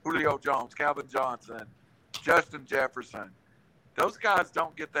Julio Jones, Calvin Johnson, Justin Jefferson. Those guys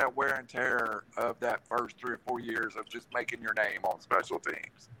don't get that wear and tear of that first 3 or 4 years of just making your name on special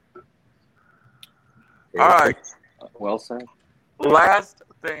teams. All right. Well said. Last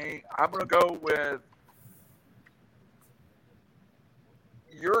thing, I'm going to go with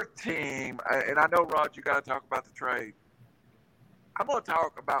your team, and I know, Rod, you got to talk about the trade. I'm going to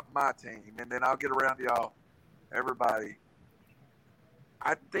talk about my team, and then I'll get around to y'all, everybody.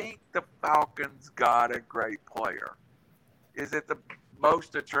 I think the Falcons got a great player. Is it the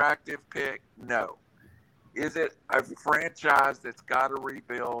most attractive pick? No. Is it a franchise that's got to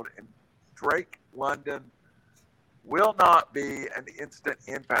rebuild? And Drake London will not be an instant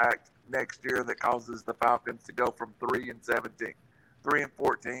impact next year that causes the Falcons to go from 3-14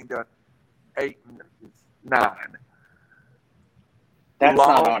 to 8-9. That's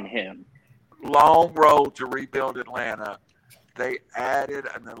not on him. Long road to rebuild Atlanta. They added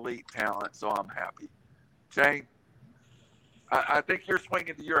an elite talent, so I'm happy. Shane, I think you're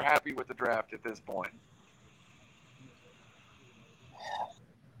swinging to you're happy with the draft at this point.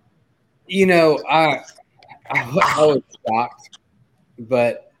 I was shocked,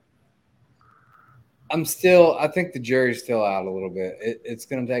 but I think the jury's still out a little bit. It's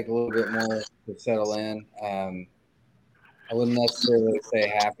going to take a little bit more to settle in. I wouldn't necessarily say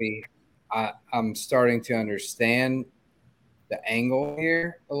happy. I'm starting to understand the angle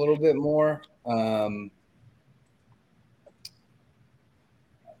here a little bit more.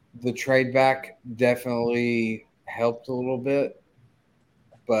 The trade back definitely helped a little bit,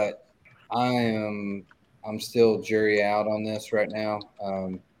 but I'm still jury out on this right now.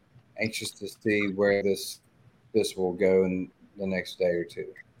 Anxious to see where this will go in the next day or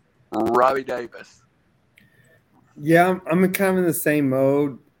two. Robbie Davis. Yeah, I'm kind of in the same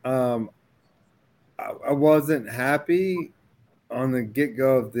mode. I wasn't happy on the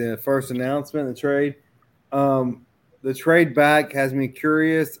get-go of the first announcement of the trade. The trade back has me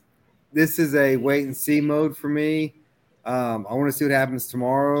curious. This is a wait-and-see mode for me. I want to see what happens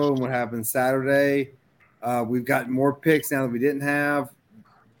tomorrow and what happens Saturday. We've got more picks now that we didn't have.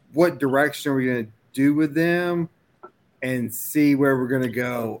 What direction are we going to do with them and see where we're going to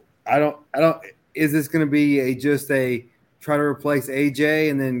go? I don't. Is this going to be just a try to replace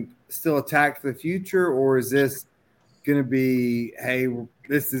AJ and then still attack the future, or is this going to be, hey,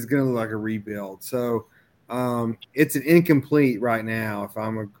 this is going to look like a rebuild? So It's an incomplete right now if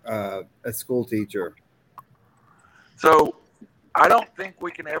I'm a school teacher. So I don't think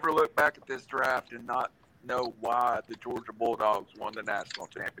we can ever look back at this draft and not know why the Georgia Bulldogs won the national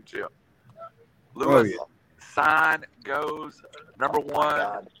championship. Lewis Sign goes number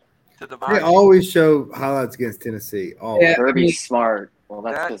one to the They always show highlights against Tennessee. Yeah, Kirby's smart. Well,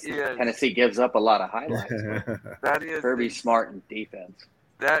 that's because Tennessee gives up a lot of highlights. That is Kirby's smart in defense.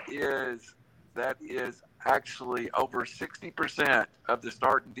 That is actually over 60% of the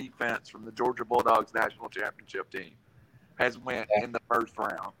starting defense from the Georgia Bulldogs national championship team has went in the first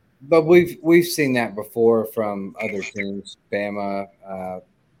round. But we've seen that before from other teams, Bama. I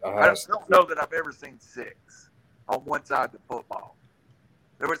don't know that I've ever seen 6 on one side of the football.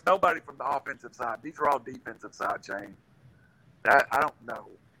 There was nobody from the offensive side. These are all defensive side, Shane. That I don't know.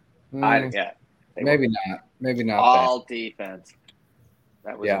 Maybe not. Maybe not. All defense.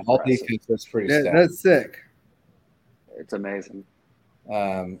 That was all defense. That's pretty. That's sick. It's amazing.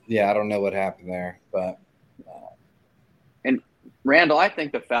 I don't know what happened there, but. And Randall, I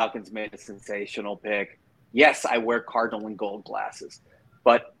think the Falcons made a sensational pick. Yes, I wear Cardinal and gold glasses,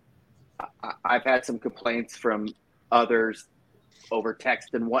 but I've had some complaints from others over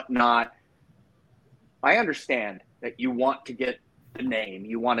text and whatnot. I understand that you want to get the name,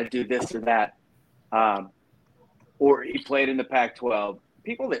 you want to do this or that, or he played in the Pac-12.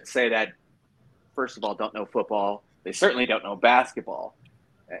 People that say that, first of all, don't know football. They certainly don't know basketball,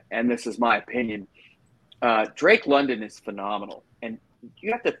 and this is my opinion. Drake London is phenomenal, and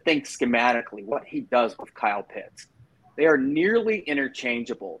you have to think schematically what he does with Kyle Pitts. They are nearly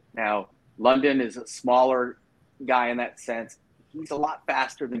interchangeable. Now, London is a smaller guy in that sense. He's a lot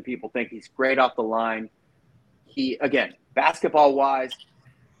faster than people think. He's great off the line. He, again, basketball-wise,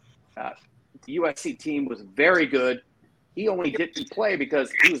 the USC team was very good. He only didn't play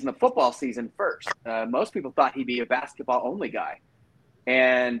because he was in the football season first. Most people thought he'd be a basketball-only guy.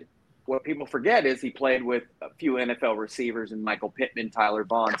 And what people forget is he played with a few NFL receivers and Michael Pittman, Tyler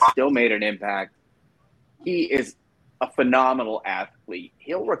Vaughn, still made an impact. He is a phenomenal athlete.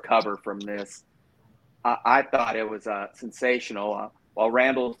 He'll recover from this. I thought it was sensational. While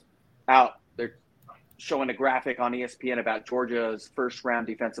Randall's out, they're showing a graphic on ESPN about Georgia's first-round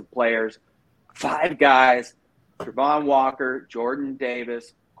defensive players. 5 guys, Trevon Walker, Jordan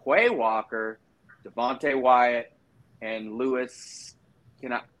Davis, Quay Walker, Devontae Wyatt, and Lewis,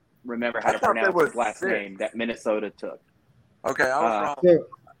 cannot remember how to pronounce his last name, that Minnesota took. Okay, I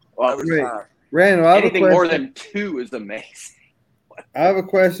was wrong. Randall, anything more than 2 is amazing. I have a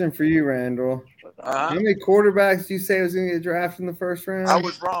question for you, Randall. Uh-huh. How many quarterbacks do you say was going to get drafted in the first round? I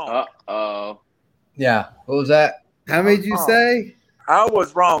was wrong. Uh-oh. Yeah. What was that? How many did you say? I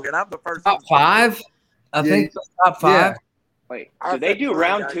was wrong, and I'm the first. Top 5? I think top 5. Yeah. Wait, did they do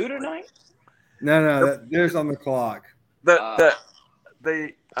round 2 tonight? No, there's on the clock. I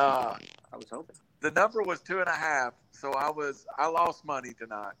was hoping. The number was 2.5, so I lost money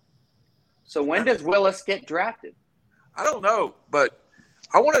tonight. So when does Willis get drafted? I don't know, but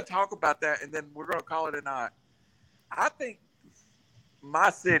I want to talk about that, and then we're going to call it a night. I think my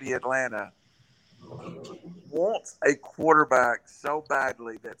city, Atlanta, wants a quarterback so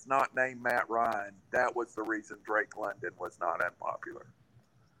badly that's not named Matt Ryan. That was the reason Drake London was not unpopular.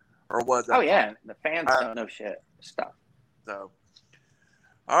 Or was it? Oh, yeah. The fans don't know shit. Stop. So,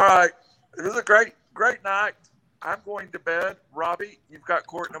 all right. It was a great night. I'm going to bed. Robbie, you've got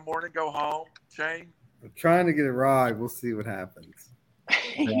court in the morning. Go home. Shane? I'm trying to get a ride. We'll see what happens.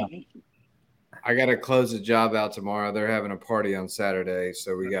 Yeah. I got to close the job out tomorrow. They're having a party on Saturday,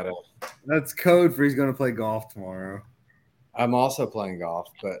 so we got to. That's code for he's going to play golf tomorrow. I'm also playing golf,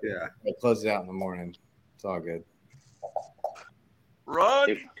 but yeah, I'll close it out in the morning. It's all good.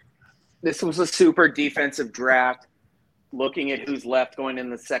 Run. This was a super defensive draft. Looking at who's left going in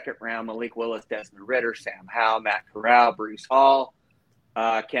the second round: Malik Willis, Desmond Ridder, Sam Howell, Matt Corral, Breece Hall,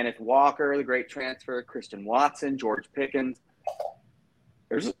 Kenneth Walker, the great transfer, Christian Watson, George Pickens.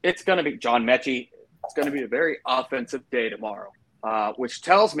 It's going to be John Mechie. It's going to be a very offensive day tomorrow, which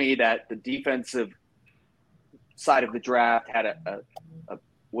tells me that the defensive side of the draft had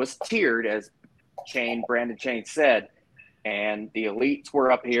was tiered, as Brandon Chain said, and the elites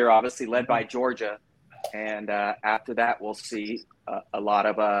were up here, obviously led by Georgia. And after that, we'll see a lot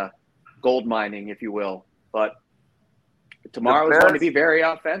of gold mining, if you will. But tomorrow is going to be very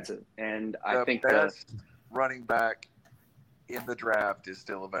offensive, and I think the best running back in the draft is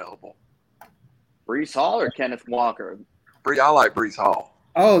still available. Breece Hall or Kenneth Walker? I like Breece Hall.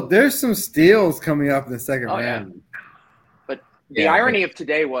 Oh, there's some steals coming up in the second round. Yeah. But the irony of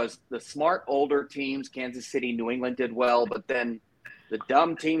today was the smart older teams, Kansas City, New England, did well, but then the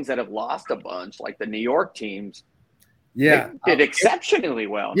dumb teams that have lost a bunch, like the New York teams, Yeah, they did exceptionally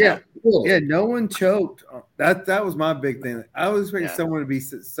well. yeah, yeah. No one choked. That was my big thing. I was expecting Yeah. someone to be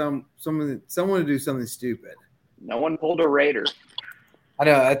someone to do something stupid. No one pulled a Raider. I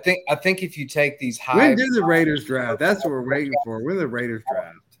know. I think if you take these high, When did the Raiders draft? That's what we're waiting for. When the Raiders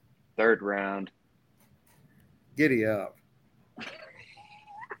draft? 3rd round. Giddy up.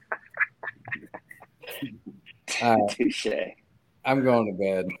 Touche. I'm going to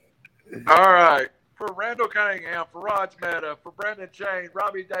bed. All right. For Randall Cunningham, for Raj Mehta, for Brendan Chain,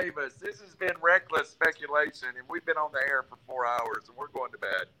 Robbie Davis, this has been Reckless Speculation, and we've been on the air for 4 hours, and we're going to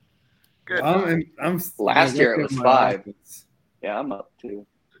bed. Good night. Last year it was 5. Yeah, I'm up too.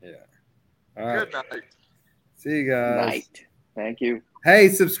 Yeah. All right. Good night. See you guys. Night. Thank you. Hey,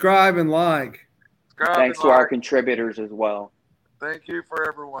 subscribe and like. Thanks to our contributors as well. Thank you for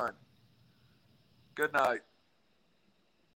everyone. Good night.